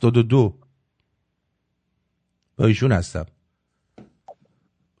 72 با ایشون هستم.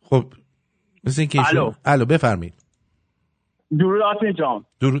 خب مثل اینکه ایشون الو بفرمایید. درود آرتین جان.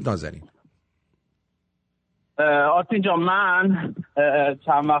 درود نازنین. آرتین جان من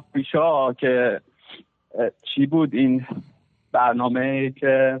چند وقت پیشا که چی بود این برنامه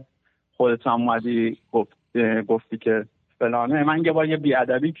که خودت هم اومدی گفتی که فلانه، من یه بار یه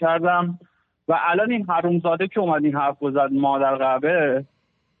بیادبی کردم و الان این حرومزاده که اومد این حرف رو زد مادر قبه،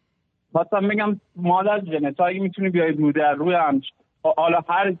 خواستم بگم مادر جنت اگه میتونی بیایی در روی هم حالا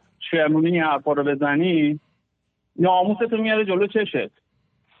هر چرمونی این حرفا رو بزنی ناموستو میاره جلو چشت.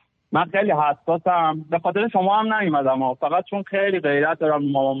 من خیلی حساسم، به خاطر شما هم نیومدم فقط چون خیلی غیرت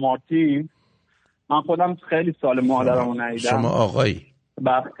دارم مامان مارتین. من خودم خیلی سال مادرمو ندیدم. شما آقایی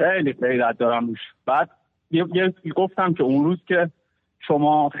بعد خیلی غیرت دارم روش. بعد یه گفتم که اون روز که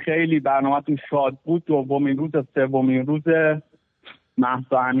شما خیلی برنامه‌تون شاد بود، دومین روز سومین روز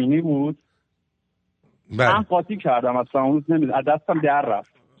مهسا امینی بود، من قاطی کردم اصلا اون روز از دستم در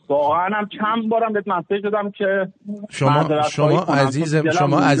رفت. واقعا هم چند بارم بهت مسیج دادم که شما عزیز منی،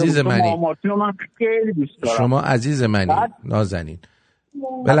 شما عزیز منی نازنین.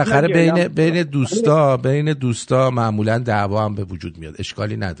 بالاخره بین دوستا معمولا دعوا هم به وجود میاد،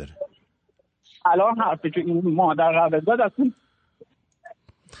 اشکالی نداره. الان حرفی که این مادر قبل داد اصلا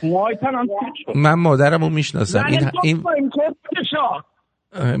من مادرمو میشناسم.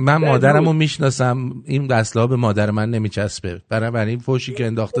 من مادرمو میشناسم، این دستلا به مادر من نمیچسبه. برای این فوشی که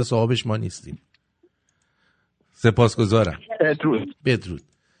انداخته صاحبش ما نیستیم. سپاسگزارم. بدرود.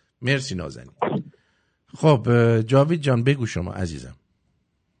 مرسی نازنین. خب جاوید جان بگو شما عزیزم.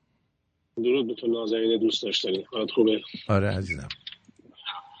 درود به تو نازنین دوست داشتنی، حالت خوبه؟ آره عزیزم.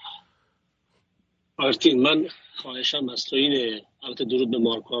 آرتین من خواهشم از تو اینه، البته درود به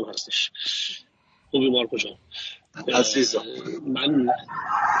مارکو هم هستش. خوبی مارکو جان؟ عزیزم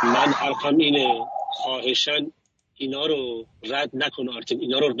من حرفم اینه، خواهشن اینا رو رد نکن آرتین،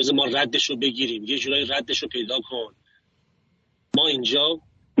 اینا رو بذار ما ردش رو بگیریم، یه جورایی ردش رو پیدا کن. ما اینجا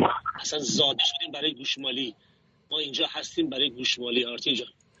اصلا زاده شدیم برای گوشمالی، ما اینجا هستیم برای گوشمالی آرتین جان.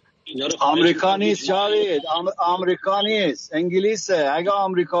 آمریکا نیست جاوید، آمریکا نیست، انگلیسه. اگه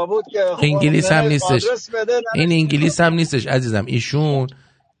آمریکا بود که انگلیس هم نیستش، این انگلیس هم نیستش عزیزم.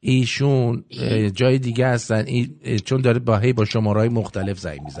 ایشون جای دیگه هستن، چون داره با شمارهای مختلف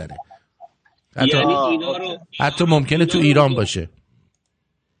زنگ میزنه. حتی ممکنه تو ایران باشه.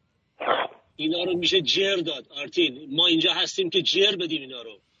 اینا رو میشه جر داد آرتین، ما اینجا هستیم که جر بدیم اینا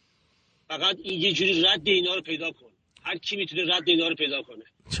رو. فقط یه جوری رد اینا رو پیدا کن، هر کی میتونه رد اینا رو پیدا کنه.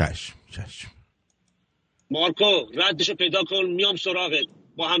 چشم مارکو ردشو پیدا کن، میام سراغت،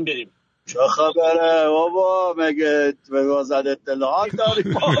 با هم بریم. چه خبره بابا؟ مگه به واسط اطلاعات داری؟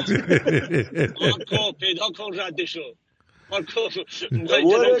 مارکو پیدا کن ردشو. مارکو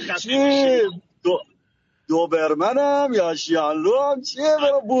چی؟ دوبرمنم یا شیانلو هم چیه؟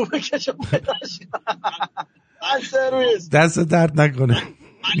 برو بو بکشم پیداش. دست درد نکنه.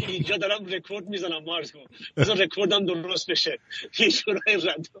 من اینجا دارم رکورد میزنم مارکو، بذار رکوردم درست بشه.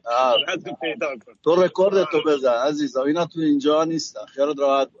 رد پیدا کن. تو رکوردتو بزن عزیزم، اینا تو اینجا نیستن، خیالت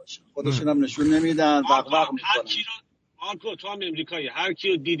راحت باشه. خودشون هم نشون نمیدن، وق میکنن. مارکو تو هم امریکایی، هر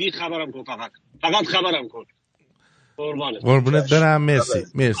کیو دیدی خبرم کن، فقط خبرم کن. قربونت برم. مرسی.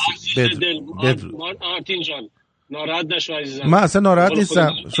 آرتین جان ناراحت نشو عزیزم. من اصلا ناراحت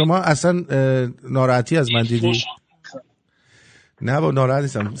نیستم. شما اصلا ناراحتی از من دیدی؟ نه با ناراحت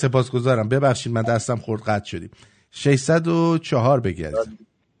نیستم. سپاسگزارم. ببخشید من دستم خورد قطع شدیم. 604 بگید.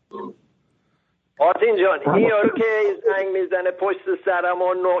 آرتین جان این یارو که زنگ میزنه پشت سرم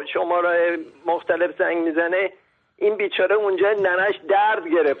و شماره مختلف زنگ میزنه، این بیچاره اونجا ننش درد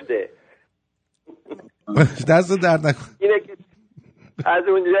گرفته. دست درد نکن. اینه که از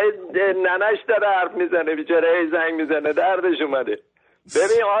اونجا ننش داره حرف میزنه، بیچاره زنگ میزنه، دردش اومده.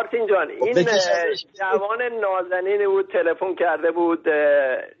 ببین آرتین جان، این جوان نازنینی بود، تلفن کرده بود،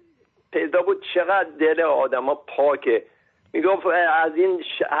 پیدا بود چقدر دل آدما پاکه. میگفت از این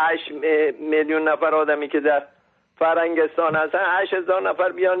 8 میلیون نفر آدمی که در فرنگستان هستن 8,000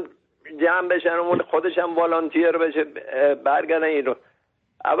 نفر بیان جمع بشن و خودش هم والانتیر بشه برگردن ایران.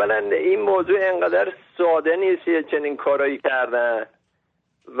 اولا این موضوع انقدر ساده نیست چنین کارایی کردن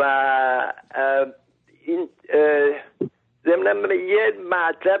و این ضمن یه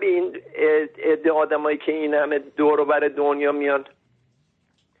مطلب این عده آدمایی که این همه دور و بر دنیا میان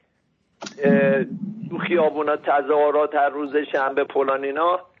تو خیابونا تظاهرات هر روز شنبه فلان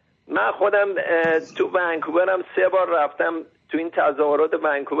اینا. من خودم تو ونکوورم 3 بار رفتم تو این تظاهرات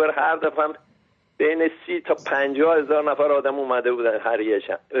ونکوور، هر دفعه بین 30 تا 50 هزار نفر آدم اومده بودن هر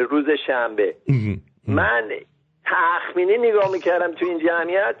روز شنبه. من تخمینی نگاه میکردم تو این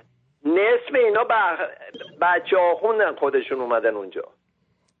جمعیت نصف اینا بچه ها خوندن خودشون اومدن اونجا.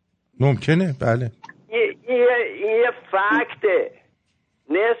 ممکنه بله، یه فکته،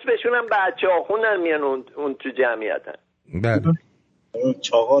 نصفشون هم بچه ها خوندن میان اون تو جمعیتن. بله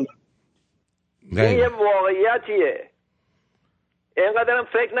چاقال. این یه واقعیتیه. اینقدر هم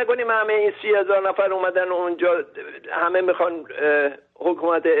فکر نکنیم همه این 30,000 نفر اومدن اونجا همه میخوان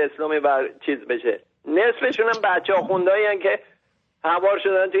حکومت اسلامی بر چیز بشه. نصفشون هم بچه ها خوندایی هن که هوار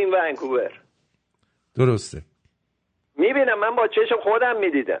شدن تو این ونکوور. درسته، میبینم، من با چشم خودم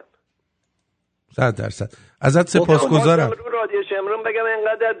میدیدم. 100%. ازت سپاسگزارم. رو رادیو شمرون بگم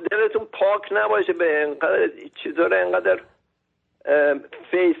اینقدر دلتون پاک نباشه به اینقدر چیزا رو اینقدر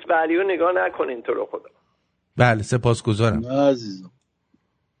فیس ولیو نگاه نکنین تو رو خدا. بله سپاسگزارم عزیزم.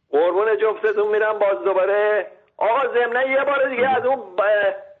 قربون جفتتون میرم. باز دوباره آقا ضمن یه بار دیگه از اون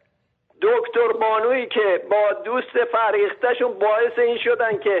دکتر بانویی که با دوست فریختشون باعث این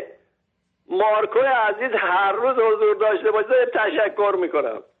شدن که مارکوی عزیز هر روز حضور داشته باشه تشکر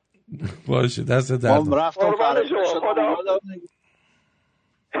میکنم. باشه دست درد. ما رفتم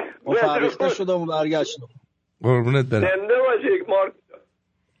فریخته شدم و برگشتم. قربونت برم. زنده باشی مارکو.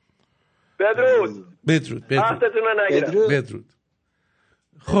 بدرود. بدرود.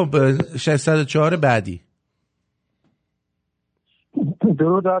 خب 604 بعدی.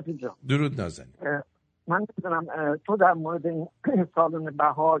 درود آرتین جان. درود نازنین. من می‌دونم تو در مورد این سالن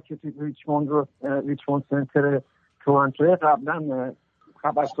بهار که توی ریچموند سنتر تورنتو قبلا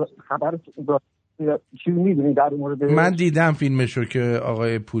خبر چی می‌دونی در مورد؟ من دیدم فیلمشو که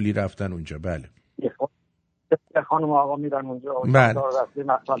آقای پولی رفتن اونجا. بله. خانم آقا میرن اونجا. بله.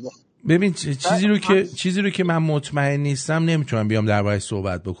 ببین چیزی رو که من مطمئن نیستم نمیتونم بیام دربارش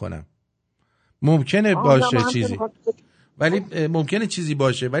صحبت بکنم. ممکنه باشه چیزی، ولی ممکنه چیزی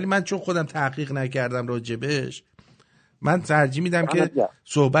باشه، ولی من چون خودم تحقیق نکردم راجبش، من ترجیح میدم که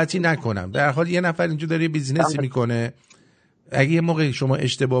صحبتی نکنم. در حال یه نفر اینجا داره بیزینسی میکنه، اگه یه موقع شما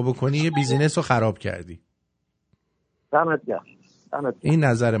اشتباه بکنی یه بیزینس رو خراب کردی. دمت گرم. این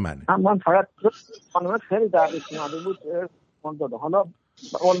نظر منه. من فقط خانم خیلی دردش اومده بود من داده. حالا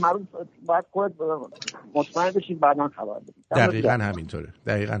اول معروف باید خود مطمئن بشید بعدا خبر بدید.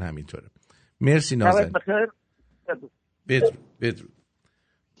 دقیقاً همینطوره. مرسی نازنین. بدرود.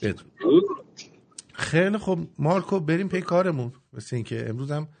 خیلی خب مارکو بریم پی کارمون. مثل این که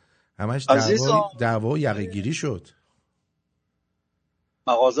امروز هم همش دعوا یقه گیری شد.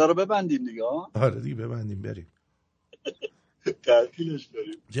 مغازه رو ببندیم دیگه. آره دیگه ببندیم بریم. تعطیلش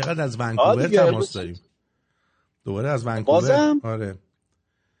داریم. چقدر از ونکوور تماس داریم. دوباره از ونکوور. بازم؟ آره.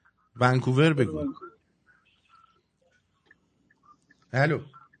 ونکوور بگو. الو.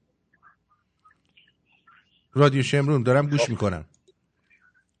 رادیو شمرون دارم گوش میکنم.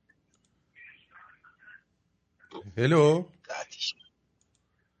 هلو.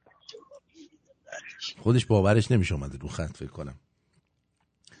 خودش باورش نمیشه اومده رو خط فکر کنم.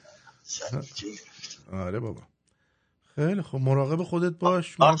 آره بابا. خیلی خب مراقب خودت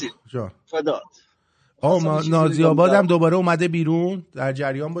باش. جان. فدات. ما نازی آباد هم دوباره اومده بیرون، در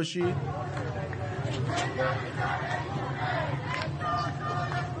جریان باشی.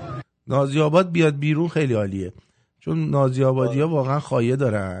 نازی آباد بیاد بیرون خیلی عالیه، چون نازی آبادی ها واقعا خایه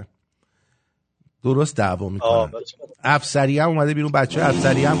دارن، درست دعوا میکنن. افسری هم اومده بیرون، بچه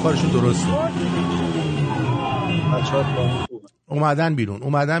افسری هم کارشون درسته. اومدن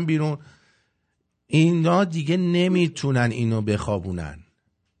بیرون. اینا دیگه نمیتونن اینو بخوابونن.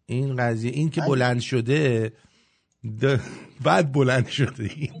 این قضیه این که بلند شده بعد بلند شده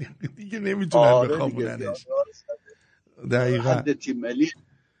دیگه نمیتونن بخوابوننش. دقیقاً. حد تیم ملی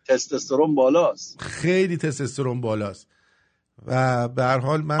تستوسترون بالاست، خیلی تستوسترون بالاست. و به هر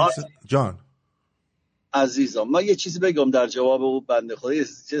حال من جان عزیزم من یه چیزی بگم در جواب اون بنده خدا، یه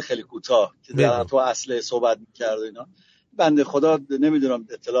چیز خیلی کوتاه که در تو اصل صحبت می‌کرد اینا. بنده خدا نمیدونم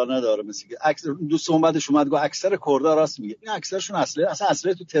اطلاع نداره، مثل که دوست اومدش اومد گفت اکثر کردا راست میگه. این اکثرشون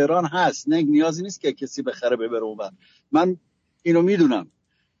اصلا تو تهران هست، نه نیازی نیست که کسی بخره ببره اونور. من اینو میدونم،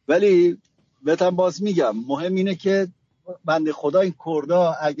 ولی بهتم باز میگم مهم اینه که بنده خدا این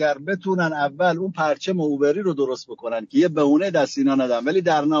کردا اگر بتونن اول اون پرچم اوبری رو درست بکنن که یه بهونه دست اینا ندن، ولی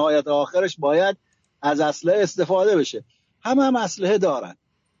در نهایت آخرش باید از اسلحه استفاده بشه. هم اسلحه دارن،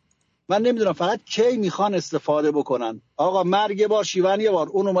 من نمیدونم فقط کی میخوان استفاده بکنن. آقا مرگ یه بار، شیون یه بار،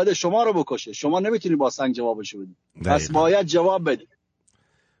 اون اومده شما رو بکشه، شما نمیتونی با سنگ جوابشو بدی، پس باید جواب بدی.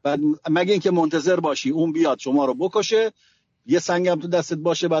 بعد مگه اینکه منتظر باشی اون بیاد شما رو بکشه، یه سنگ هم تو دستت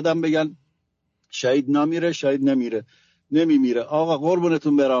باشه بعدم بگن شهید نمیره، شهید نمیمیره. آقا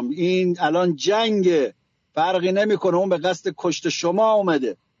قربونتون برام، این الان جنگ، فرقی نمیکنه اون به قصد کشت شما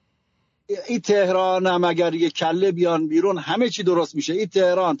اومده. این تهران هم اگر یه کله بیان بیرون همه چی درست میشه. این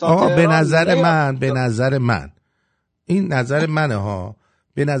تهران تا آقا تهران به نظر من این نظر منه ها،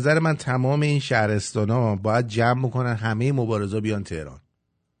 به نظر من تمام این شهرستانا باید جمع بکنن، همه مبارزا بیان تهران.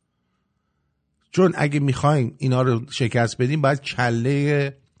 چون اگه میخوایم اینا رو شکست بدیم باید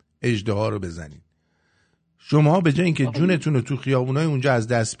کله اژدها رو بزنیم. شما به جای اینکه جونتون رو تو خیابونای اونجا از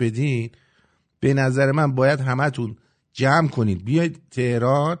دست بدین، به نظر من باید همتون جمع کنید بیاید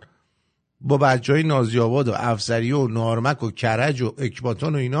تهران، با بچهای نازی‌آباد و افسری و نارمک و کرج و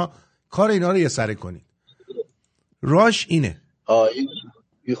اکباتان و اینا کار اینا رو یه سره کنید. راش اینه.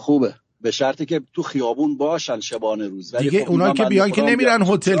 این خوبه، به شرطی که تو خیابون باشن شبانه روز. دیگه اونا که بیان که نمیرن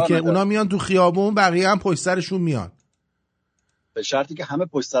هتل، که اونا میان تو خیابون، بقیه هم پشت سرشون میان. به شرطی که همه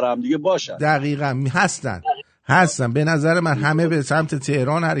پشت سر هم دیگه باشن. دقیقاً هستن. به نظر من همه به سمت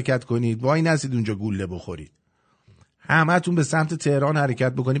تهران حرکت کنید، وای نسید اونجا گوله بخورید. همتون به سمت تهران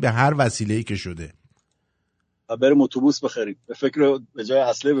حرکت بکنید به هر وسیله‌ای که شده. بریم اتوبوس بخریم، به جای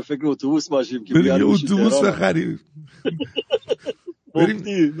اصله به فکر اتوبوس باشیم که بریم اتوبوس بخریم.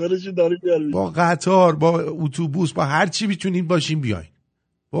 بریم با قطار، با اتوبوس، با هر چی میتونید باشین بیاین.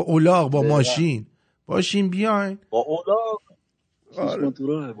 با اولاغ، با ماشین باشین بیاین. با اولاغ.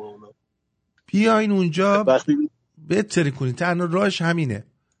 بیاین اونجا بهتری کنید. تنها راهش همینه.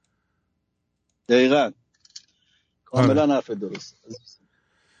 دقیقاً. کاملا حرف درست.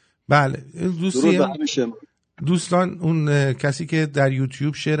 بله دوستان، اون کسی که در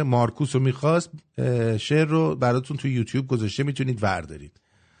یوتیوب شعر مارکوس رو میخواست، شعر رو براتون تو یوتیوب گذاشته، میتونید وردارید.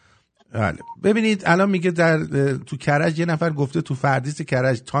 بله ببینید الان میگه تو کرج یه نفر گفته تو فردیس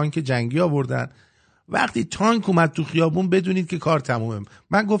کرج تانک جنگی آوردن. وقتی تانک اومد تو خیابون بدونید که کار تمومه.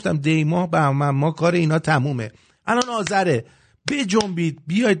 من گفتم دیماه بهمن ما کار اینا تمومه. الان آذره، بجنبید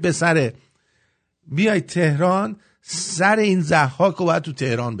بیاید تهران، سر این ضحاک رو باید تو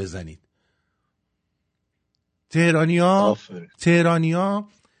تهران بزنید. تهرانیا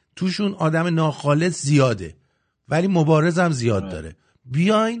توشون آدم ناخالص زیاده ولی مبارز هم زیاد داره.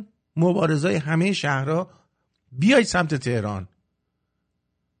 بیاین مبارزای همه شهرها بیاید سمت تهران،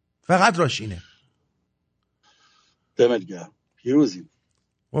 فقط راش اینه. دمت گرم، پیروزیم.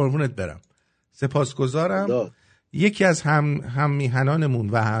 قربونت برم، سپاسگزارم. یکی از هم میهنانمون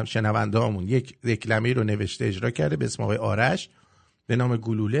و هم شنوندهامون یک دکلمه رو نوشته اجرا کرده به اسم آقای آرش به نام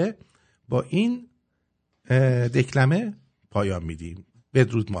گلوله. با این دکلمه پایان میدیم.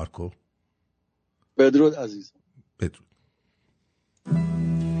 بدرود مارکو. بدرود عزیز. بدرود.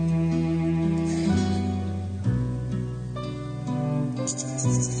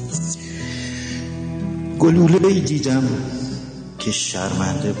 گلوله‌ای دیدم که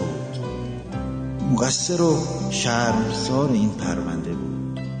شرمنده بود، مقصر و شرمسار این پرونده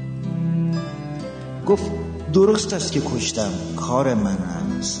بود. گفت درست است که کشتم، کار من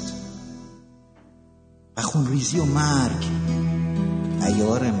است، و خونریزی و مرگ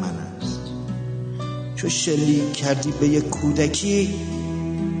عیار من است. چو شلیک کردی به یک کودکی،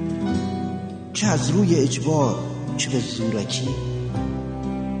 چه از روی اجبار چه به زورکی.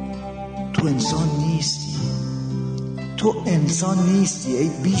 تو انسان نیستی ای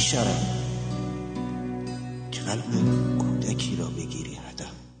بیشرم، که قلب کودکی را بگیری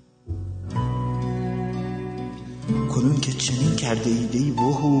هدف. کنون که چنین کرده ایدهی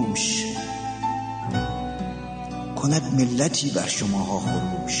وحوش، کند ملتی بر شماها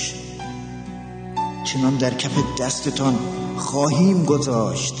خروش. چنان در کف دستتان خواهیم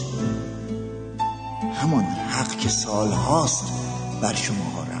گذاشت، همان حق که سال هاست بر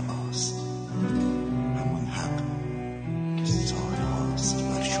شماها رواست. همان حق که سال هاست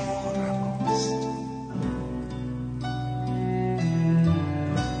بر شماها رواست.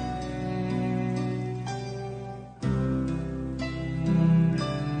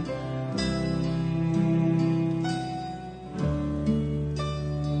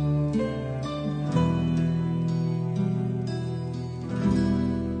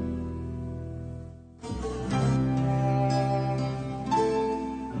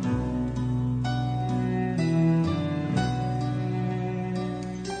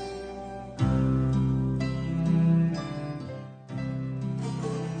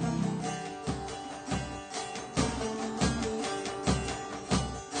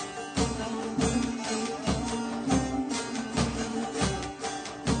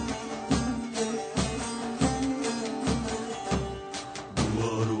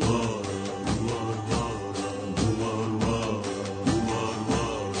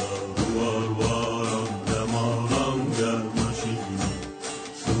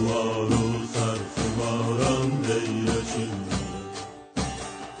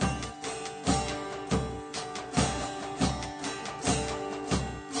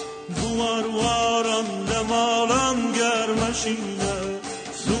 سوارواران دمالان گرمشینه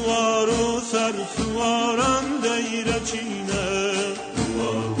سوارو سر سواران دیره چینه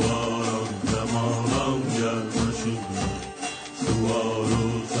سوارواران دمالان گرمشینه سوارو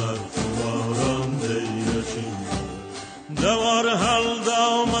سر سواران دیره چینه دوار حل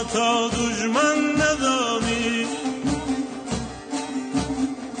دامتا دشمن ندانی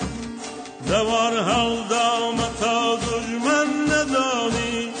دوار حل دامتا دشمن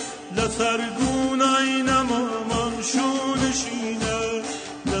ندانی لسرگونای نمامان شونشینه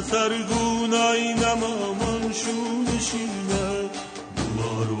لسرگونای نمامان شونشینه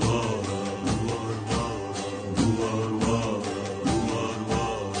دوار وارا دوار وارا دوار وارا دوار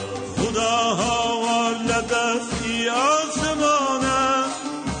وارا خدا ها لدستی آسمانه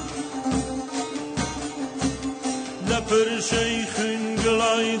لپر شیخین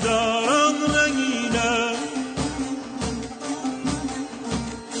گلای داران رنگینه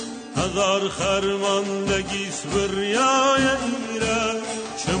هزار خرماندگیس بریای ایره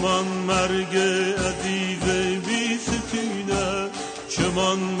چمان مرگ عزیز بی ستینه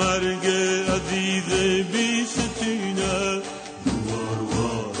چمان مرگ عزیز بی ستینه دوار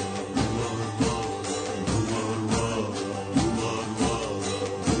وارا دوار وارا دوار وارا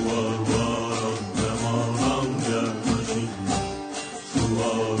دوار وارا دمالان گرمشینه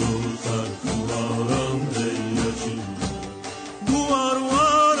سوارو سر سواران دیره چینه دوار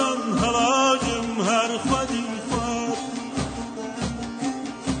واران حلاجم هر خودی خود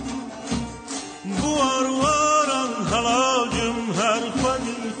دوار واران حلاجم هر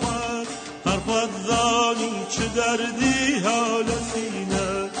خودی خود هر خود زانی چه دردی حال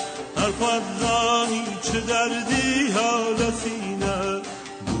سینه هر خود زانی چه دردی حال سینه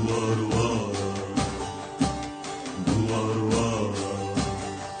دوار واران دوار واران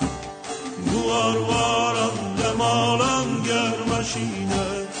دوار واران دمالان گرمشینه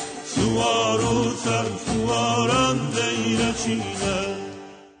سوارو سر سواران دیره چینه